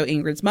house. And so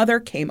Ingrid's mother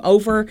came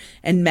over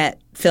and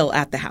met Phil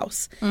at the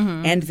house.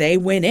 And they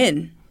went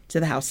in to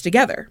the house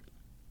together.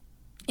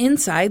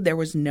 Inside, there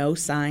was no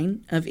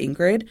sign of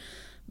Ingrid,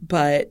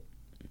 but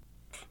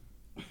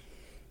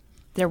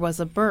There was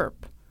a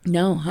burp.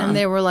 no, huh? And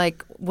they were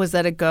like, was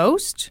that a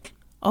ghost?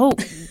 Oh,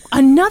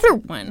 another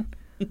one.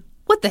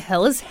 What the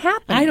hell is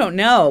happening? I don't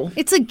know.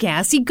 It's a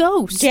gassy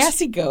ghost.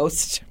 Gassy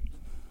ghost.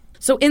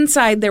 So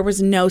inside there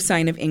was no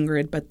sign of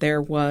Ingrid, but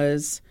there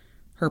was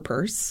her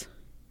purse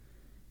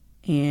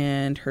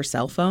and her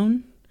cell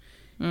phone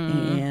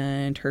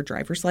and her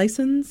driver's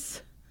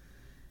license.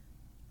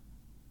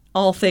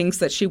 All things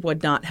that she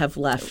would not have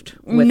left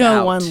without.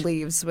 No one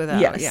leaves without.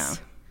 Yes. Yeah.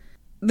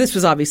 This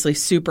was obviously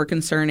super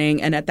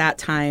concerning. And at that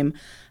time,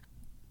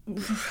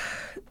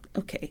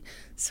 okay,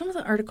 some of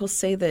the articles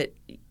say that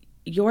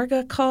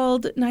Jorga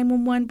called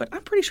 911, but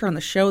I'm pretty sure on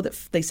the show that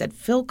they said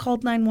Phil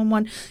called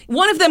 911.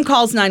 One of them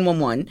calls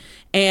 911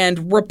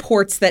 and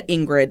reports that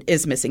Ingrid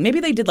is missing. Maybe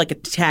they did like a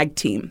tag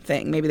team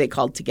thing. Maybe they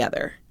called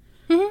together.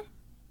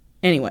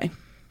 Anyway.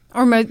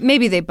 Or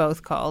maybe they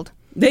both called.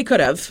 They could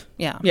have.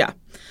 Yeah. Yeah.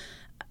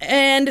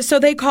 And so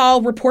they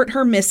report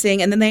her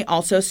missing, and then they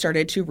also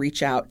started to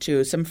reach out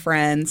to some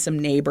friends, some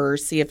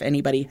neighbors, see if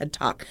anybody had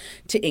talked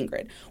to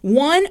Ingrid.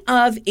 One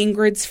of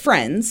Ingrid's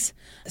friends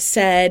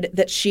said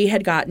that she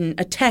had gotten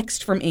a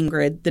text from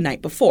Ingrid the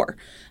night before,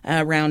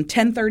 around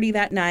 10:30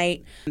 that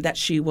night, that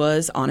she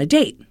was on a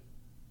date.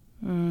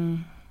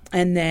 And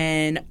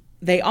then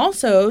they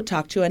also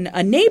talked to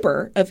a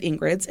neighbor of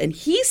Ingrid's, and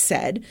he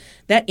said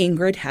that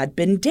Ingrid had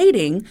been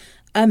dating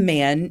a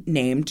man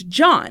named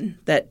John,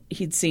 that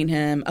he'd seen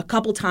him a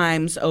couple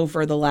times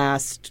over the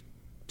last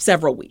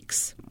several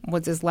weeks.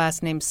 Was his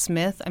last name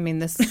Smith? I mean,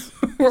 this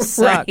Right.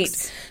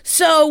 sucks.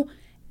 So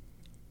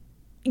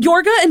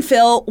Jorga and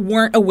Phil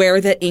weren't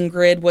aware that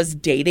Ingrid was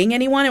dating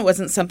anyone. It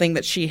wasn't something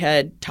that she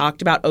had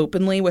talked about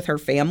openly with her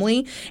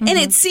family. And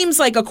it seems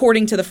like,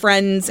 according to the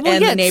friends and yeah,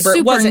 the it's neighbor, it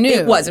super wasn't. new.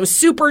 It was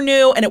super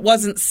new, and it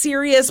wasn't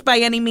serious by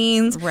any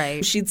means.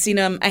 Right. She'd seen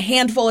him a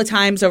handful of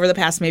times over the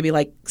past maybe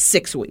like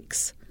 6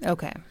 weeks.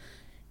 Okay.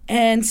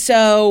 And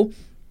so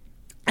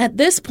at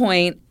this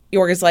point,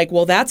 Jorga's like,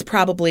 well, that's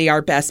probably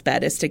our best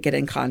bet, is to get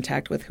in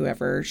contact with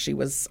whoever she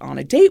was on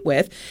a date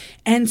with.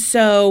 And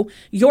so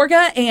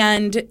Jorga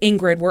and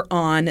Ingrid were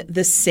on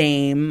the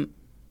same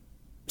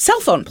cell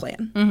phone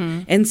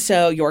plan. And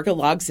so Jorga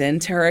logs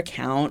into her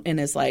account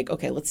and is like,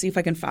 okay, let's see if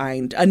I can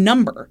find a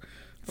number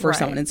for Right.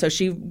 someone. And so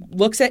she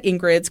looks at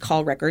Ingrid's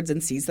call records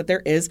and sees that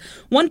there is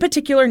one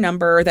particular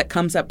number that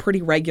comes up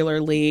pretty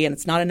regularly, and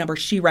it's not a number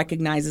she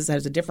recognizes. It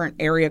has a different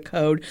area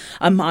code,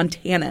 a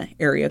Montana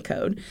area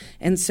code.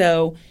 And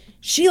so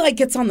she like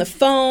gets on the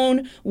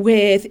phone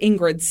with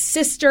Ingrid's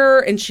sister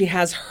and she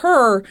has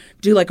her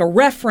do like a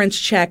reference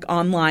check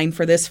online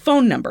for this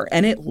phone number,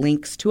 and it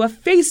links to a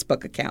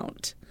Facebook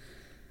account.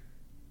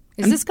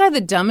 Is this guy the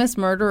dumbest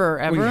murderer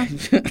ever?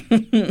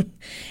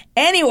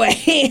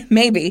 Anyway,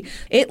 maybe.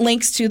 It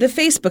links to the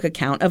Facebook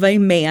account of a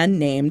man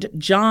named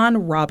John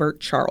Robert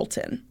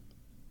Charlton.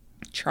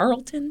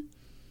 Charlton?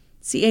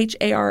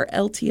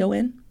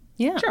 Charlton?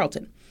 Yeah.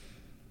 Charlton.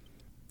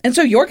 And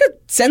so Yorka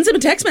sends him a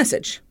text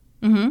message.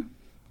 Mm-hmm.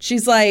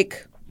 She's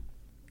like,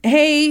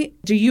 hey,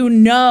 do you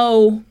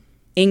know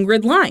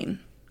Ingrid Line?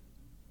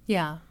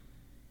 Yeah.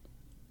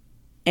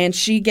 And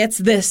she gets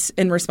this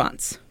in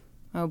response.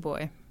 Oh,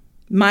 boy.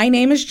 My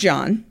name is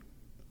John.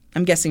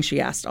 I'm guessing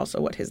she asked also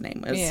what his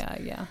name was.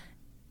 Yeah.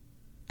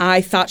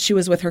 I thought she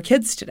was with her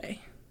kids today.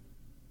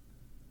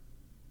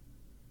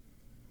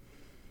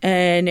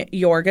 And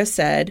Yorga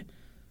said,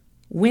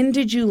 when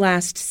did you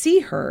last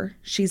see her?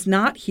 She's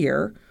not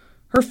here.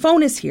 Her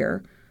phone is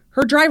here.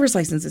 Her driver's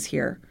license is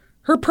here.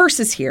 Her purse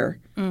is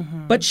here.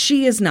 Mm-hmm. But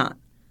she is not.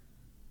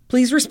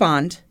 Please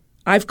respond.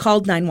 I've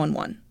called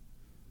 911.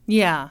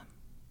 Yeah.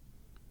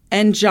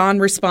 And John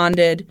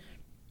responded,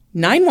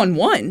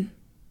 911?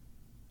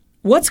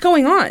 What's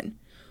going on?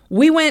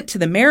 We went to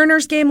the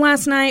Mariners game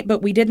last night,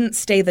 but we didn't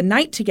stay the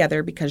night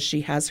together because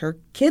she has her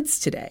kids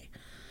today.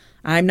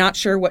 I'm not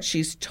sure what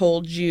she's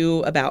told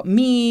you about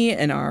me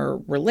and our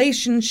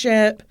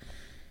relationship.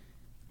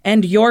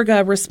 And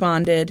Yorga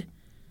responded,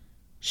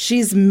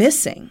 she's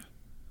missing.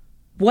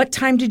 What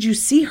time did you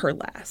see her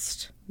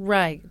last?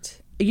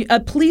 Right. A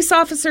police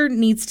officer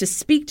needs to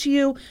speak to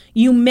you.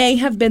 You may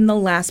have been the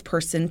last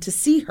person to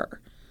see her.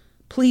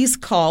 Please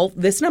call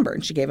this number.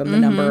 And she gave him the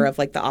number of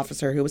like the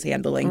officer who was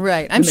handling.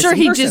 Right. I'm sure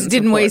he just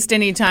didn't waste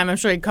any time. I'm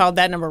sure he called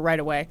that number right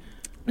away.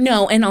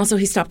 No, and also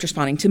he stopped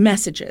responding to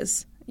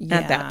messages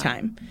at that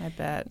time. I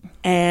bet.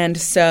 And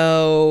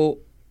so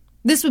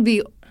this would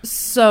be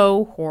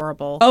so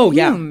horrible. Oh,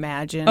 yeah. Can you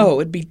imagine? Oh,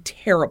 it'd be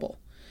terrible.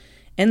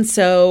 And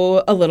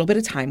so a little bit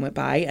of time went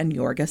by and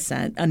Yorga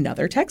sent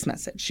another text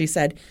message. She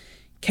said,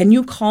 can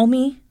you call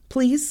me,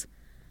 please?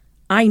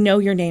 I know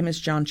your name is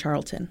John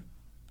Charlton,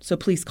 so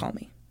please call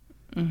me.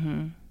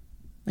 Mm-hmm.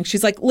 Like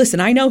she's like, listen,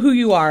 I know who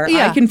you are.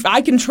 Yeah.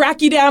 I can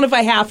track you down if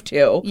I have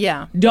to.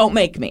 Yeah. Don't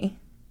make me.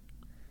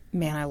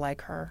 Man, I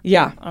like her.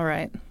 Yeah. All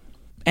right.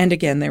 And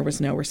again, there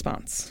was no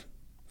response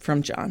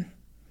from John.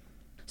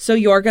 So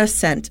Yorga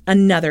sent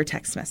another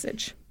text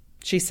message.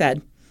 She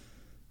said,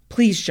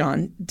 please,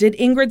 John, did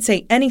Ingrid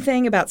say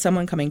anything about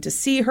someone coming to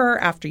see her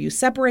after you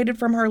separated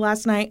from her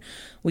last night?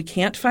 We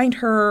can't find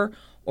her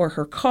or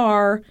her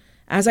car.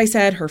 As I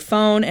said, her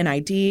phone and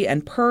ID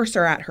and purse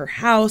are at her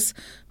house,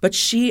 but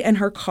she and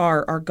her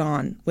car are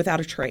gone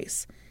without a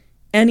trace.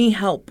 Any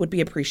help would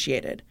be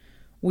appreciated.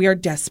 We are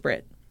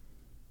desperate.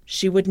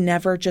 She would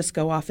never just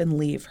go off and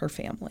leave her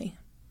family.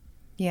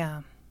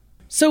 Yeah.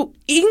 So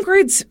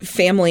Ingrid's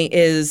family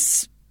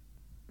is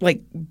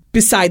like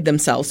beside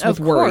themselves with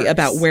worry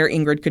about where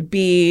Ingrid could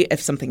be,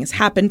 if something has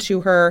happened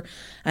to her.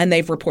 And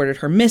they've reported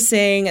her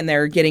missing, and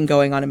they're getting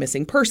going on a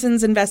missing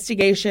persons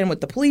investigation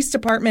with the police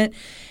department.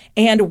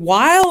 And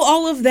while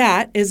all of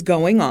that is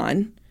going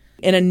on,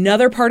 in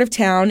another part of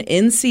town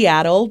in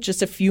Seattle,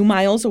 just a few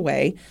miles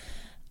away,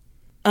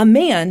 a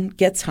man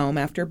gets home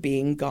after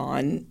being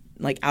gone,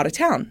 like out of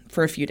town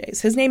for a few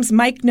days. His name's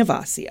Mike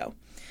Navasio.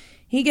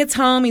 He gets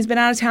home, he's been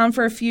out of town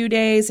for a few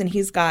days, and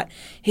he's got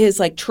his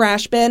like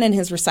trash bin and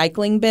his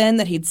recycling bin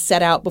that he'd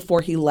set out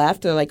before he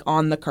left. They're like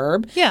on the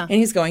curb. Yeah. And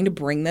he's going to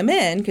bring them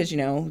in because, you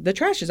know, the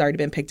trash has already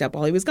been picked up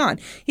while he was gone.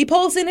 He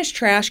pulls in his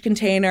trash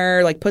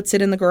container, like puts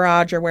it in the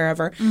garage or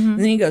wherever, and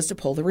then he goes to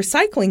pull the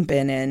recycling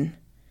bin in.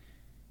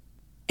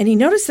 And he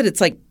noticed that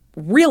it's like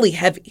really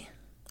heavy.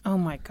 Oh,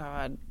 my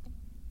God.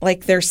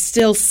 Like there's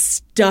still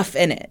stuff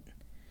in it.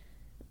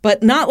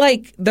 But not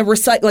like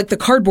the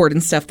cardboard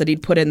and stuff that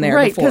he'd put in there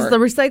before. Right, because the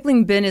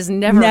recycling bin is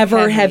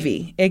never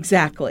heavy.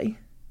 Exactly.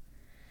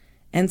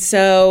 And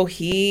so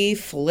he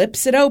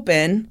flips it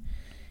open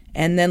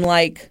and then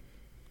like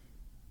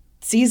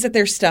sees that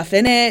there's stuff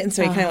in it. And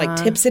so he kind of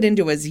like tips it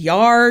into his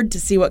yard to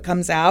see what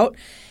comes out.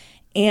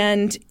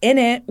 And in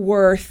it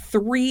were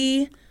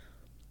 3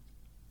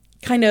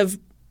 kind of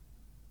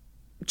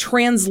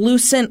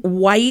translucent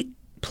white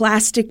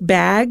plastic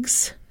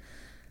bags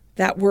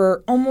that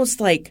were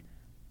almost like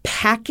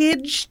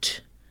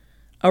packaged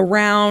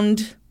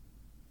around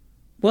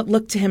what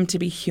looked to him to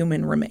be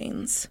human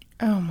remains.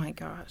 Oh, my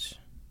gosh.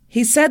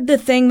 He said the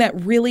thing that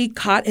really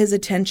caught his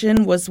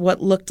attention was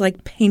what looked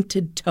like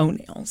painted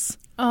toenails.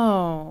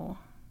 Oh.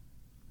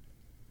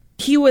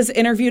 He was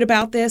interviewed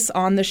about this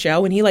on the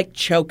show, and he, like,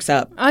 chokes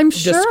up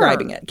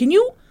describing it. Can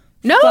you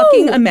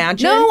fucking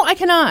imagine? No, I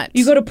cannot.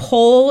 You go to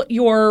pull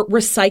your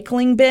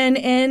recycling bin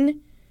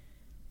in,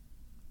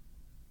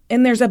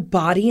 and there's a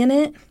body in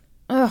it?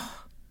 Ugh.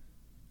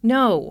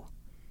 No.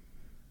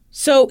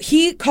 So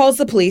he calls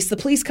the police. The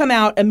police come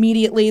out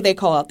immediately. They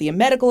call out the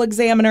medical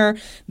examiner.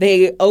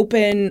 They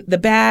open the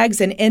bags,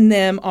 and in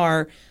them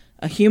are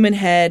a human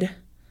head.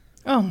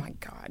 Oh, my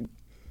God.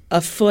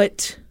 A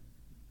foot.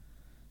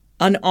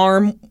 An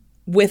arm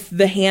with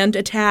the hand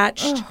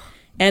attached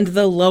and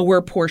the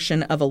lower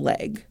portion of a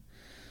leg.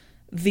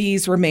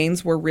 These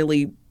remains were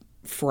really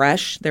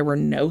fresh. There were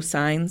no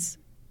signs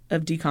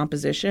of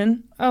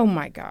decomposition. Oh,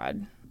 my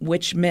God.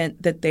 Which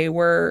meant that they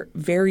were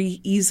very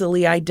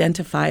easily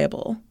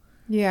identifiable.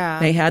 Yeah.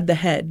 They had the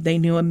head. They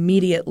knew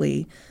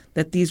immediately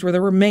that these were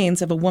the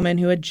remains of a woman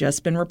who had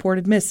just been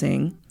reported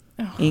missing,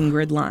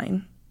 Ingrid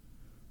Line.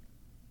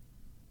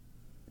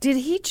 Did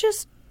he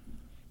just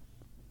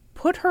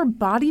put her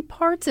body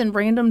parts in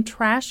random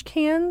trash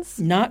cans?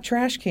 Not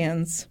trash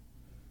cans.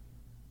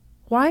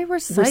 Why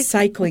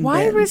recycling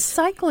Why bins.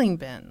 recycling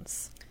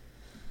bins?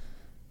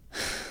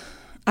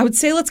 I would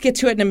say let's get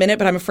to it in a minute,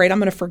 but I'm afraid I'm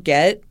going to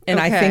forget. And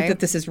I think Okay. that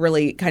this is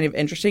really kind of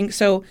interesting.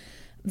 So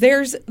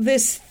there's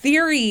this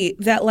theory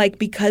that, like,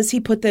 because he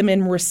put them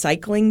in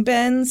recycling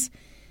bins,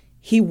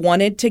 he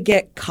wanted to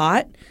get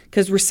caught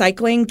because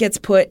recycling gets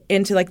put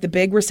into, like, the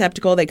big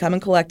receptacle. They come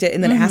and collect it,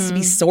 and then it has to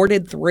be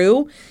sorted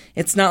through.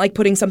 It's not like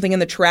putting something in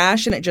the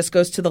trash and it just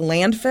goes to the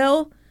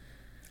landfill.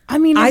 I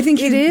mean, I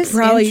think it he is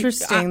probably-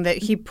 interesting that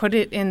he put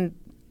it in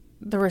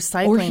the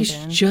recycling Or he's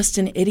bin. just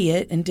an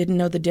idiot and didn't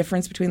know the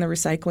difference between the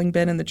recycling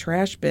bin and the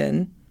trash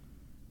bin.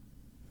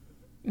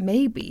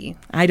 Maybe.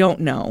 I don't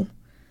know.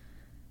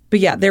 But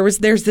yeah, there's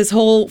this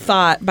whole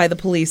thought by the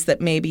police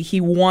that maybe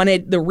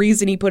the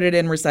reason he put it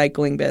in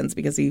recycling bins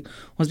because he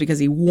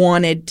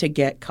wanted to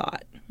get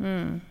caught.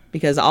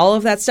 Because all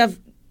of that stuff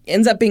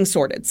ends up being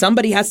sorted.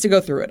 Somebody has to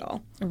go through it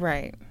all.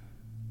 Right.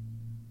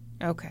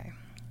 Okay.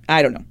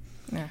 I don't know.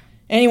 Yeah.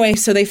 Anyway,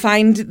 so they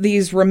find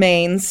these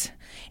remains,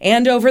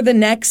 and over the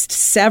next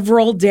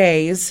several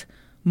days,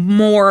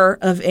 more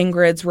of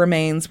Ingrid's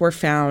remains were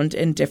found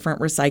in different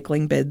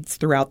recycling bins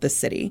throughout the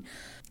city.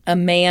 A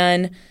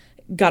man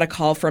got a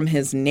call from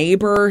his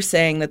neighbor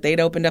saying that they'd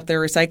opened up their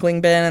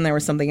recycling bin and there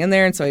was something in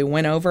there, and so he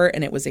went over,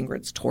 and it was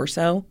Ingrid's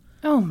torso.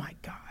 Oh, my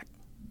God.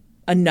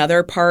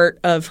 Another part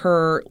of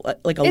her,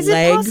 like a Is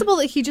leg. it possible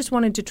that he just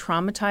wanted to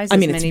traumatize as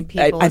many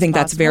people I as think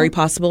that's possible? very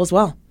possible as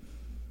well.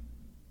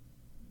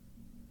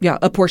 Yeah,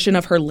 a portion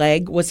of her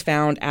leg was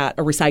found at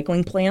a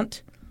recycling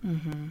plant. We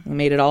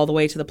made it all the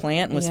way to the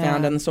plant and was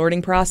found in the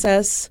sorting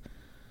process.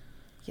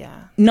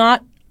 Yeah.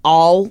 Not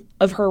all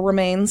of her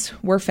remains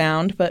were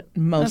found, but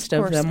most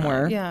of course them not.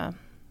 were. Yeah.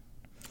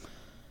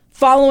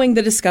 Following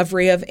the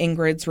discovery of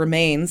Ingrid's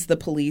remains, the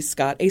police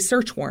got a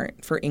search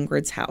warrant for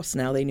Ingrid's house.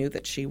 Now they knew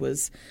that she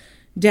was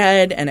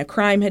dead and a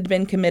crime had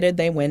been committed.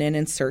 They went in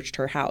and searched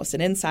her house.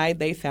 And inside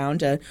they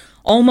found a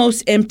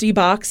almost empty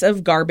box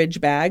of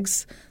garbage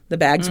bags. The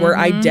bags were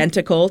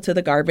identical to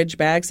the garbage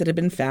bags that had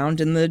been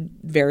found in the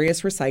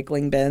various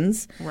recycling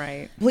bins.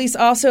 Right. Police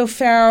also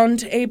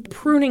found a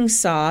pruning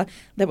saw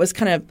that was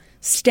kind of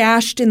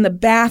stashed in the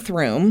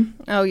bathroom.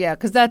 Oh, yeah,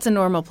 because that's a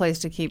normal place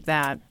to keep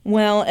that.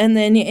 Well, and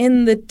then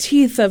in the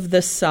teeth of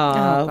the saw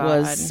Oh, God.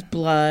 was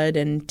blood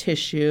and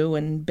tissue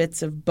and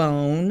bits of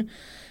bone.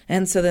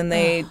 And so then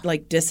they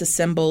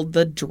disassembled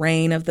the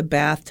drain of the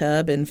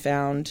bathtub and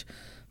found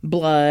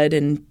blood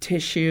and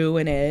tissue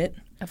in it.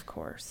 Of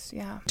course,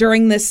 yeah.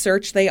 During this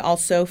search, they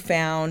also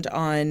found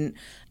on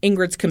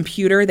Ingrid's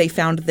computer, they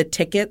found the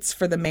tickets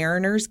for the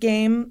Mariners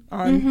game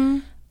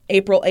on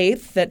April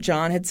 8th that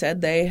John had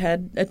said they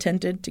had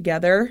attended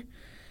together.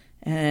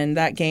 And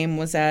that game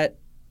was at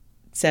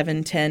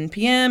 7:10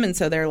 p.m. And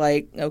so they're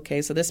like,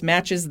 okay, so this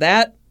matches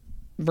that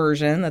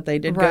version that they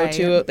did go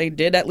to. They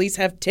did at least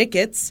have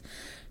tickets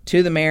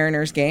to the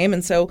Mariners game.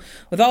 And so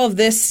with all of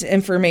this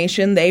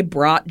information, they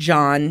brought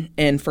John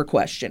in for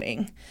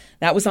questioning.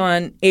 That was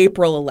on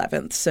April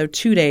 11th, so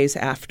 2 days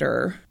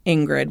after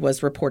Ingrid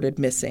was reported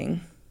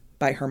missing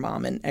by her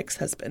mom and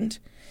ex-husband.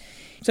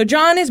 So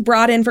John is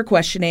brought in for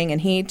questioning,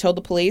 and he told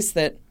the police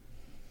that,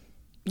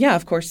 yeah,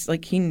 of course,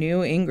 he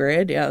knew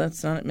Ingrid. Yeah,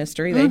 that's not a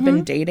mystery. They'd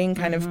been dating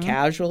kind of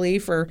casually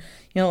for,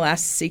 the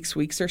last 6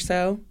 weeks or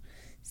so.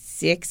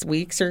 6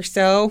 weeks or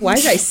so? Why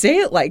did I say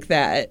it like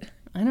that?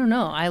 I don't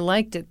know. I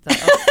liked it, though.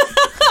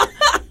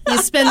 You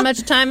spend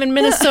much time in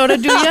Minnesota,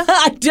 do you?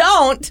 I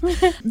don't.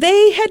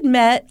 They had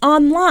met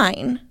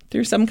online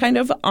through some kind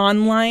of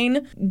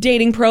online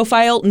dating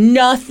profile.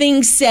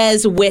 Nothing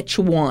says which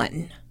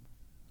one.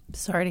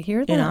 Sorry to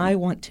hear that. And I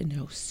want to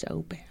know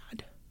so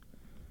bad.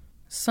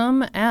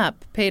 Some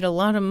app paid a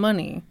lot of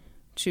money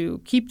to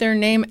keep their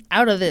name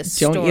out of this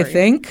Don't story. you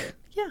think?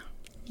 Yeah.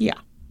 Yeah.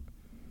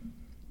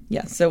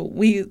 Yeah, so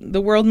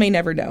the world may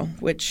never know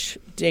which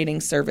dating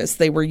service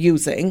they were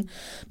using,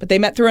 but they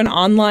met through an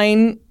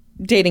online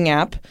dating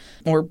app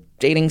or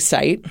dating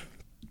site.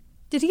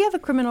 Did he have a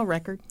criminal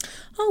record?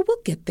 Oh,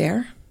 we'll get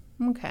there.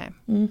 Okay.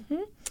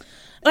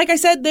 Like I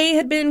said, they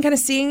had been kind of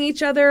seeing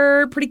each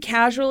other pretty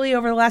casually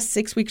over the last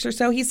 6 weeks or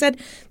so. He said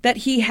that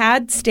he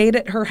had stayed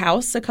at her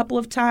house a couple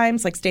of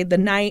times, stayed the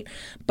night.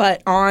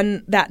 But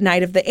on that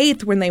night of the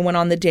 8th, when they went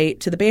on the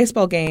date to the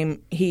baseball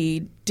game,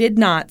 he did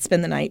not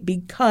spend the night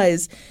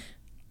because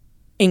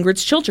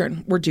Ingrid's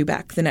children were due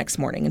back the next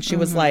morning. And she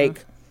was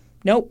like,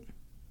 nope,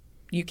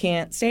 you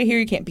can't stay here.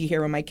 You can't be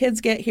here when my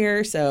kids get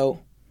here. So,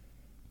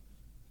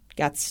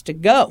 gots to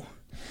go.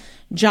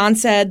 John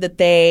said that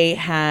they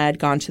had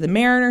gone to the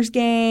Mariners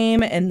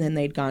game, and then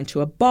they'd gone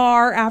to a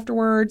bar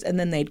afterwards, and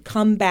then they'd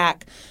come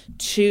back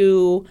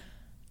to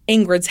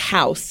Ingrid's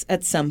house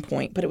at some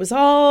point. But it was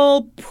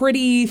all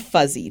pretty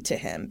fuzzy to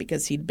him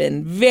because he'd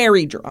been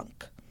very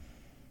drunk.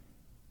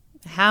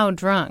 How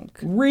drunk?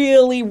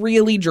 Really,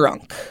 really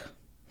drunk.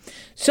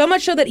 So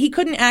much so that he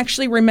couldn't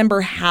actually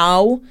remember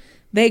how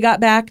they got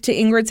back to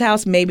Ingrid's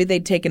house. Maybe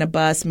they'd taken a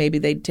bus. Maybe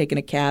they'd taken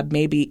a cab.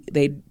 Maybe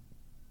they'd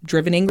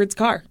driven Ingrid's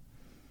car.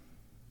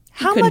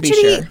 How much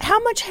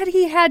had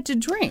he had to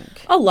drink?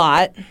 A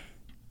lot.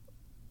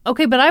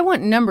 Okay, but I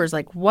want numbers.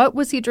 Like, what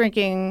was he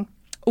drinking?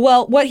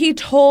 Well, what he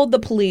told the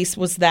police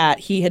was that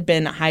he had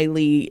been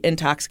highly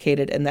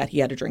intoxicated and that he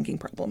had a drinking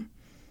problem.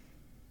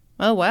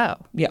 Oh,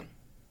 wow. Yeah.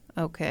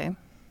 Okay.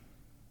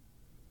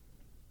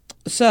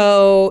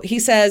 So he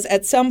says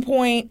at some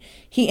point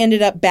he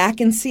ended up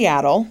back in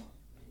Seattle.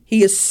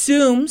 He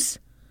assumes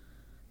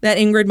that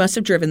Ingrid must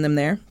have driven them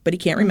there, but he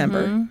can't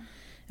remember. Mm-hmm.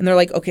 And they're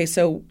like, okay,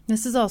 so...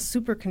 This is all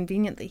super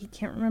convenient that he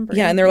can't remember.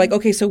 Yeah, and they're like,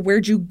 okay, so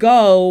where'd you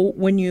go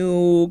when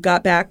you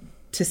got back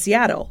to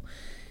Seattle?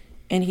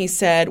 And he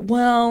said,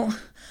 well,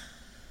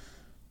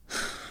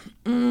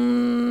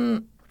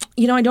 I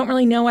don't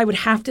really know. I would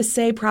have to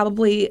say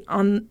probably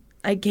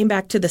I came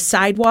back to the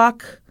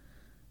sidewalk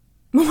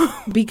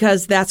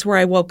because that's where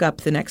I woke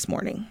up the next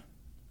morning.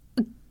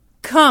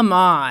 Come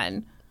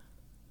on.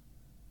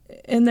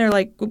 And they're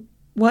like,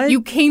 what?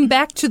 You came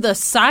back to the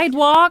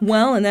sidewalk?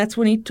 Well, and that's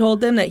when he told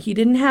them that he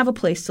didn't have a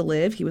place to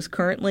live. He was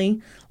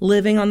currently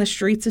living on the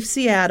streets of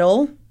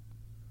Seattle.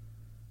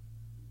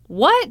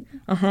 What?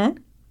 Uh-huh.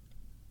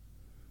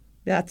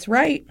 That's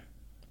right.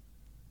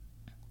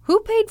 Who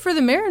paid for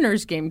the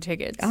Mariners game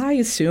tickets? I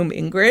assume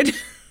Ingrid.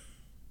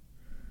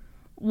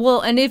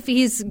 Well, and if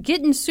he's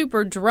getting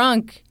super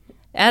drunk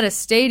at a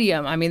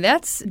stadium, I mean,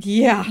 that's...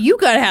 Yeah. You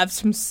got to have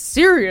some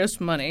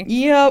serious money.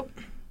 Yep.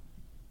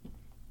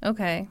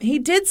 Okay. He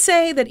did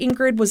say that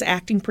Ingrid was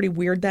acting pretty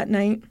weird that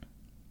night.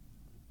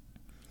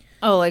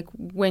 Oh, like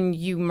when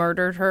you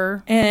murdered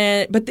her?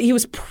 But he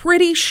was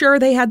pretty sure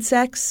they had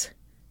sex.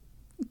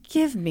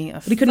 Give me a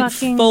But he couldn't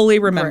fucking fully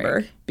remember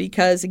break.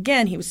 because,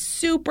 again, he was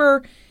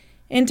super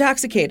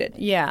intoxicated.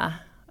 Yeah.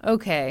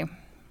 Okay.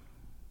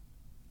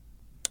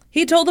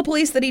 He told the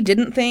police that he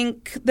didn't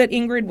think that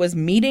Ingrid was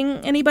meeting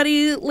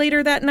anybody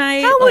later that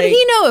night. How would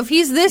he know if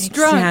he's this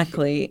drunk?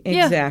 Exactly.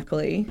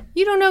 Yeah.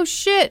 You don't know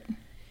shit.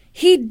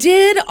 He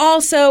did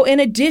also, in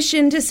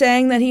addition to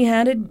saying that he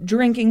had a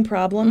drinking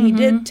problem, he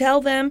did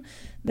tell them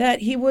that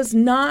he was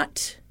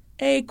not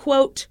a,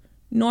 quote,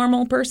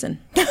 normal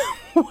person.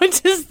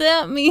 What does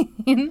that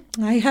mean?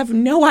 I have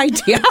no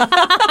idea.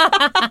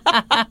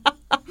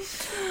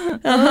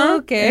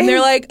 Okay. And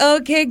they're like,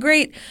 okay,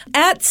 great.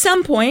 At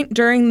some point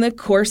during the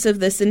course of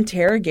this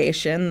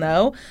interrogation,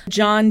 though,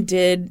 John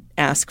did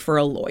ask for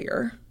a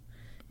lawyer.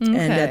 Okay.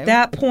 And at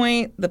that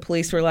point, the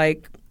police were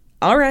like,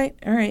 all right,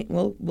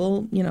 we'll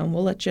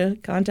let you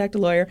contact a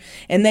lawyer.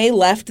 And they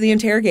left the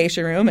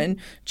interrogation room, and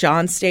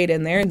John stayed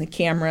in there, and the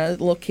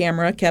little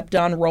camera kept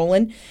on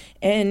rolling.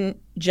 And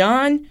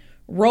John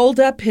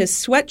rolled up his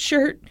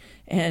sweatshirt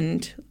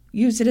and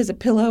used it as a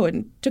pillow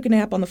and took a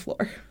nap on the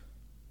floor.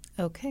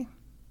 Okay.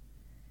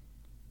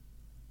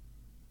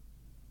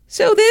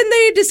 So then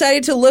they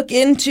decided to look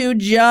into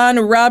John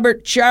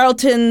Robert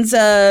Charlton's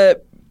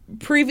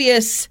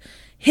previous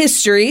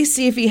history,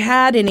 see if he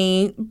had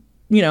any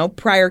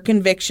prior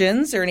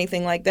convictions or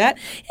anything like that.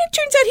 It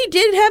turns out he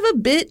did have a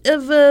bit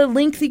of a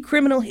lengthy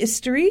criminal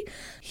history.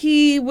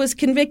 He was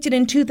convicted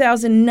in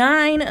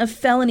 2009 of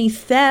felony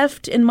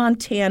theft in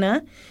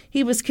Montana.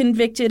 He was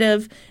convicted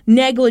of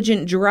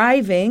negligent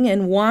driving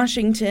in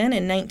Washington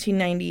in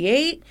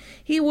 1998.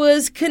 He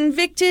was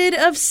convicted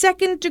of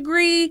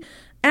second-degree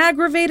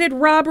aggravated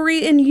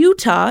robbery in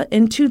Utah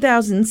in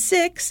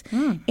 2006,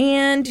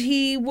 and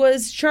he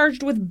was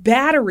charged with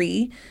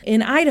battery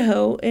in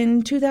Idaho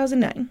in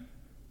 2009.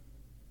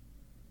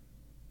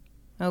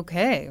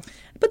 Okay.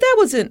 But that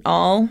wasn't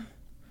all.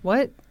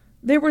 What?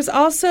 There was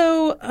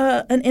also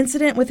an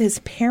incident with his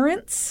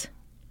parents.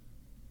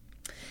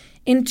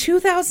 In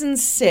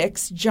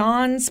 2006,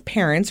 John's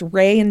parents,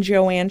 Ray and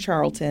Joanne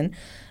Charlton,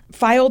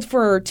 filed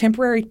for a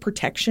temporary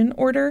protection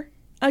order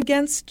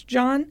against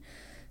John,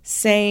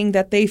 saying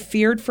that they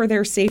feared for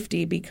their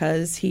safety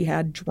because he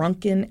had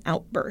drunken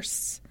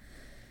outbursts.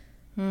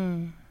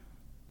 In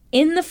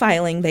the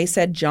filing, they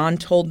said John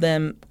told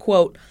them,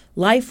 quote,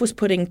 life was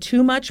putting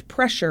too much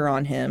pressure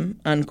on him,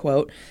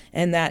 unquote,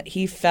 and that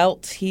he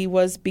felt he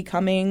was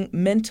becoming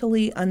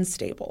mentally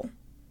unstable.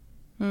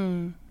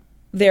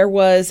 There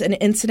was an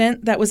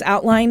incident that was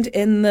outlined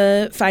in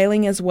the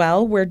filing as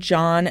well where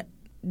John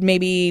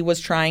maybe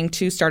was trying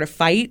to start a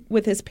fight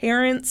with his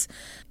parents.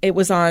 It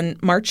was on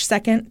March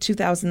 2nd,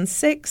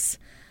 2006.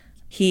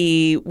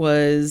 He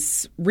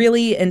was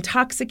really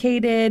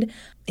intoxicated.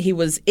 He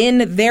was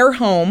in their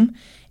home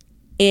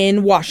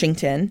in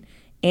Washington,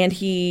 and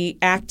he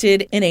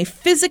acted in a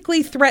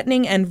physically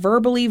threatening and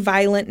verbally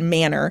violent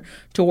manner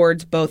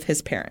towards both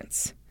his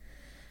parents.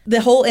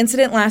 The whole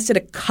incident lasted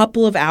a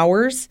couple of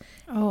hours,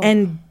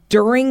 and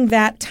During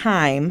that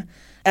time,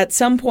 at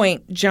some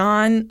point,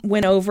 John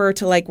went over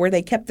to like where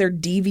they kept their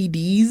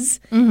DVDs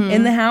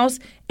in the house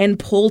and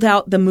pulled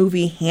out the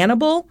movie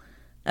Hannibal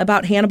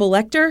about Hannibal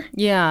Lecter.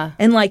 Yeah.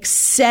 And like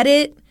set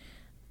it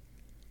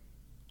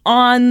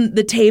on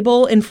the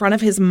table in front of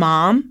his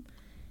mom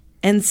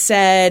and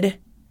said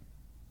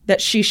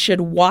that she should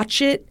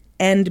watch it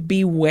and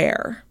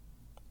beware.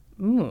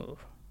 Ooh.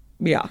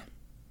 Yeah.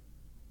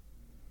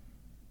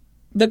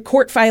 The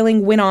court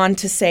filing went on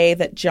to say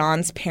that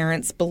John's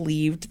parents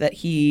believed that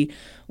he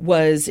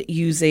was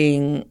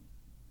using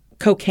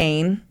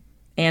cocaine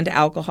and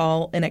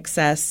alcohol in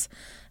excess.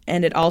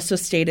 And it also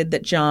stated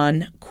that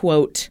John,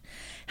 quote,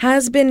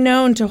 has been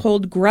known to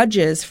hold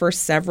grudges for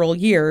several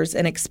years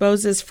and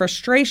exposes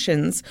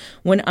frustrations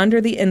when under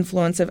the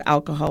influence of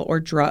alcohol or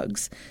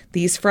drugs.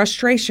 These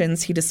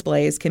frustrations he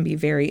displays can be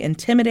very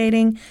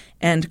intimidating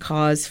and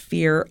cause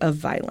fear of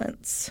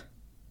violence.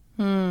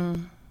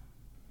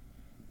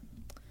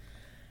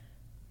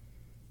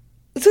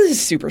 This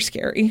is super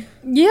scary.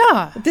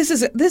 Yeah. This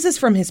is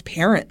from his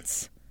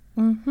parents.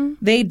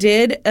 They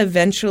did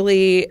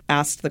eventually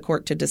ask the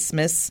court to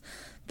dismiss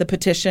the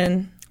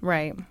petition.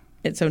 Right.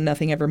 So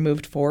nothing ever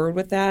moved forward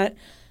with that.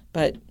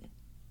 But,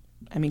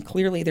 I mean,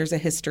 clearly there's a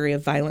history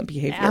of violent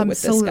behavior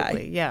with this guy.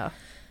 Absolutely, yeah.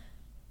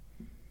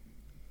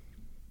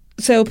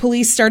 So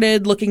police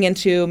started looking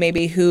into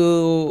maybe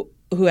who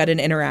had an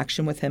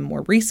interaction with him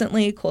more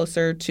recently,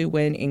 closer to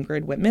when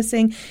Ingrid went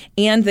missing.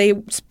 And they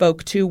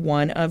spoke to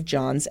one of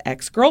John's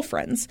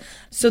ex-girlfriends.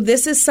 So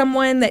this is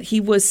someone that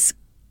he was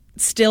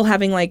still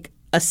having like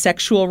a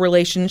sexual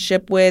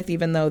relationship with,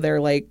 even though their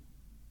like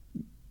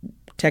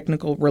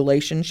technical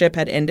relationship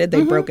had ended.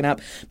 They'd broken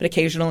up, but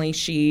occasionally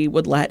she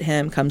would let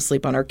him come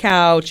sleep on her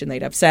couch and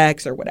they'd have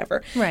sex or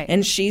whatever. Right.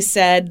 And she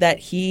said that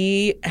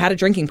he had a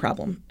drinking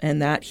problem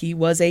and that he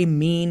was a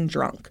mean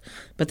drunk,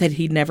 but that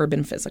he'd never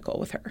been physical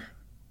with her.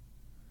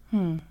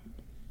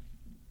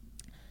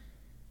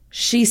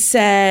 She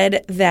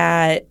said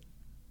that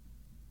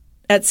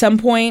at some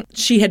point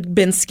she had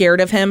been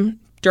scared of him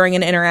during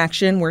an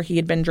interaction where he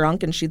had been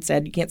drunk, and she'd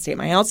said, you can't stay at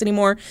my house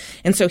anymore.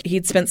 And so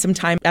he'd spent some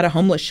time at a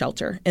homeless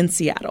shelter in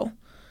Seattle.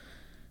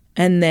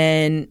 And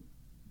then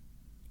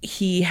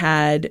he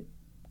had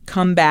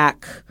come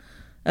back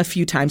a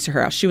few times to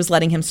her house. She was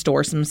letting him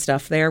store some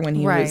stuff there when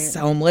he was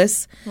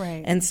homeless.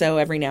 Right. And so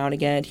every now and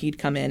again he'd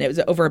come in. It was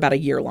over about a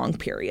year-long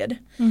period.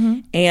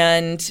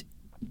 And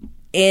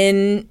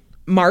in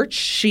March,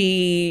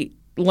 she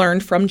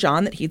learned from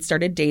John that he'd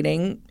started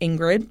dating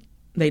Ingrid.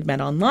 They'd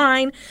met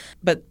online,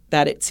 but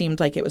that it seemed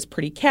like it was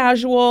pretty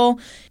casual.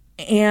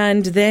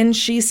 And then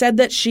she said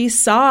that she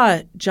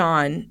saw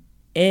John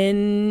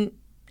in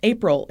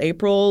April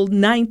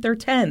 9th or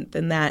 10th,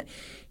 and that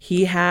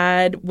he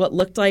had what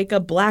looked like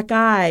a black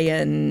eye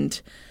and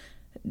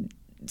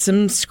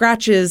some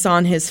scratches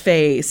on his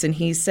face. And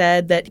he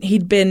said that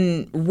he'd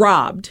been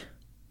robbed.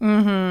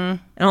 And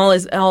all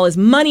his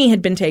money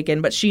had been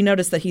taken, but she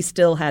noticed that he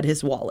still had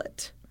his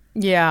wallet.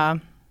 Yeah.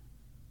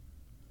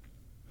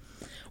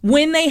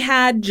 When they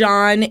had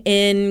John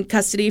in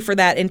custody for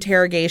that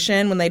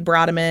interrogation, when they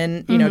brought him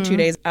in, 2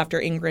 days after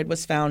Ingrid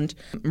was found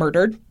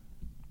murdered,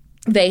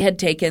 they had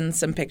taken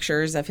some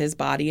pictures of his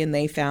body and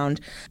they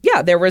found,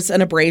 there was an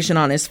abrasion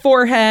on his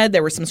forehead.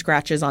 There were some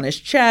scratches on his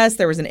chest.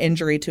 There was an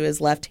injury to his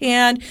left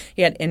hand.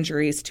 He had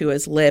injuries to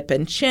his lip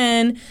and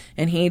chin.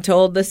 And he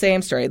told the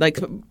same story. Like,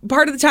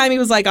 part of the time he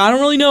was like, I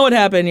don't really know what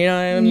happened.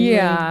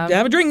 I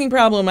have a drinking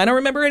problem. I don't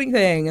remember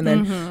anything. And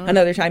then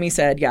another time he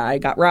said, I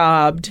got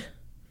robbed.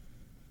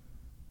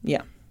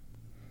 Yeah.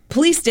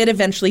 Police did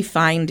eventually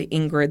find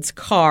Ingrid's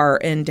car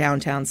in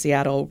downtown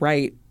Seattle,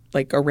 right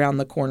like around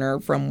the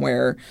corner from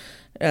where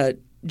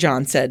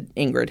John said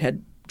Ingrid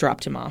had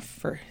dropped him off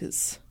for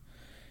his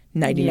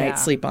nighty-night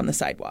sleep on the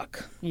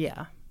sidewalk.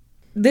 Yeah.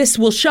 This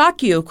will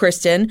shock you,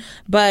 Kristen,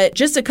 but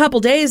just a couple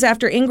days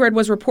after Ingrid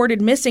was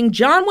reported missing,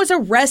 John was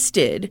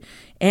arrested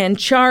and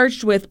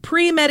charged with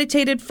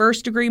premeditated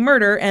first-degree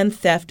murder and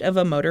theft of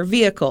a motor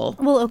vehicle.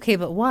 Well, okay,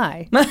 but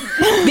why?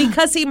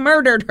 Because he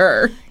murdered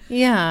her.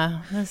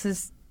 Yeah, this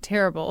is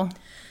terrible.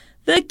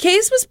 The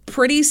case was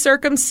pretty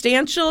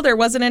circumstantial. There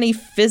wasn't any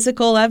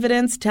physical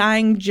evidence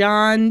tying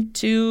John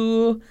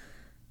to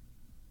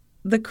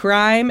the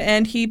crime,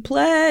 and he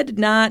pled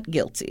not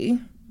guilty.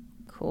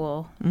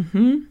 Cool.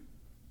 And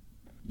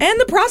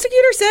the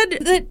prosecutor said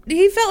that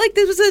he felt like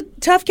this was a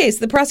tough case.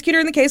 The prosecutor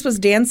in the case was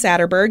Dan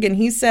Satterberg, and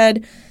he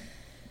said,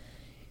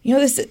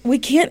 we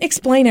can't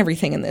explain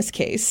everything in this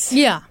case.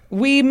 Yeah.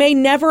 We may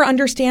never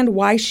understand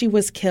why she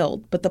was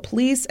killed, but the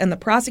police and the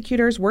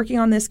prosecutors working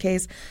on this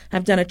case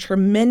have done a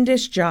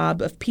tremendous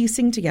job of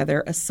piecing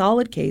together a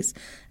solid case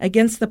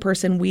against the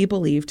person we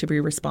believe to be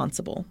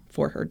responsible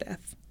for her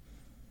death.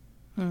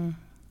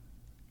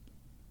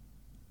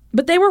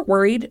 But they were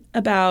worried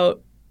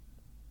about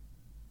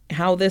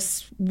how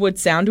this would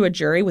sound to a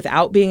jury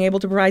without being able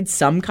to provide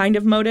some kind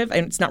of motive.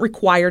 And it's not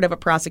required of a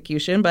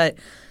prosecution, but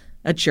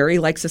a jury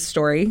likes a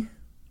story.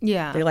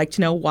 Yeah. They like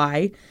to know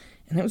why.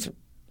 And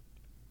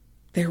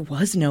there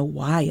was no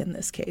why in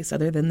this case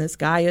other than this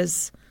guy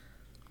is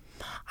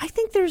I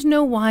think there's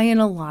no why in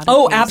a lot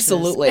of cases.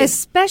 Absolutely.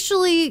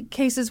 Especially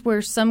cases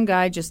where some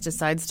guy just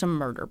decides to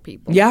murder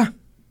people. Yeah.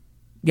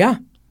 Yeah.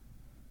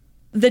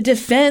 The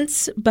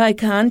defense, by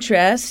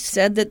contrast,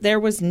 said that there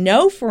was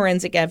no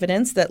forensic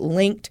evidence that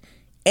linked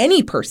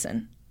any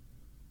person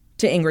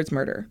to Ingrid's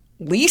murder.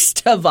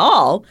 Least of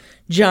all,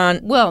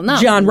 John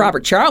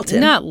Robert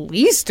Charlton. Not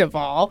least of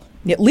all.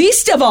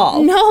 Least of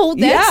all. No,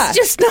 that's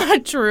just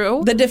not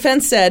true. The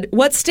defense said,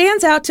 what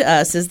stands out to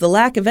us is the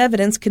lack of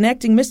evidence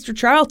connecting Mr.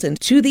 Charlton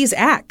to these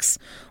acts.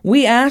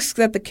 We ask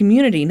that the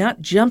community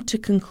not jump to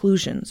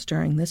conclusions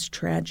during this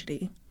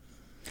tragedy.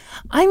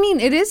 I mean,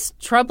 it is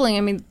troubling.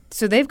 I mean,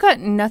 so they've got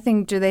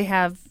nothing. Do they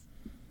have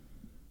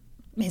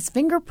his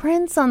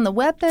fingerprints on the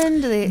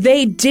weapon?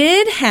 They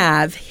did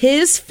have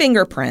his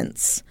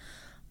fingerprints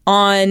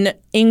on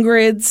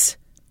Ingrid's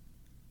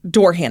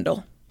door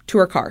handle to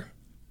her car.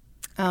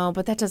 Oh,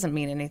 but that doesn't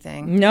mean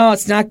anything. No,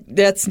 it's not.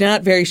 That's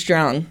not very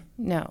strong.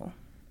 No.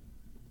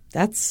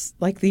 That's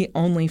like the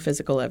only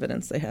physical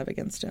evidence they have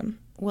against him.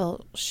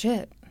 Well,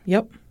 shit.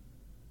 Yep.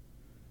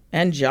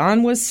 And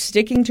John was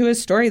sticking to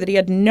his story that he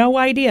had no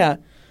idea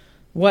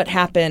what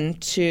happened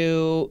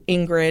to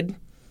Ingrid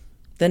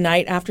the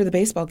night after the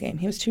baseball game.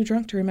 He was too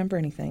drunk to remember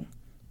anything.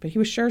 But he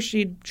was sure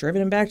she'd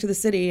driven him back to the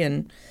city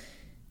and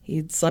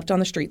he'd slept on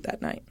the street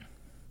that night.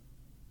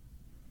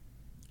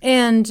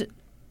 And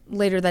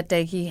later that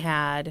day he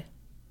had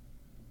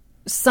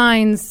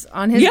signs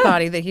on his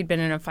body that he'd been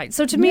in a fight.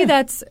 So to me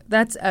that's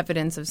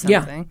evidence of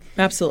something.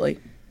 Yeah, absolutely.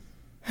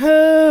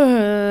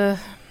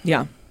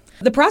 Yeah.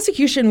 The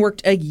prosecution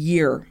worked a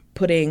year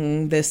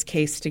putting this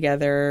case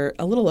together,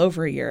 a little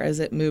over a year as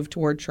it moved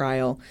toward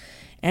trial.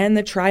 And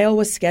the trial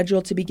was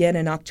scheduled to begin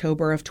in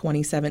October of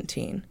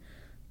 2017.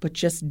 But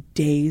just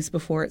days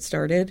before it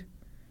started,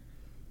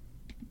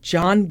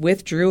 John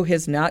withdrew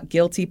his not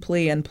guilty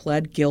plea and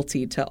pled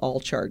guilty to all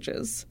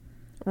charges.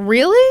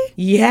 Really?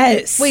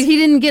 Yes. Wait, he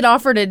didn't get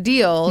offered a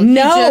deal.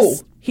 No,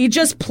 he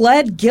just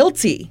pled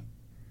guilty.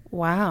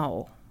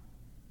 Wow.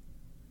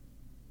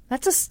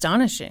 That's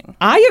astonishing.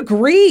 I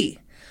agree.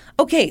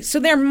 Okay, so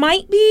there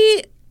might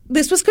be,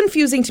 this was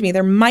confusing to me,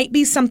 there might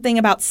be something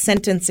about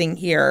sentencing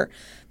here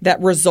that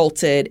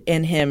resulted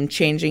in him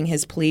changing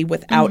his plea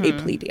without a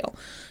plea deal.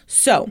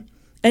 So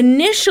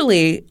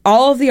initially,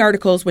 all of the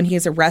articles when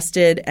he's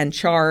arrested and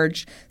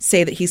charged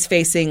say that he's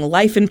facing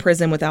life in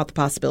prison without the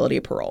possibility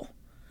of parole.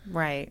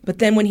 Right. But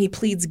then when he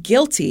pleads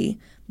guilty,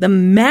 the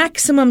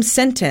maximum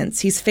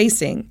sentence he's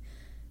facing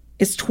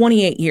is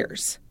 28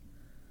 years.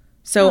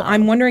 So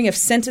I'm wondering if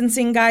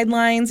sentencing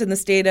guidelines in the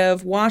state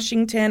of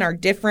Washington are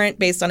different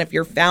based on if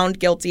you're found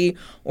guilty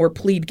or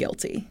plead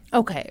guilty.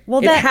 Okay.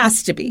 Well, that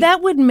has to be.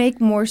 That would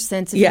make more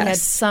sense if you had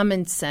some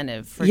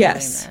incentive for doing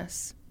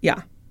this.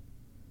 Yeah.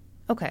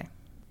 Okay.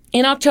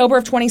 In October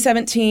of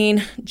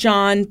 2017,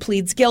 John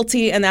pleads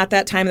guilty, and at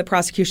that time, the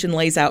prosecution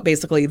lays out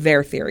basically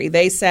their theory.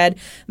 They said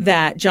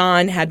that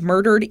John had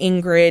murdered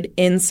Ingrid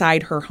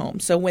inside her home.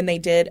 So when they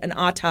did an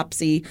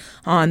autopsy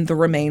on the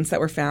remains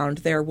that were found,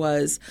 there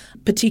was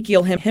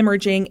petechial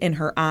hemorrhaging in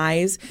her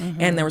eyes,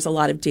 and there was a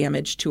lot of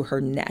damage to her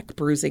neck,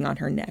 bruising on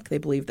her neck. They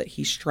believe that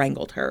he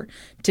strangled her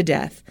to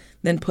death,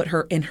 then put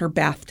her in her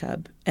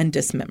bathtub and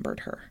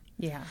dismembered her.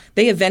 Yeah.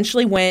 They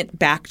eventually went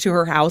back to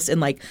her house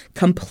and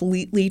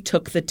completely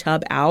took the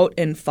tub out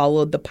and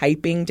followed the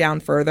piping down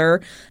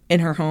further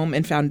in her home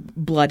and found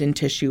blood and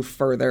tissue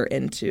further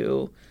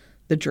into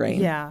the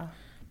drain. Yeah.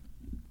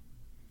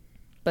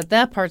 But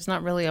that part's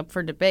not really up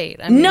for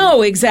debate. I mean,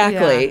 no,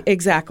 exactly. Yeah.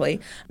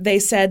 Exactly. They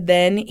said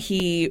then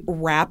he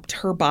wrapped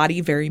her body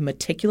very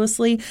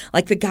meticulously.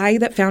 Like the guy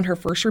that found her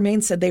first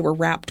remains said they were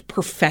wrapped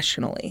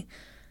professionally.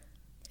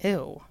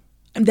 Ew.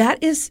 And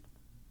that is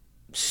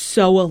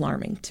so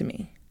alarming to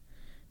me.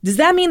 Does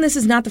that mean this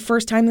is not the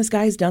first time this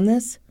guy has done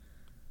this?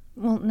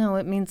 Well, no,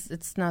 it means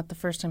it's not the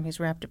first time he's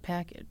wrapped a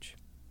package.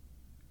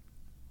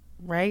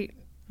 Right?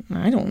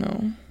 I don't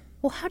know.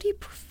 Well, how do you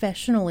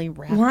professionally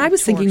wrap Well, I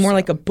was thinking more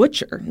like a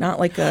butcher, not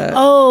like a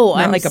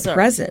a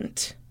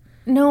present.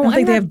 No, I don't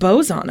think they have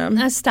bows on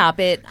them. Stop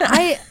it.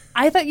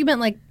 I thought you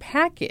meant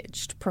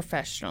packaged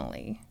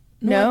professionally.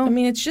 No? I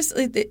mean, it's just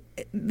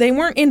they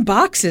weren't in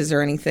boxes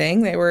or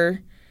anything. They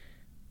were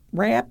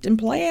wrapped in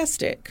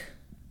plastic.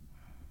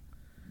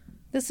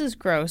 This is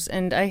gross,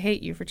 and I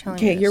hate you for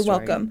telling me this Okay, you're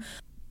story. welcome.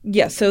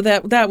 Yeah, so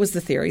that was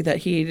the theory, that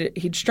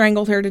he'd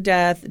strangled her to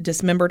death,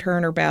 dismembered her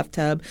in her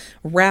bathtub,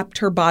 wrapped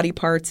her body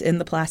parts in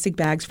the plastic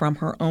bags from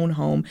her own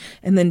home,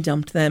 and then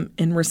dumped them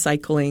in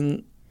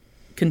recycling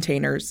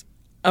containers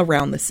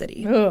around the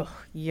city. Ugh,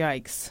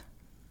 yikes.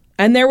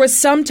 And there was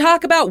some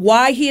talk about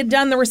why he had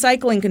done the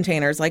recycling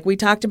containers, like we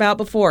talked about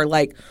before.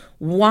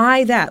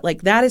 Why that?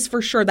 That is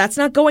for sure. That's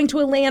not going to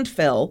a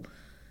landfill.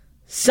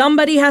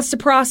 Somebody has to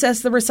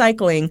process the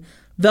recycling.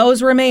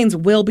 Those remains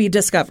will be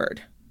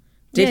discovered.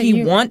 Did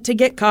he want to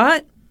get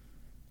caught?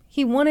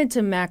 He wanted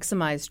to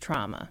maximize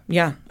trauma.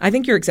 Yeah, I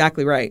think you're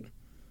exactly right.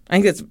 I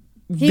think that's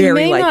very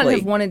likely. He may not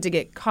have wanted to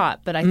get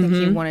caught, but I think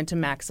he wanted to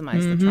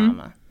maximize the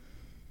trauma.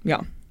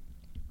 Yeah.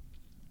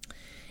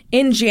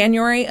 In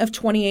January of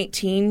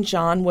 2018,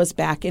 John was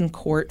back in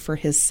court for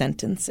his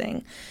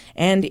sentencing,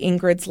 and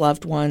Ingrid's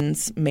loved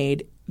ones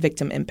made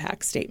victim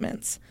impact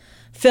statements.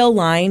 Phil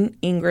Line,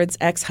 Ingrid's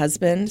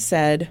ex-husband,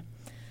 said,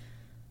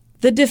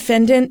 "The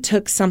defendant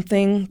took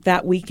something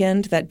that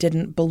weekend that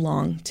didn't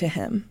belong to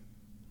him.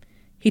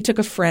 He took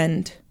a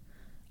friend,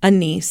 a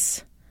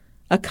niece,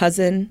 a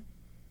cousin,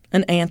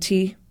 an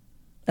auntie,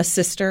 a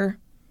sister,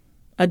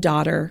 a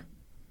daughter,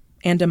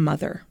 and a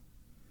mother."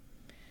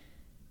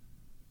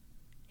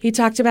 He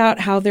talked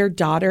about how their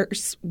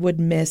daughters would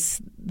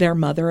miss their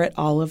mother at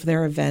all of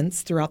their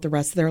events throughout the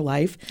rest of their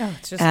life. Oh,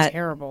 it's just at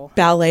terrible.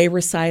 Ballet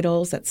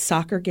recitals, at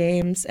soccer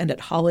games, and at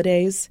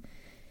holidays.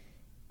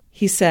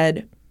 He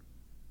said,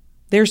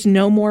 "There's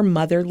no more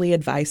motherly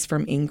advice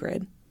from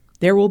Ingrid.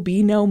 There will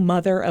be no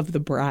mother of the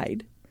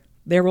bride.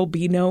 There will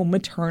be no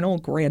maternal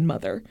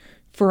grandmother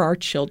for our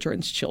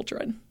children's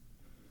children."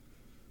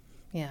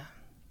 Yeah.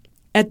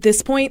 At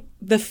this point,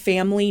 the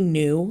family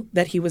knew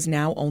that he was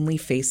now only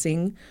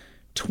facing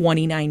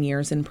 29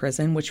 years in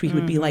prison, which he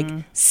would be like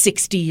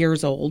 60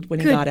 years old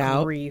when he got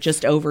out, grief.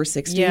 just over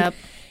 60. Yep.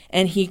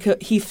 And he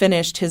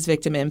finished his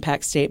victim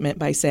impact statement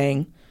by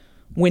saying,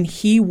 "When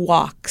he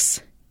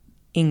walks,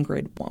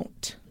 Ingrid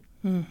won't."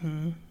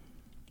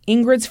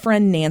 Ingrid's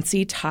friend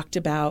Nancy talked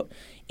about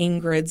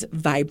Ingrid's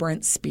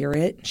vibrant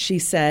spirit. She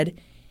said,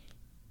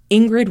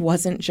 "Ingrid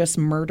wasn't just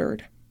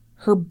murdered.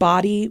 Her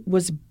body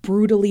was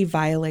brutally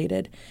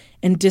violated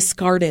and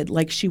discarded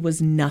like she was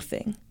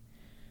nothing.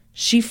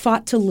 She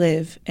fought to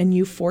live, and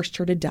you forced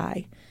her to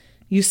die.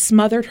 You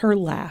smothered her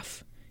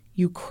laugh.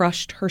 You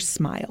crushed her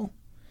smile."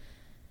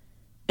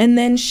 And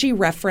then she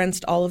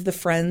referenced all of the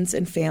friends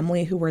and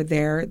family who were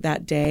there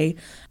that day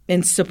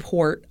in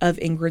support of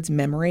Ingrid's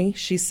memory.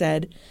 She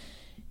said,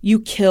 "You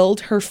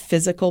killed her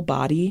physical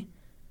body,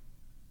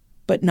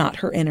 but not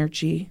her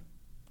energy,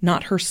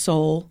 not her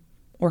soul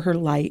or her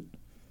light.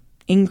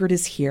 Ingrid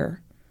is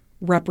here,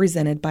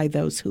 represented by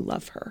those who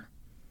love her."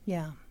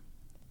 Yeah.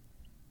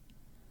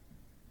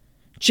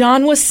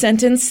 John was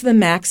sentenced to the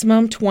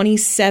maximum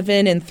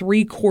 27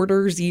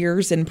 3/4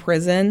 years in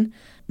prison.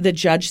 The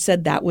judge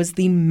said that was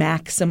the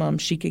maximum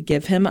she could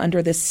give him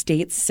under the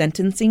state's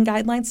sentencing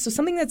guidelines. So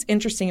something that's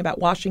interesting about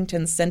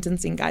Washington's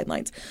sentencing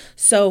guidelines.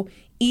 So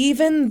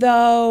even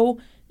though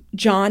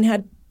John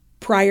had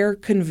prior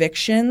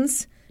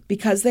convictions,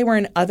 because they were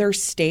in other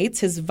states,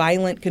 his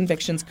violent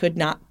convictions could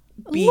not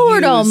be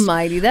Lord used.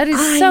 Almighty, that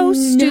is so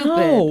stupid.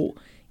 Know.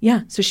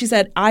 Yeah. So she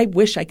said, "I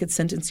wish I could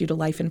sentence you to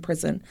life in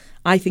prison.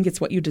 I think it's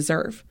what you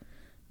deserve.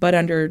 But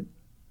under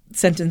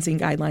sentencing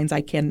guidelines,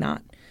 I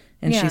cannot."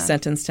 And Yeah. she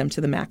sentenced him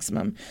to the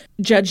maximum.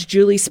 Judge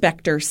Julie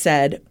Spector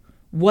said,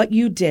 "What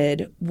you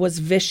did was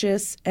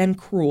vicious and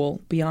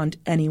cruel beyond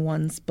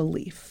anyone's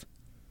belief."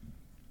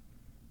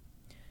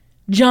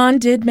 John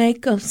did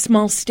make a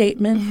small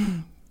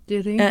statement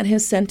Did he? at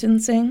his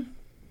sentencing.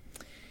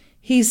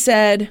 He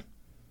said,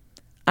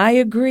 "I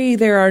agree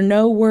there are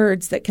no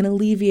words that can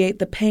alleviate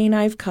the pain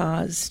I've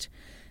caused,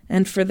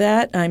 and for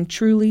that I'm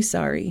truly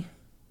sorry."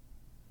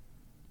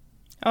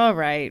 All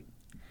right.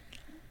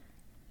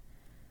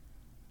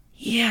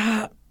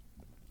 Yeah.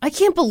 I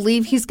can't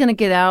believe he's going to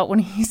get out when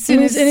he's In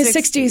in his his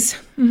 60s.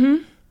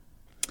 Mm-hmm.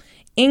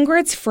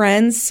 Ingrid's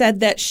friends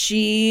said that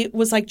she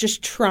was like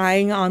just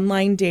trying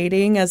online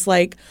dating as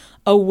like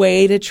a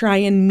way to try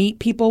and meet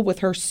people with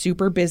her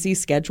super busy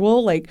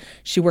schedule. Like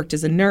she worked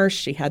as a nurse,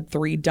 she had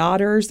 3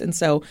 daughters, and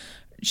so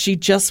she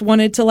just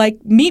wanted to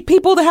like meet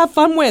people to have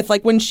fun with,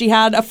 like when she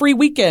had a free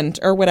weekend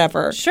or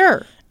whatever.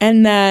 Sure.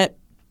 And that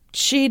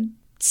she'd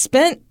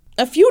spent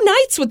a few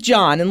nights with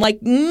John and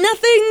like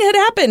nothing had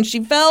happened.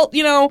 She felt,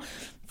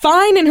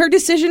 fine in her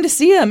decision to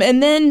see him.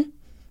 And then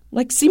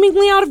like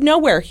seemingly out of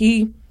nowhere,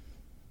 he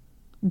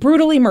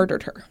brutally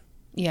murdered her.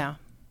 Yeah.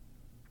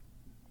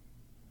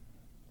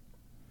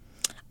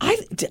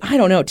 I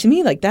don't know. To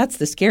me, like that's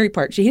the scary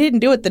part. He didn't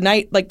do it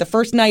the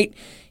first night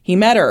he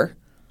met her.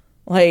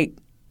 Like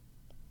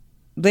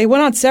they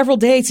went on several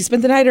dates. He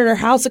spent the night at her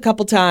house a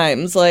couple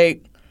times.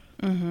 Like,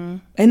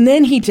 and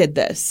then he did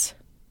this.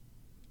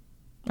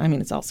 I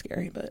mean, it's all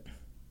scary, but.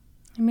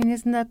 I mean,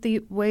 isn't that the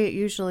way it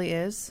usually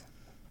is?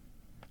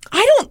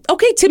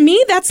 Okay, to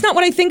me, that's not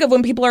what I think of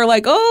when people are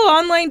like, "Oh,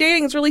 online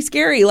dating is really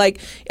scary." Like,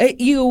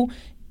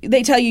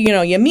 they tell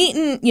you, you meet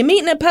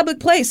in a public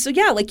place. So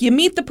yeah, like you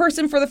meet the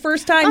person for the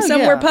first time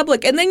somewhere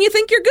public, and then you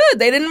think you're good.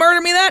 They didn't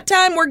murder me that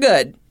time. We're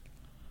good.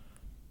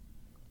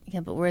 Yeah,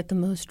 but we're at the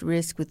most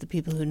risk with the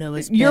people who know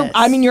us best.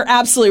 You're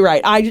absolutely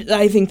right.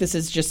 I think this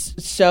is just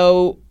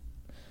so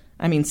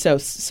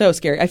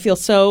scary. I feel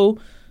so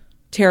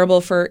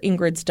terrible for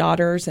Ingrid's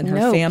daughters and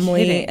her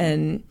family. Kidding.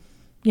 And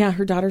yeah,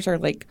 her daughters are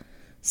like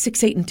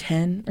 6, 8, and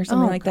 10 or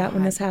something like that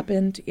when this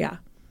happened. Yeah.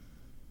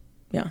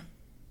 Yeah.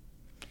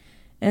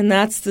 And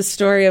that's the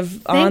story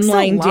of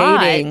online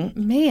dating.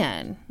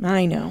 Man.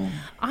 I know.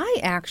 I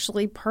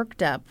actually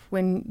perked up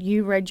when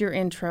you read your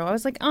intro. I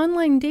was like,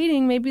 online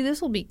dating, maybe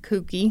this will be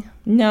kooky.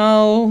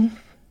 No,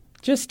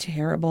 just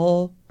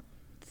terrible.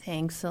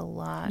 Thanks a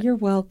lot. You're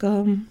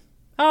welcome.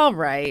 All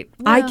right.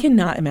 I Well,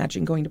 cannot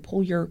imagine going to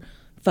pull your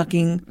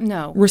fucking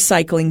No.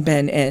 recycling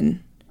bin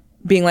in,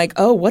 being like,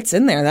 oh, what's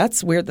in there?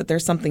 That's weird that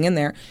there's something in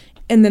there.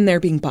 And then there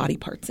being body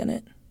parts in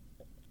it.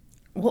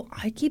 Well,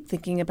 I keep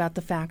thinking about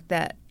the fact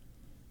that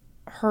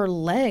her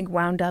leg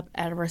wound up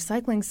at a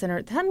recycling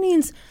center. That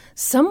means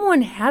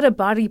someone had a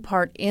body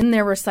part in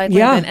their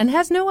recycling bin and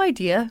has no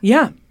idea.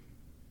 Yeah.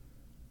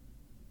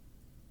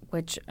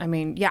 Which, I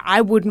mean, yeah,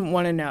 I wouldn't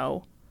want to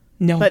know.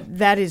 No. But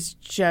that is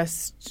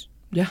just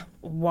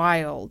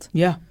wild.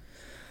 Yeah.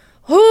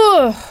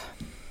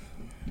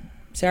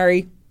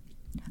 Sorry.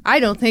 I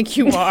don't think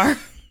you are.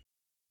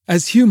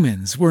 As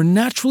humans, we're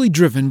naturally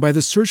driven by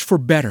the search for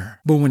better.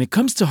 But when it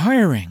comes to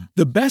hiring,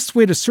 the best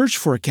way to search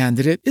for a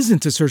candidate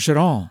isn't to search at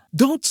all.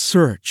 Don't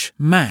search,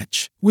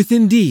 match with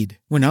Indeed.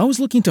 When I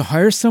was looking to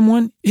hire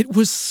someone, it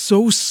was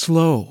so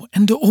slow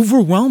and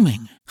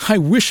overwhelming. I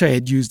wish I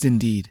had used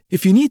Indeed.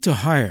 If you need to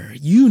hire,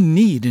 you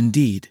need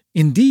Indeed.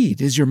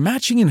 Indeed is your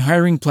matching and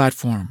hiring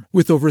platform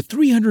with over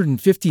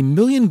 350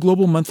 million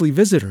global monthly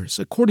visitors,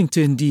 according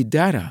to Indeed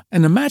data,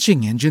 and a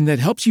matching engine that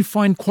helps you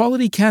find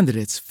quality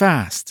candidates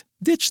fast.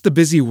 Ditch the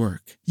busy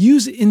work.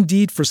 Use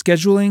Indeed for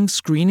scheduling,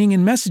 screening,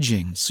 and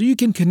messaging so you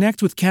can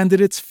connect with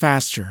candidates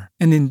faster.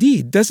 And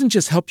Indeed doesn't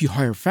just help you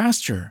hire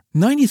faster.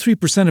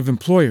 93% of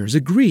employers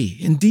agree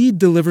Indeed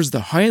delivers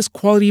the highest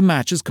quality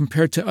matches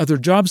compared to other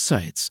job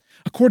sites,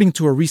 according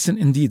to a recent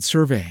Indeed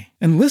survey.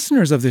 And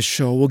listeners of this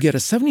show will get a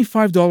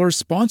 $75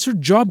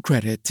 sponsored job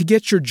credit to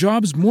get your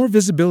jobs more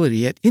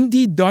visibility at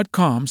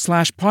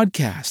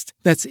Indeed.com/podcast.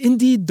 That's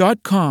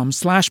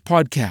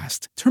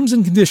Indeed.com/podcast. Terms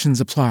and conditions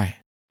apply.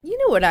 You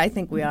know what I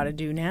think we ought to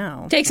do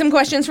now? Take some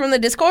questions from the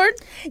Discord?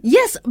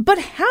 Yes, but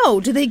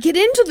how do they get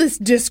into this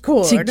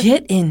Discord? To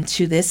get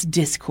into this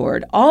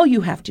Discord, all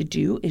you have to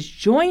do is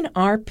join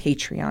our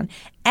Patreon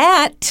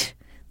at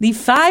the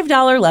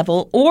 $5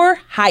 level or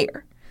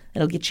higher.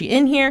 It'll get you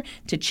in here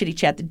to chitty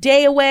chat the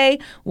day away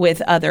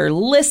with other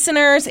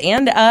listeners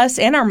and us,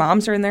 and our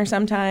moms are in there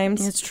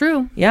sometimes. It's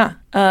true. Yeah.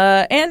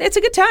 And it's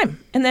a good time.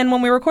 And then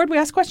when we record, we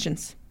ask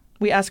questions.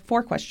 We ask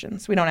 4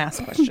 questions. We don't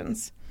ask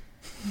questions.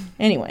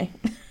 Anyway.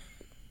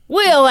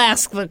 We'll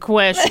ask the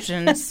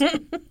questions.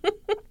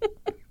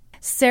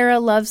 Sarah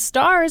Loves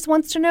Stars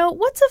wants to know,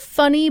 what's a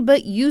funny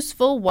but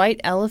useful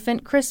white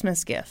elephant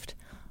Christmas gift?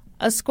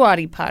 A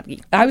squatty potty.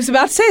 I was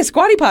about to say a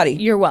squatty potty.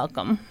 You're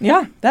welcome.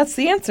 Yeah, that's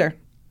the answer.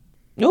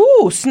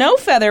 Ooh,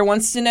 Snowfeather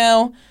wants to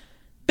know,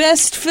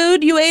 best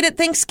food you ate at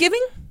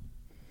Thanksgiving?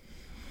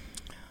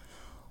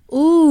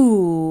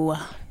 Ooh.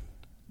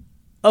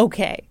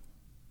 Okay,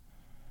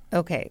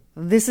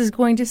 this is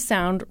going to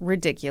sound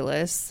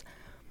ridiculous,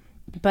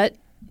 but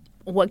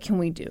what can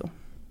we do?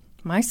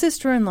 My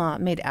sister-in-law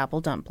made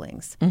apple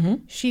dumplings. Mm-hmm.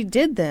 She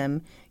did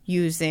them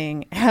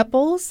using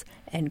apples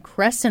and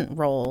crescent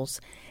rolls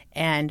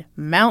and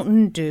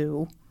Mountain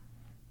Dew.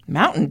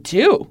 Mountain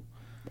Dew?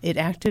 It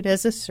acted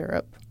as a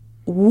syrup.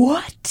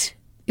 What?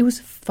 It was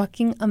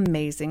fucking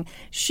amazing.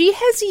 She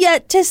has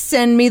yet to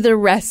send me the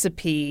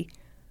recipe,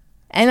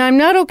 and I'm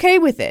not okay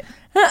with it.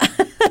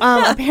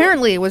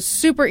 Apparently, it was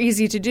super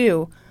easy to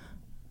do.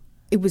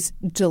 It was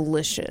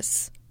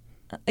delicious.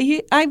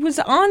 I was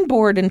on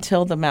board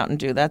until the Mountain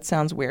Dew. That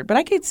sounds weird, but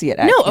I could see it.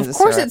 No, of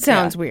course it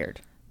sounds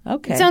weird.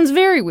 Okay, it sounds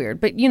very weird.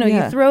 But you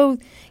throw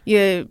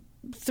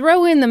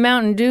in the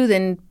Mountain Dew,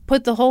 then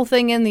put the whole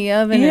thing in the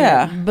oven,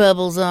 and it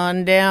bubbles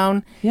on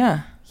down.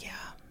 Yeah.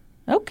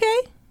 Okay.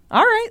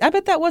 All right. I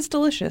bet that was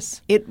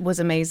delicious. It was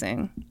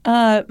amazing.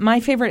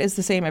 My favorite is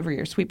the same every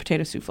year: sweet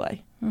potato souffle.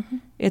 Mm-hmm.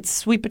 It's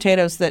sweet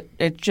potatoes that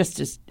it just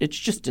is. It's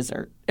just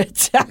dessert.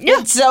 It's so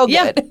good.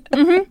 Yeah.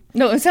 Mm-hmm.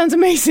 No, it sounds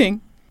amazing.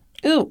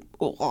 Ooh.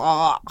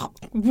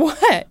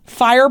 What?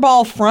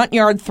 Fireball Front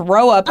Yard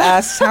Throw Up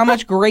asks, how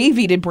much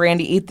gravy did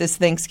Brandy eat this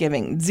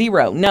Thanksgiving?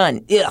 0.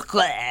 None.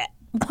 Ugh.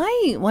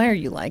 Why are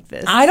you like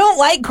this? I don't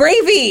like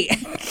gravy.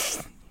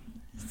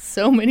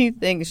 So many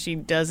things she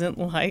doesn't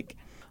like.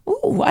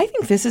 Ooh, I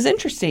think this is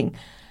interesting.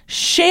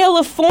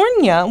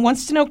 Shalifornia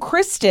wants to know,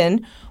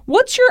 Kristen,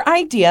 what's your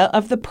idea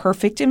of the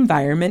perfect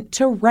environment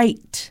to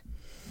write?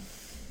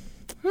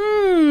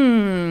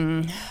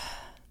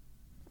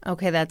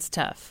 Okay, that's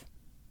tough.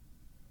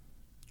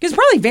 Because it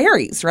probably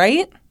varies,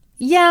 right?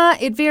 Yeah,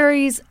 it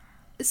varies.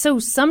 So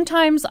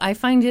sometimes I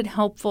find it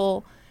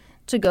helpful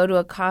to go to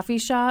a coffee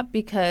shop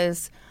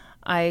because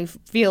I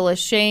feel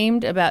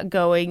ashamed about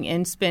going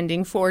and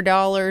spending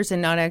 $4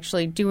 and not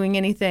actually doing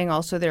anything.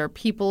 Also, there are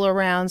people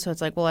around, so it's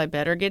like, well, I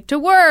better get to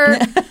work.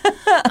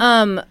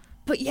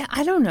 But yeah,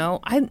 I don't know.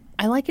 I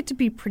like it to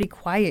be pretty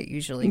quiet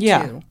usually,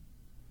 too.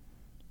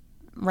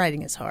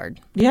 Writing is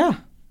hard. Yeah.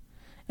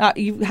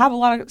 You have a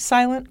lot of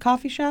silent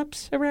coffee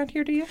shops around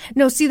here, do you?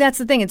 No, see, that's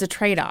the thing. It's a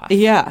trade-off.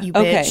 Yeah. You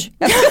bitch.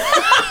 Okay.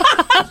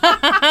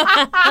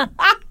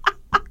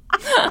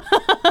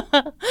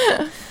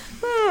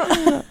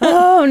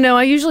 Oh, no,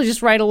 I usually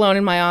just write alone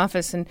in my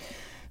office and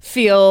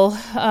feel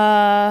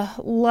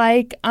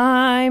like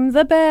I'm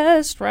the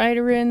best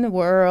writer in the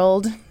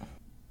world.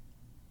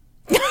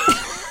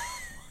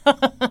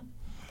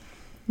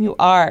 You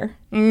are,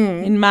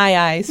 in my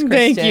eyes, Kristen.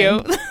 Thank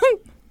you.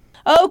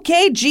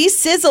 Okay, G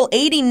Sizzle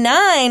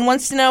 89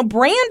 wants to know,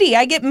 Brandy,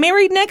 I get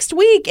married next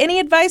week. Any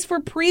advice for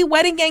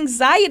pre-wedding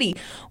anxiety?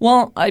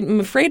 Well, I'm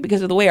afraid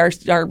because of the way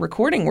our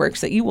recording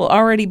works that you will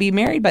already be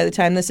married by the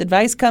time this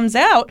advice comes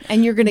out.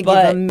 And you're going to give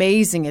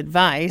amazing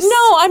advice.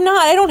 No, I'm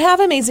not. I don't have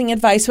amazing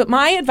advice, but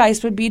my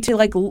advice would be to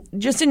like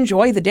just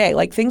enjoy the day.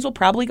 Like things will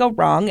probably go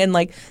wrong and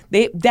like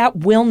that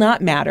will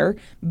not matter.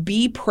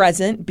 Be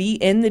present, be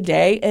in the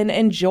day and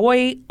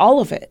enjoy all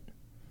of it.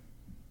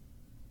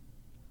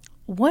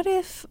 What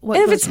if and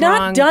if it's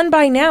not done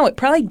by now, it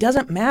probably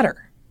doesn't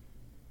matter.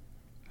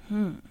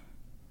 Why,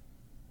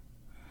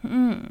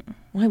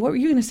 what were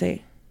you going to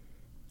say?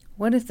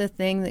 What if the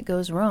thing that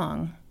goes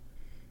wrong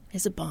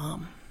is a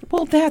bomb?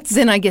 Well,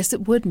 then I guess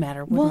it would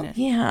matter, wouldn't it?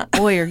 Yeah.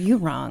 Boy, are you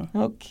wrong.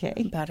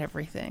 Okay. About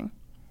everything.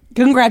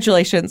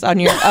 Congratulations on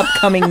your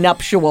upcoming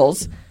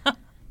nuptials,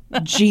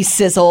 G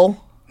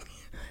Sizzle.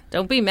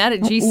 Don't be mad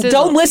at G Sizzle.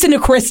 Don't listen to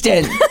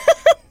Kristen.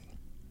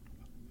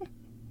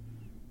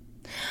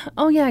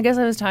 Oh, yeah, I guess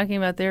I was talking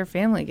about their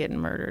family getting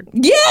murdered.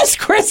 Yes,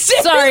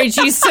 Kristen! Sorry,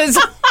 G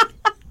Sizzle.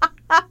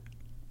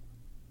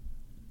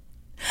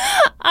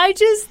 I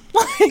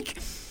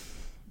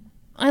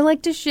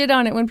like to shit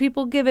on it when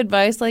people give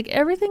advice like,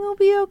 everything will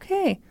be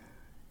okay.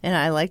 And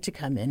I like to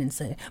come in and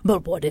say,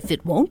 but what if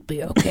it won't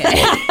be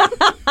okay?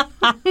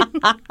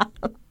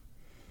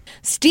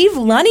 Steve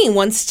Lunny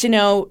wants to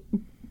know,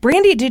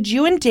 Brandy, did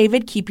you and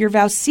David keep your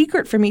vows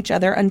secret from each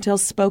other until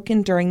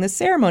spoken during the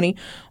ceremony,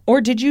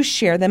 or did you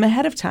share them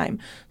ahead of time?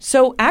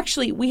 So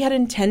actually, we had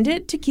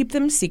intended to keep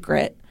them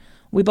secret.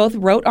 We both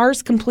wrote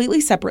ours completely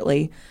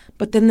separately,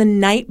 but then the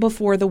night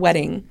before the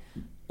wedding,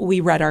 we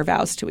read our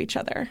vows to each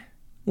other.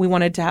 We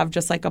wanted to have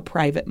just like a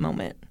private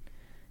moment.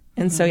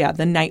 And so, yeah,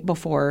 the night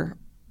before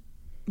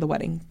the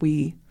wedding,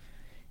 we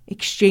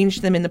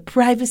exchanged them in the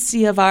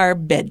privacy of our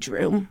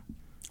bedroom.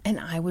 And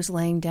I was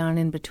laying down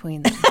in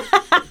between them.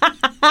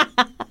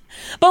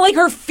 But like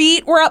her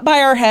feet were up by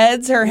our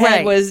heads. Her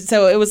head was,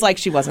 so it was like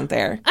she wasn't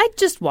there. I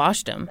just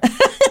washed them.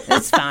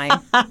 It's fine.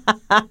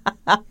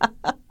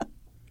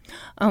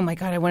 Oh my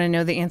God, I want to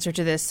know the answer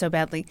to this so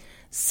badly.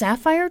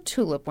 Sapphire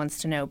Tulip wants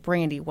to know,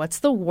 Brandy, what's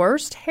the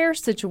worst hair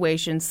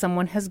situation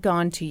someone has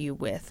gone to you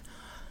with?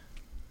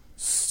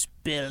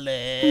 Spill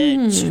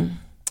it.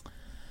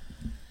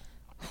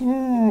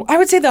 I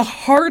would say the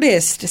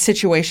hardest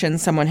situation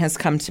someone has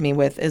come to me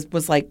with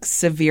was like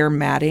severe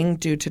matting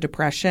due to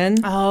depression.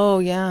 Oh,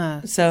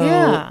 yeah. So,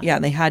 yeah,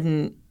 they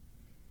hadn't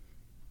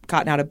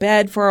gotten out of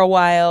bed for a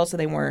while, so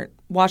they weren't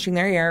washing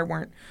their hair,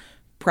 weren't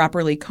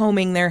properly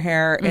combing their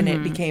hair, and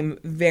it became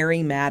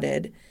very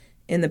matted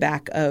in the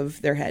back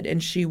of their head.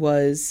 And she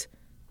was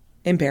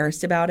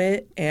embarrassed about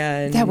it.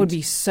 And that would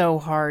be so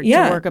hard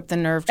to work up the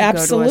nerve to go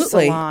to a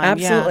salon.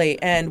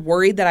 Absolutely. And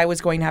worried that I was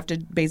going to have to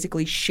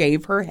basically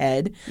shave her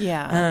head.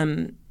 Yeah.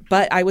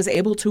 But I was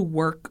able to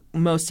work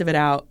most of it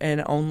out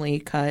and only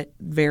cut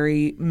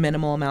very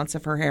minimal amounts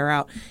of her hair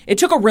out. It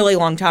took a really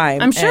long time.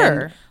 I'm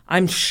sure.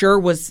 I'm sure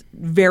was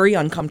very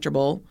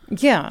uncomfortable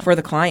for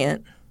the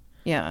client.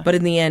 Yeah. But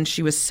in the end,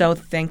 she was so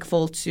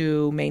thankful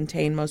to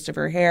maintain most of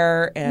her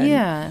hair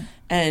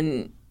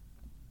and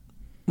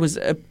was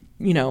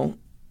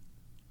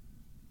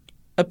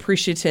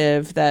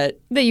appreciative that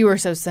you were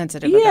so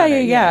sensitive about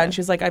it. Yeah. And she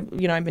was like, I've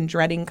been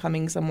dreading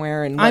coming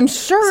somewhere and I'm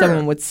sure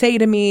someone would say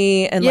to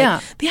me, and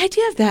like the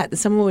idea of that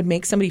someone would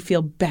make somebody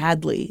feel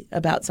badly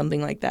about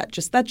something like that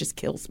just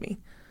kills me.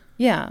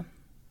 Yeah.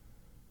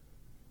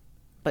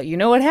 But you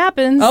know what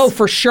happens. Oh,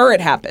 for sure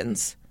it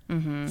happens.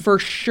 Mm-hmm. For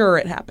sure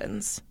it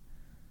happens.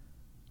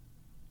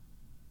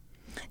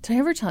 Did I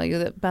ever tell you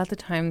that about the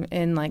time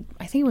in I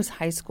think it was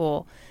high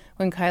school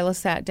when Kyla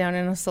sat down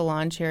in a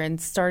salon chair and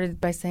started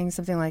by saying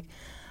something like,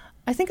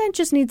 I think I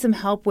just need some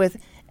help with,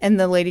 and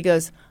the lady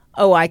goes,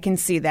 oh, I can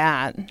see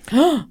that.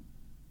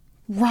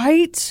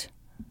 Right?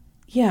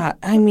 Yeah,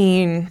 I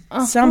mean,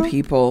 some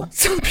people.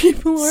 Some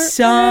people are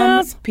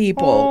Some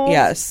people,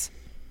 yes.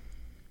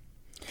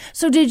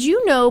 So did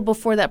you know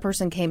before that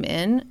person came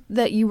in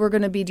that you were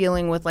going to be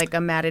dealing with a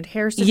matted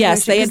hair situation?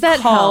 Yes, they had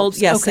called.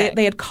 Yes, okay.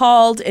 they had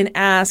called and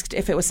asked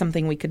if it was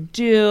something we could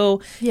do.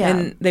 Yeah.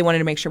 And they wanted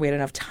to make sure we had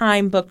enough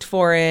time booked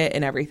for it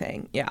and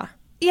everything. Yeah.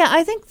 Yeah,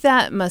 I think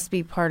that must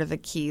be part of the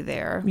key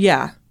there.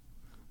 Yeah.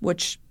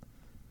 Which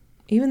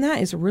even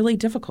that is really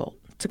difficult.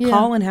 To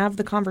call and have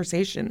the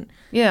conversation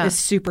is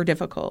super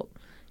difficult.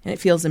 And it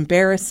feels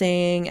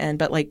embarrassing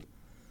but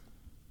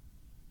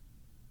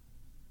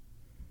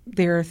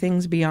there are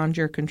things beyond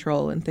your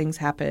control and things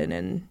happen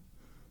and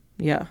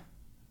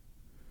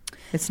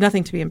it's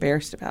nothing to be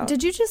embarrassed about.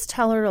 Did you just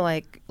tell her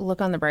to look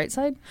on the bright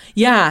side?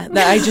 Yeah,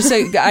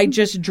 I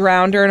just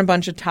drowned her in a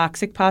bunch of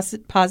toxic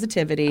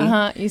positivity.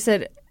 You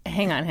said,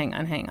 hang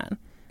on.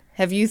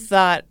 Have you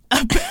thought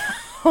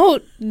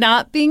about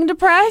not being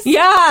depressed?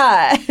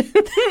 Yeah.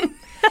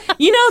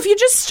 If you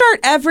just start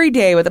every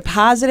day with a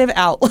positive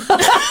outlook.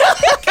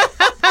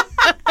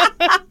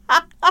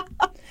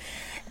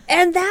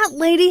 And that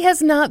lady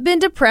has not been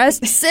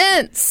depressed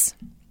since.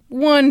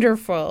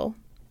 Wonderful.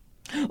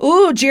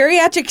 Ooh,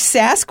 Geriatric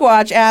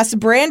Sasquatch asks,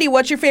 Brandy,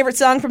 what's your favorite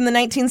song from the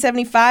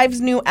 1975's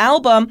new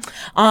album?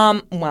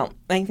 Well,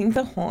 I think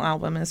the whole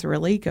album is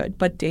really good,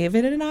 but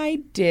David and I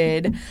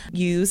did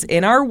use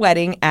in our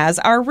wedding as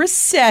our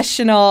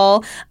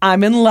recessional,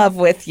 I'm in love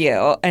with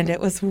you, and it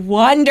was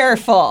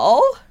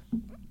wonderful.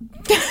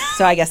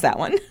 So I guess that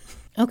one.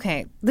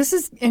 Okay, this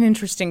is an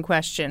interesting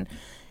question.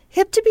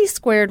 Hip to be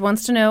Squared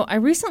wants to know, I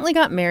recently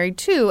got married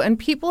too, and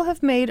people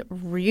have made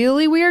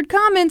really weird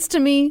comments to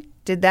me.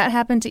 Did that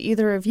happen to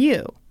either of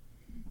you?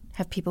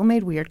 Have people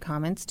made weird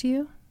comments to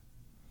you?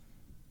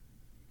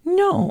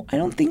 No, I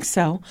don't think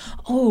so.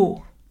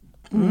 Oh.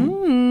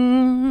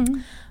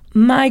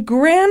 My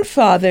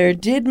grandfather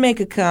did make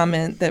a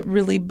comment that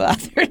really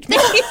bothered me.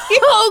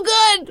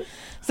 Oh, good.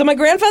 So my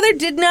grandfather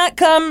did not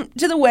come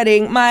to the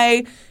wedding.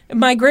 My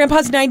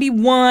grandpa's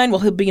 91. Well,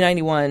 he'll be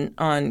 91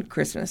 on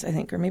Christmas, I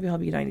think, or maybe he'll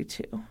be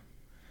 92.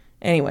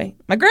 Anyway,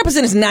 my grandpa's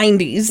in his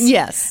 90s.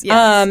 Yes.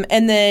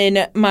 And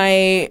then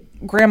my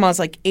grandma's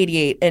like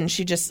 88, and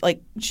she just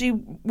she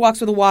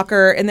walks with a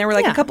walker, and there were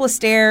a couple of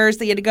stairs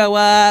that you had to go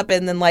up,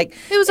 and then it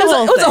was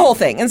a whole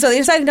thing. And so they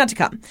decided not to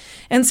come.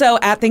 And so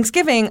at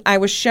Thanksgiving, I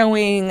was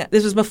showing,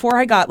 this was before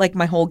I got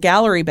my whole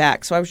gallery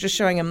back, so I was just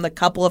showing him the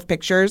couple of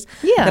pictures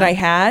that I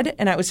had,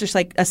 and I was just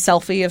a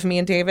selfie of me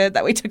and David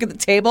that we took at the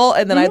table,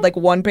 and then I had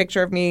one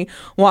picture of me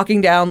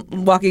walking down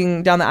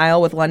the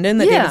aisle with London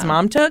that David's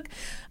mom took.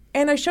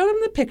 And I showed him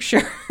the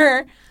picture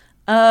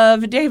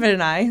of David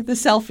and I, the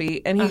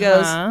selfie, and he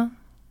goes,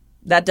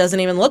 that doesn't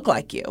even look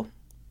like you.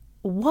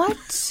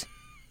 What?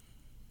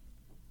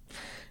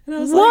 And I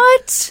was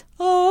what?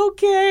 Oh,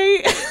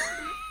 okay.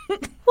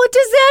 What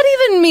does that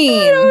even mean?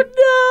 I don't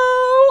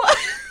know.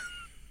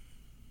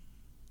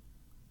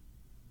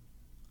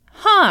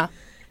 Huh.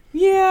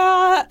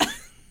 Yeah.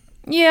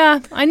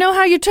 Yeah, I know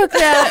how you took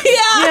that.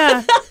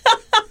 Yeah.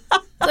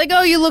 It's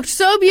oh, you looked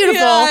so beautiful.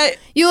 Yeah,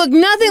 you look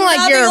nothing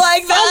like your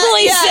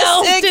ugly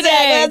self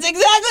today. That's exactly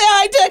how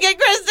I took it,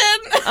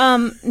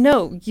 Kristen.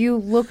 No, you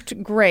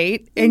looked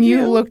great, and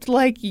you looked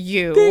like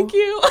you. Thank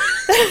you.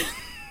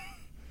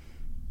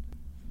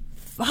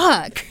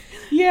 Fuck.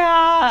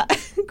 Yeah.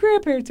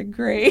 Grandparents are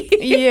great.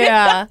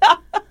 Yeah.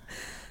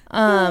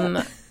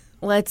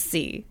 Let's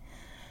see.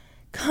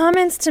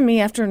 Comments to me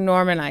after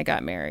Norm and I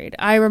got married.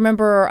 I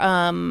remember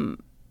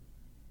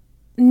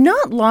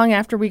not long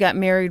after we got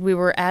married, we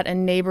were at a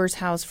neighbor's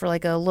house for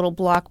a little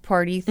block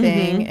party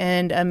thing,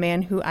 and a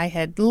man who I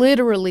had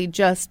literally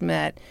just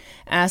met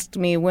asked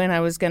me when I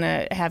was going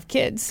to have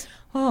kids.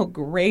 Oh,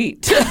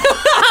 great. You love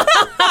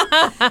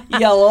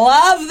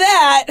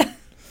that.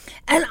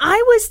 And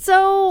I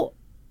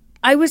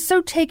was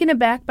so taken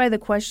aback by the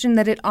question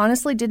that it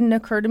honestly didn't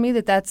occur to me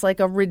that that's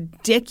a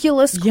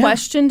ridiculous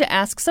question to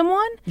ask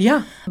someone.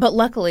 Yeah. But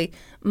luckily,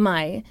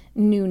 my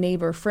new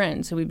neighbor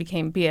friend, who we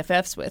became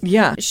BFFs with,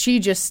 she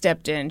just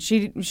stepped in.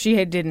 She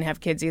didn't have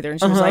kids either.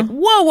 And she was like,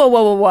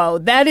 whoa.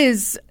 That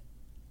is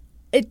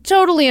a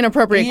totally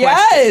inappropriate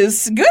question.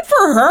 Yes. Good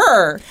for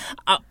her.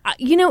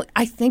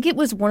 I think it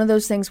was one of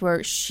those things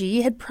where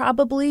she had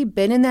probably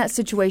been in that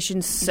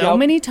situation so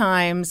many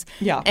times,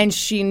 and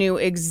she knew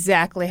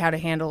exactly how to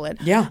handle it.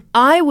 Yeah.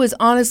 I was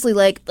honestly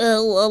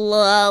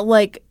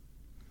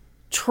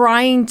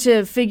trying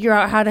to figure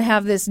out how to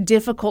have this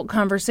difficult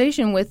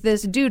conversation with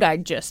this dude I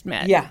just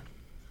met. Yeah.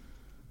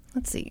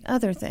 Let's see,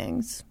 other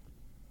things.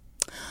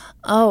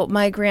 Oh,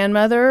 my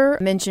grandmother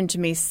mentioned to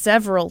me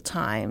several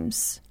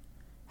times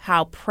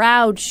how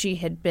proud she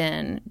had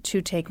been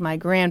to take my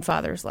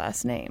grandfather's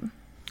last name.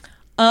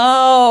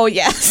 Oh,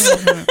 yes.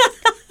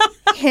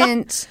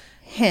 Hint,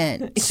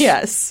 hint.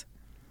 Yes.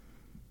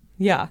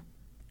 Yeah.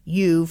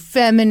 You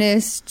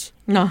feminist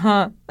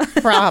problem.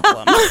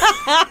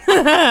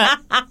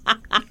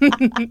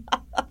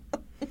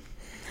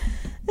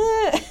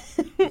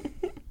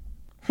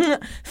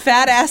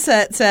 Fat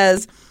Asset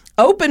says,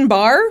 open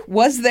bar?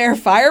 Was there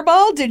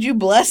Fireball? Did you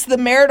bless the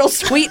marital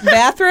suite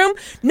bathroom?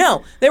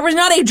 No, there was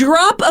not a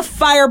drop of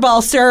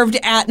Fireball served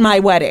at my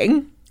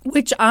wedding.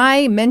 Which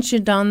I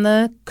mentioned on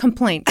the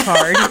complaint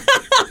card.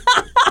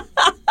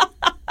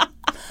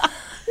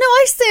 No,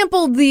 I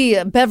sampled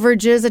the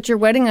beverages at your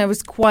wedding. I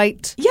was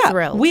quite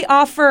thrilled. We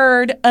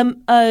offered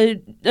an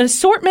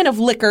assortment of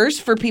liquors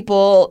for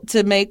people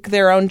to make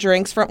their own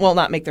drinks from. Well,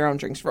 not make their own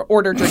drinks,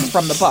 order drinks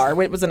from the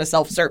bar. It wasn't a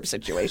self-serve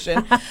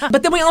situation.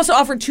 But then we also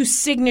offered 2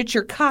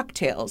 signature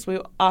cocktails. We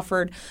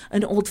offered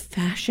an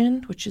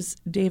old-fashioned, which is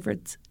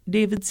David's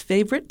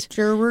favorite.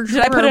 Sure. Did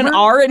I put an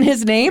R in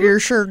his name? You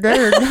sure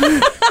did.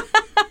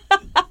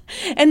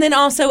 And then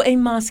also a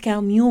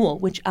Moscow Mule,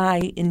 which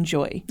I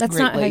enjoy. That's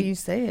greatly. not how you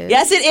say it.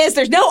 Yes, it is.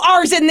 There's no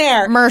R's in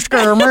there.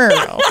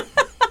 Mersker.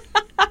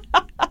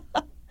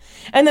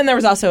 And then there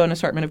was also an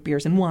assortment of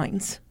beers and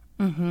wines.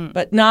 Mm-hmm.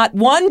 But not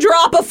one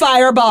drop of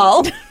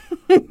Fireball.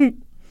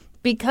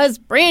 Because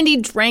Brandy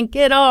drank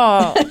it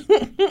all.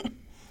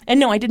 And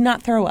no, I did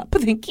not throw up.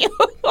 Thank you.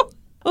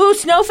 Ooh,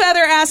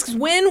 Snowfeather asks,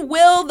 when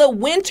will the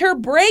winter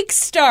break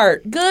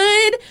start?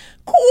 Good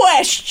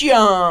question.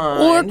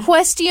 Or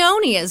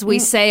questioni, as we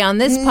say on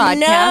this podcast.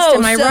 No,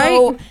 Am I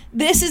so right?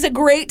 this is a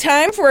great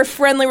time for a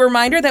friendly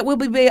reminder that we'll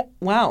be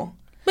off.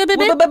 Beep, beep,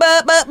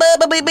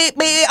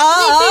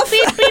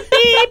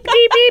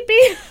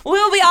 beep,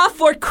 We'll be off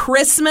for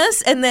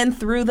Christmas and then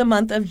through the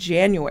month of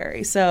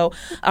January. So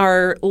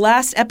our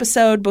last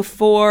episode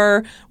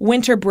before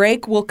winter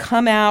break will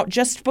come out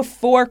just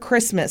before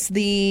Christmas,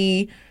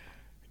 the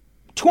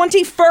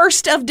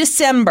 21st of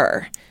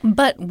December.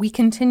 But we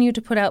continue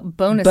to put out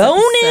bonus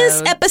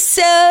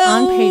episodes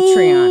on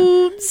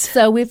Patreon.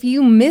 So if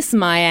you miss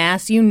my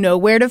ass, you know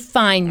where to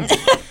find me.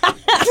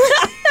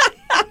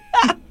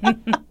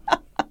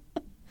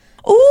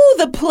 Ooh,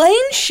 the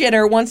plane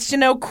shitter wants to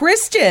know,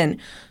 Kristen,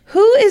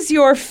 who is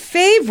your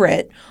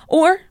favorite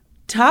or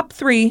top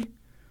 3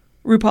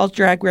 RuPaul's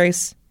Drag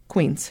Race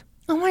queens?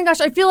 Oh my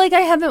gosh, I feel like I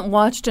haven't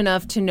watched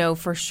enough to know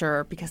for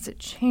sure because it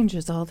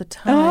changes all the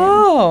time.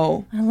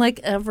 Oh. I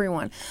like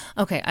everyone.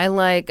 Okay, I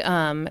like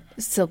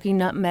Silky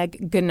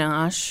Nutmeg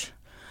Ganache.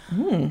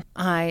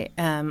 I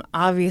am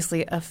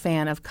obviously a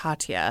fan of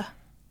Katya.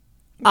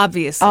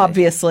 Obviously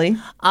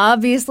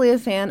a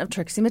fan of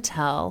Trixie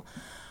Mattel.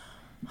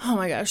 Oh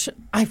my gosh,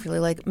 I really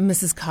like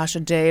Mrs.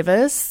 Kasha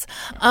Davis.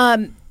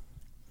 I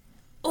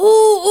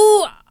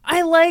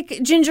like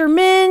Ginger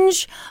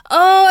Minge.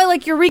 Oh, I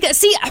like Eureka.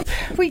 See,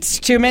 It's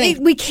too many.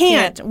 We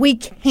can't.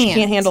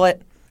 Can't handle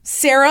it.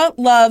 Sarah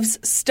Loves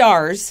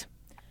Stars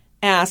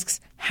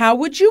asks, how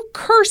would you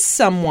curse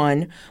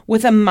someone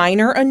with a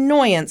minor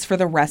annoyance for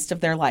the rest of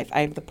their life? I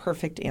have the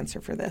perfect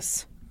answer for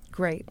this.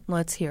 Great.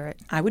 Let's hear it.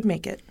 I would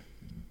make it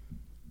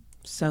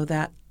so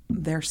that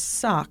their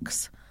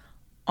socks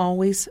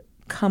always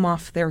come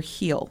off their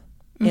heel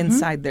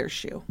inside their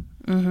shoe.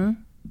 Mm-hmm.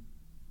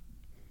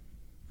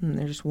 And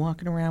they're just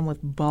walking around with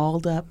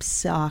balled up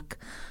sock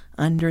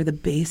under the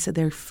base of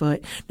their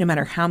foot. No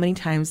matter how many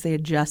times they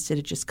adjust it,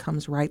 it just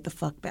comes right the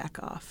fuck back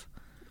off.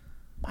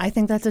 I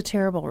think that's a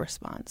terrible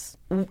response.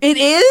 It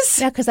is?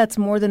 Yeah, because that's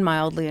more than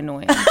mildly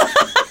annoying.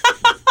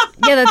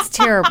 Yeah, that's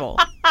terrible.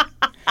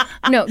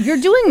 No, you're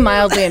doing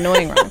mildly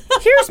annoying wrong.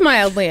 Here's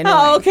mildly annoying.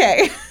 Oh,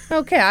 okay.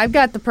 Okay, I've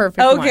got the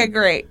perfect one. Okay,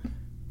 great.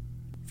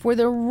 For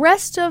the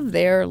rest of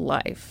their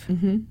life,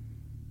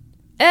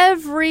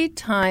 every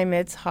time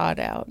it's hot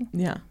out,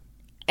 Yeah.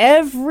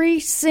 every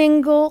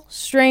single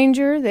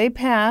stranger they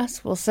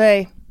pass will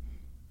say,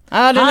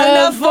 hot Hot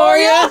enough for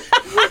you?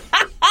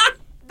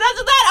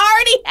 Doesn't that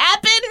already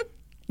happen?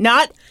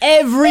 Not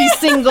every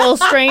single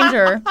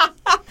stranger.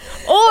 Or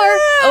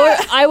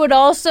I would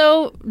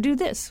also do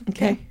this.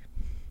 Okay.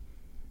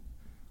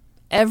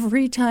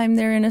 Every time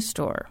they're in a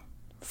store,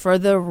 for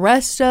the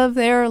rest of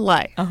their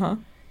life,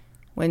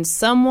 when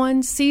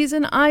someone sees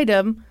an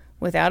item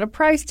without a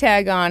price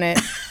tag on it,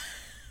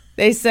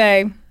 they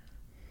say,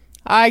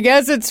 I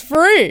guess it's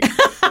free.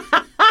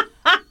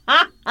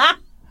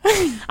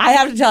 I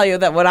have to tell you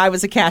that when I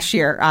was a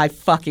cashier, I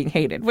fucking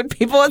hated when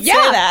people would say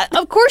that.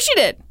 Of course you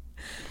did.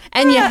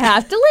 And you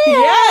have to laugh.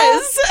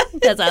 Yes.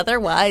 Because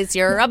otherwise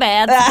you're a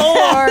bad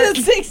sport.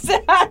 That's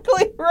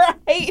exactly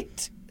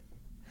right.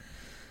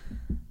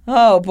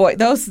 Oh, boy.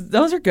 Those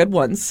are good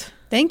ones.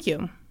 Thank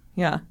you.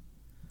 Yeah.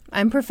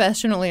 I'm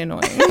professionally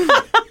annoying.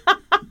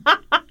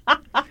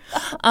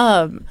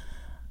 I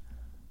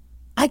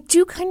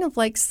do kind of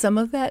like some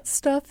of that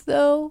stuff,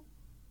 though.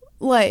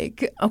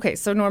 Like, okay,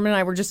 so Norman and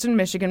I were just in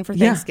Michigan for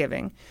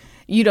Thanksgiving.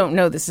 You don't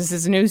know this. This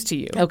is news to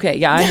you. Okay,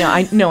 yeah,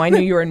 I know. I knew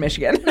you were in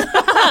Michigan.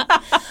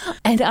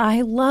 And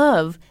I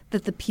love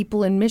that the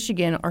people in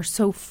Michigan are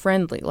so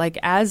friendly. Like,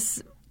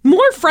 as...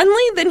 More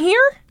friendly than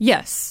here?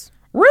 Yes.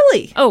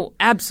 Really? Oh,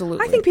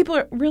 absolutely. I think people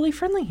are really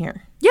friendly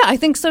here. Yeah, I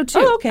think so, too.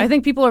 Oh, okay. I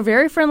think people are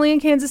very friendly in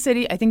Kansas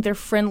City. I think they're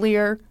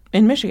friendlier...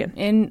 In Michigan.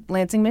 In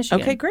Lansing,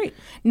 Michigan. Okay, great.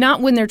 Not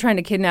when they're trying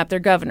to kidnap their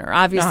governor.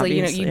 Obviously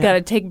you've got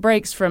to take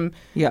breaks from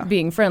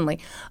being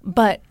friendly.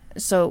 But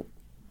so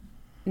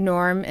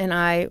Norm and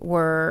I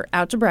were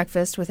out to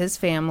breakfast with his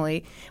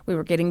family. We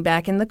were getting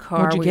back in the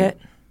car. What'd you get?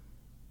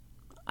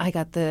 I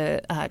got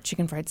the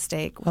chicken fried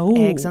steak with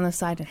eggs on the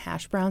side and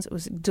hash browns. It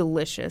was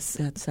delicious.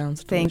 That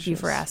sounds delicious. Thank you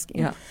for asking.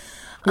 Yeah.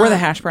 Were the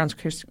hash browns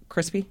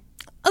crispy?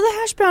 Oh, the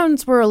hash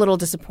browns were a little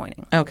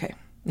disappointing. Okay.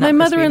 My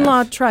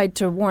mother-in-law tried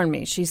to warn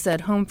me. She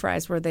said home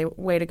fries were the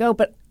way to go.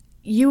 But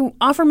you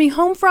offer me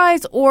home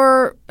fries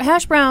or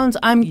hash browns,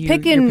 you're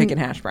picking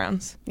hash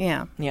browns.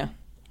 Yeah. Yeah.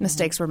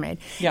 Mistakes were made.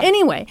 Yeah.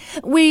 Anyway,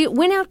 we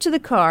went out to the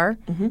car.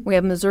 We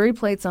have Missouri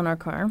plates on our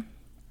car.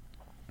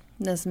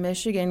 This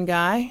Michigan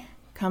guy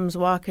comes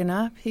walking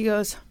up. He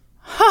goes,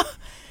 "Huh,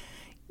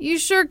 you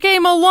sure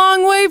came a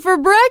long way for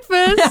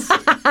breakfast."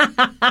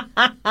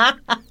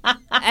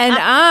 And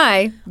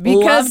I,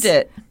 loved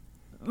it.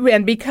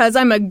 And because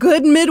I'm a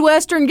good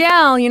Midwestern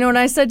gal, you know what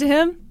I said to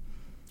him?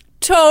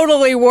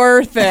 Totally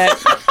worth it.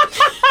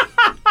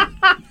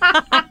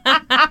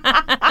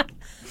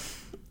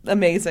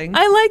 Amazing.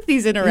 I like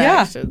these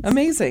interactions. Yeah,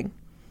 amazing.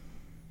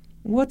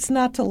 What's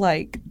not to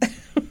like?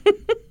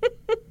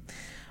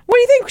 What do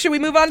you think? Should we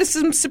move on to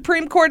some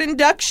Supreme Court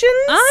inductions?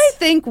 I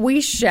think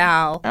we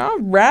shall. All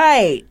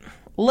right.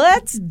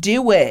 Let's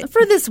do it.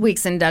 For this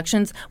week's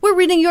inductions, we're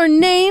reading your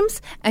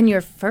names and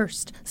your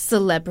first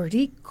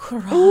celebrity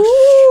crush.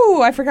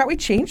 Ooh, I forgot we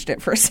changed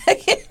it for a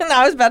second.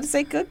 I was about to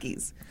say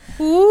cookies.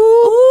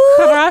 Ooh,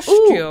 crushed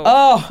you.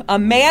 Oh,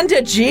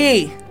 Amanda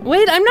G.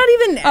 Wait, I'm not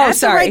even at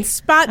the right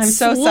spot. I'm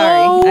so Slow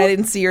sorry. I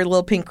didn't see your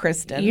little pink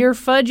Kristen. your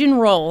fudge and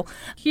roll.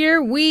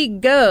 Here we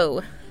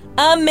go.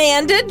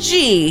 Amanda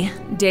G.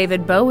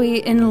 David Bowie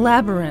in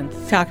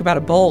Labyrinth. Talk about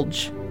a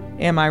bulge.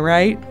 Am I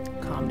right?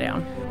 Calm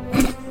down.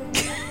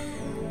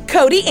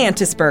 Cody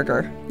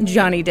Antisberger.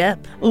 Johnny Depp.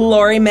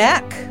 Laurie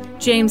Mack.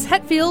 James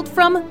Hetfield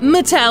from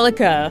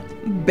Metallica.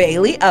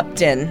 Bailey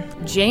Upton.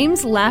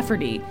 James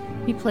Lafferty.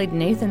 He played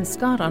Nathan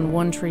Scott on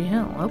One Tree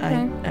Hill.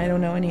 Okay. I don't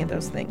know any of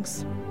those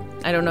things.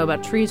 I don't know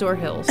about trees or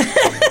hills.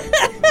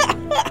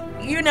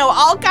 You know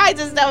all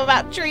kinds of stuff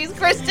about trees,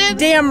 Kristen.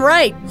 Damn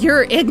right.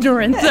 You're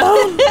ignorant,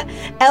 though.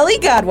 Ellie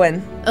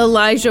Godwin.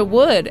 Elijah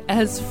Wood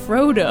as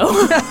Frodo.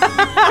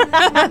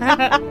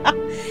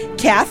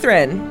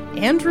 Catherine.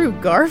 Andrew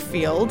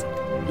Garfield.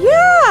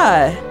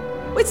 Yeah.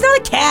 It's not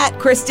a cat,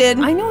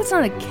 Kristen. I know it's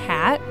not a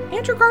cat.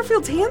 Andrew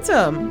Garfield's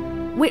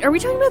handsome. Wait, are we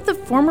talking about the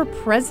former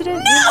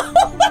president? No!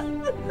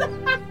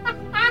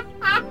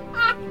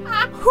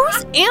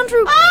 Who's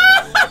Andrew?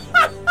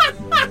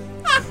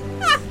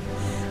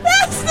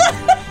 That's the...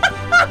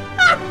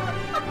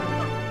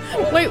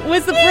 Wait,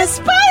 was the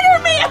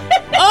Spider-Man!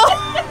 Oh!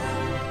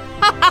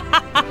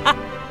 I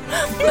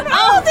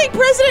don't think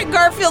President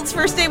Garfield's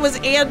first name was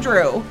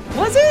Andrew.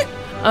 Was it?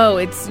 Oh,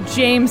 it's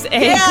James A.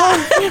 Yeah.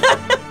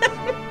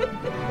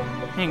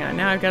 Hang on,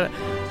 now I've got to...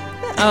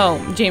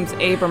 Oh, James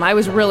Abram. I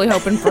was really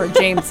hoping for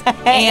James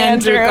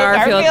Andrew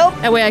Garfield.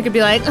 That way I could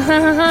be like, so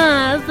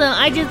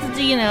I just,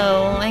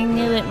 I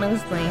knew it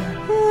mostly.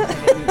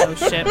 Oh,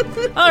 shit.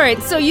 All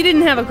right, so you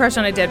didn't have a crush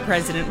on a dead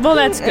president. Well,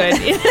 that's good.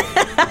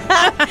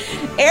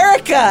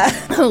 Erica.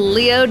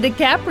 Leo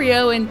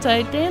DiCaprio in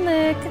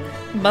Titanic.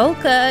 Bowl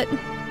cut.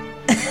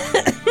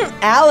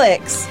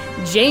 Alex.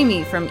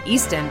 Jamie from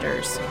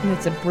EastEnders.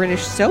 It's a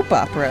British soap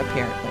opera,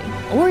 apparently.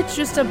 Or it's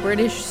just a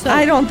British soap.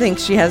 I don't think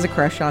she has a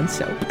crush on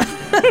soap.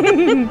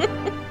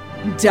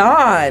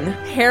 Dawn.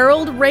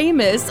 Harold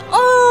Ramis.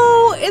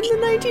 Oh, in the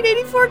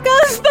 1984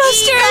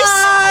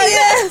 Ghostbusters.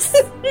 Yes.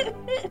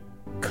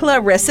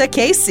 Clarissa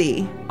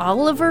Casey.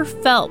 Oliver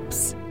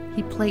Phelps.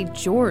 He played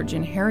George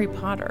in Harry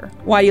Potter.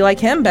 Why you like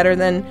him better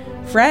than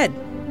Fred?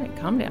 All right,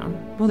 calm down.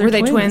 Well, they're Were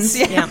they twins.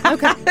 twins? Yeah.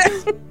 Okay.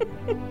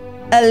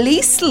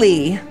 Elise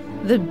Lee.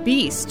 The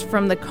Beast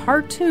from the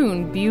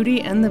cartoon Beauty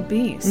and the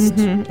Beast.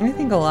 Mm-hmm. I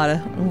think a lot of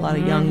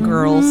young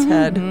girls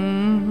had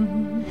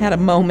a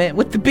moment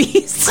with the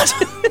Beast.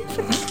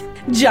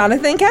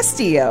 Jonathan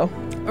Castillo.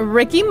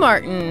 Ricky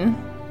Martin.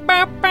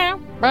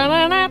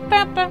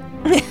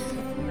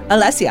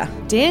 Alessia.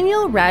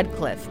 Daniel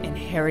Radcliffe in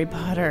Harry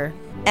Potter.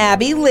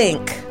 Abby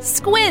Link.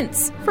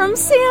 Squints from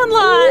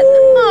Sandlot.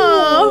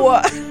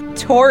 Oh.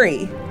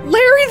 Tori.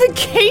 Larry the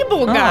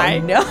Cable Guy.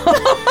 Oh, no.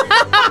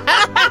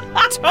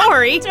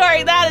 Tori,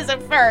 that is a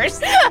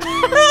first.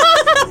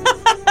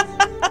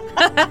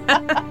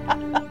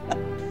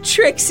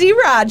 Trixie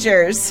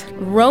Rogers.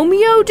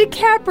 Romeo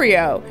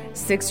DiCaprio.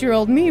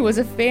 6-year-old me was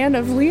a fan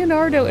of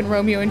Leonardo in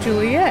Romeo and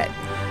Juliet.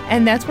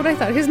 And that's what I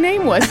thought his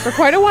name was for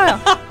quite a while.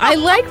 I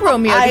like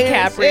Romeo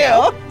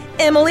DiCaprio.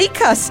 Emily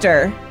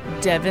Custer.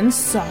 Devin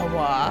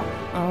Sawa.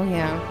 Oh,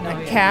 yeah.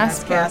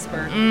 Casper.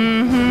 Casper.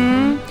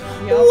 Mm-hmm.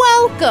 Yep.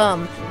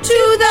 Welcome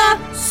to the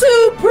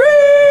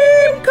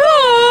Supreme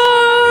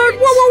Court.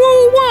 Wah, wah,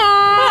 wah,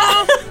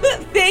 wah.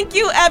 Thank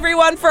you,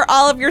 everyone, for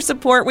all of your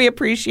support. We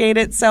appreciate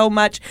it so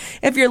much.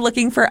 If you're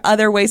looking for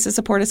other ways to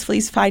support us,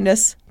 please find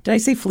us. Did I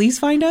say please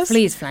find us?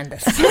 Please find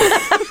us.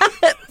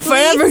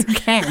 Wherever you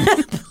can.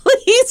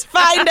 Please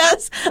find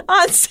us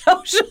on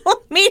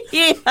social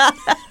media.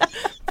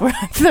 We're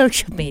on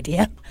social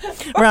media.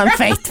 We're on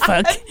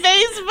Facebook.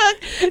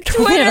 Facebook,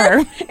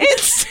 Twitter,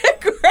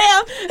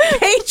 Instagram,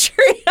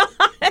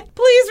 Patreon.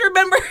 Please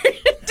remember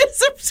to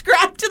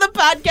subscribe to the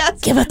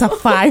podcast. Give it a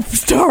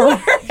 5-star.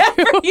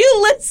 Wherever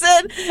you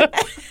listen. Head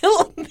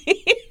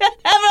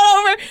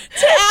over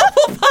to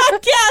Apple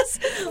Podcasts.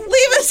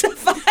 Leave us a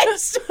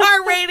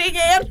 5-star rating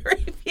and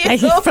review.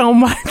 Thank you so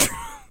much.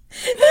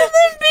 And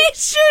then be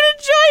sure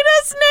to join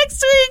us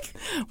next week.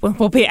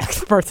 We'll be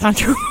experts on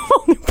 2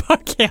 whole new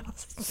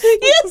podcasts.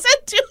 Yes,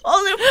 and 2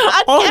 whole new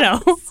podcasts.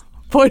 Oh, no.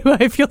 Boy, do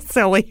I feel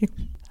silly.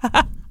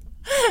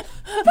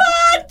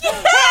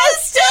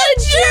 Podcast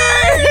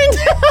adjourned!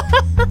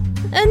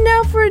 And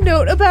now for a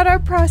note about our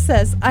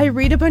process. I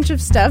read a bunch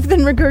of stuff,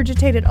 then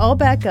regurgitate it all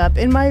back up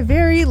in my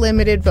very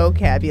limited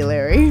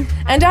vocabulary.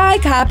 And I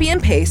copy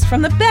and paste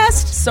from the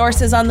best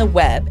sources on the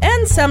web,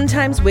 and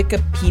sometimes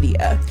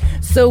Wikipedia.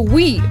 So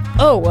we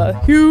owe a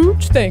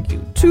huge thank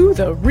you to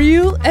the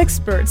real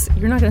experts.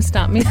 You're not going to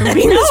stop me from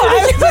being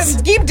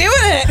just keep doing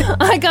it.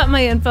 I got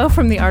my info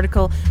from the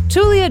article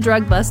Tulia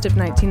Drug Bust of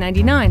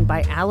 1999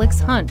 by Alex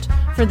Hunt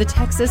for the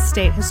Texas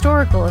State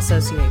Historical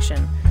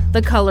Association.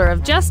 The Color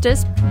of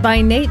Justice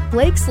by Nate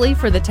Blakesley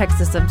for the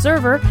Texas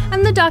Observer,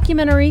 and the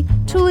documentary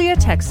Tulia,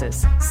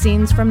 Texas,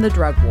 Scenes from the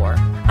Drug War.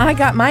 I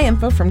got my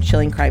info from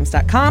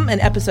chillingcrimes.com, an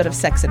episode of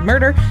Sex and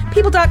Murder,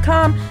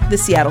 People.com, The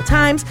Seattle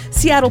Times,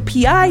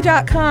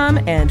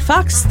 SeattlePI.com, and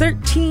Fox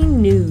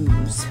 13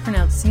 News.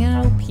 Pronounced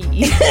Seattle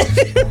P.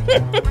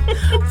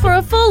 For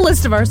a full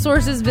list of our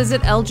sources,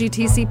 visit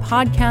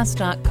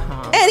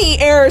lgtcpodcast.com. Any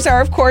errors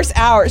are, of course,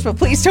 ours, but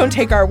please don't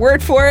take our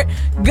word for it.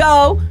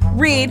 Go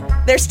read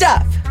their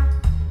stuff.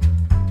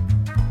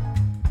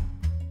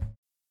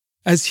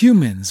 As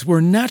humans, we're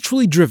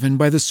naturally driven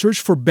by the search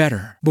for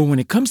better. But when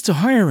it comes to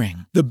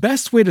hiring, the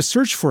best way to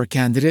search for a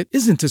candidate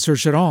isn't to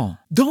search at all.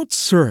 Don't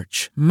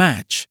search,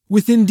 match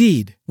with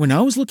Indeed. When I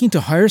was looking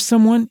to hire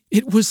someone,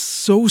 it was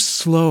so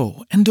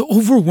slow and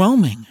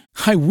overwhelming.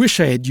 I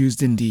wish I had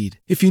used Indeed.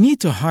 If you need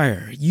to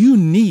hire, you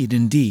need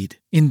Indeed.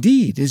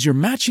 Indeed is your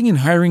matching and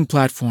hiring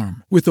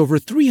platform with over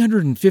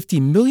 350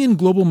 million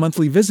global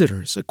monthly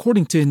visitors,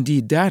 according to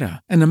Indeed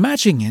data, and a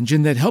matching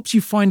engine that helps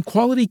you find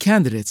quality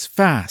candidates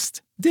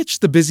fast. Ditch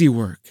the busy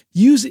work.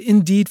 Use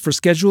Indeed for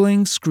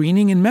scheduling,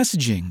 screening, and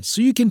messaging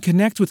so you can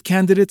connect with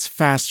candidates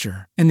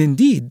faster. And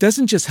Indeed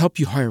doesn't just help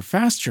you hire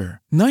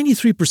faster.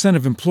 93%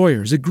 of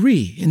employers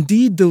agree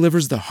Indeed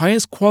delivers the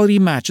highest quality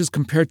matches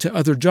compared to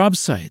other job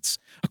sites,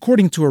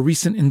 according to a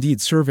recent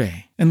Indeed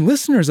survey. And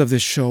listeners of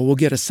this show will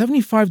get a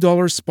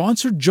 $75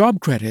 sponsored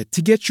job credit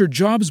to get your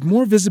jobs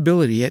more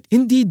visibility at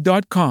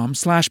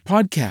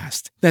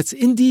Indeed.com/podcast. That's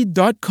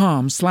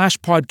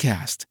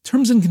Indeed.com/podcast.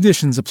 Terms and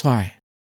conditions apply.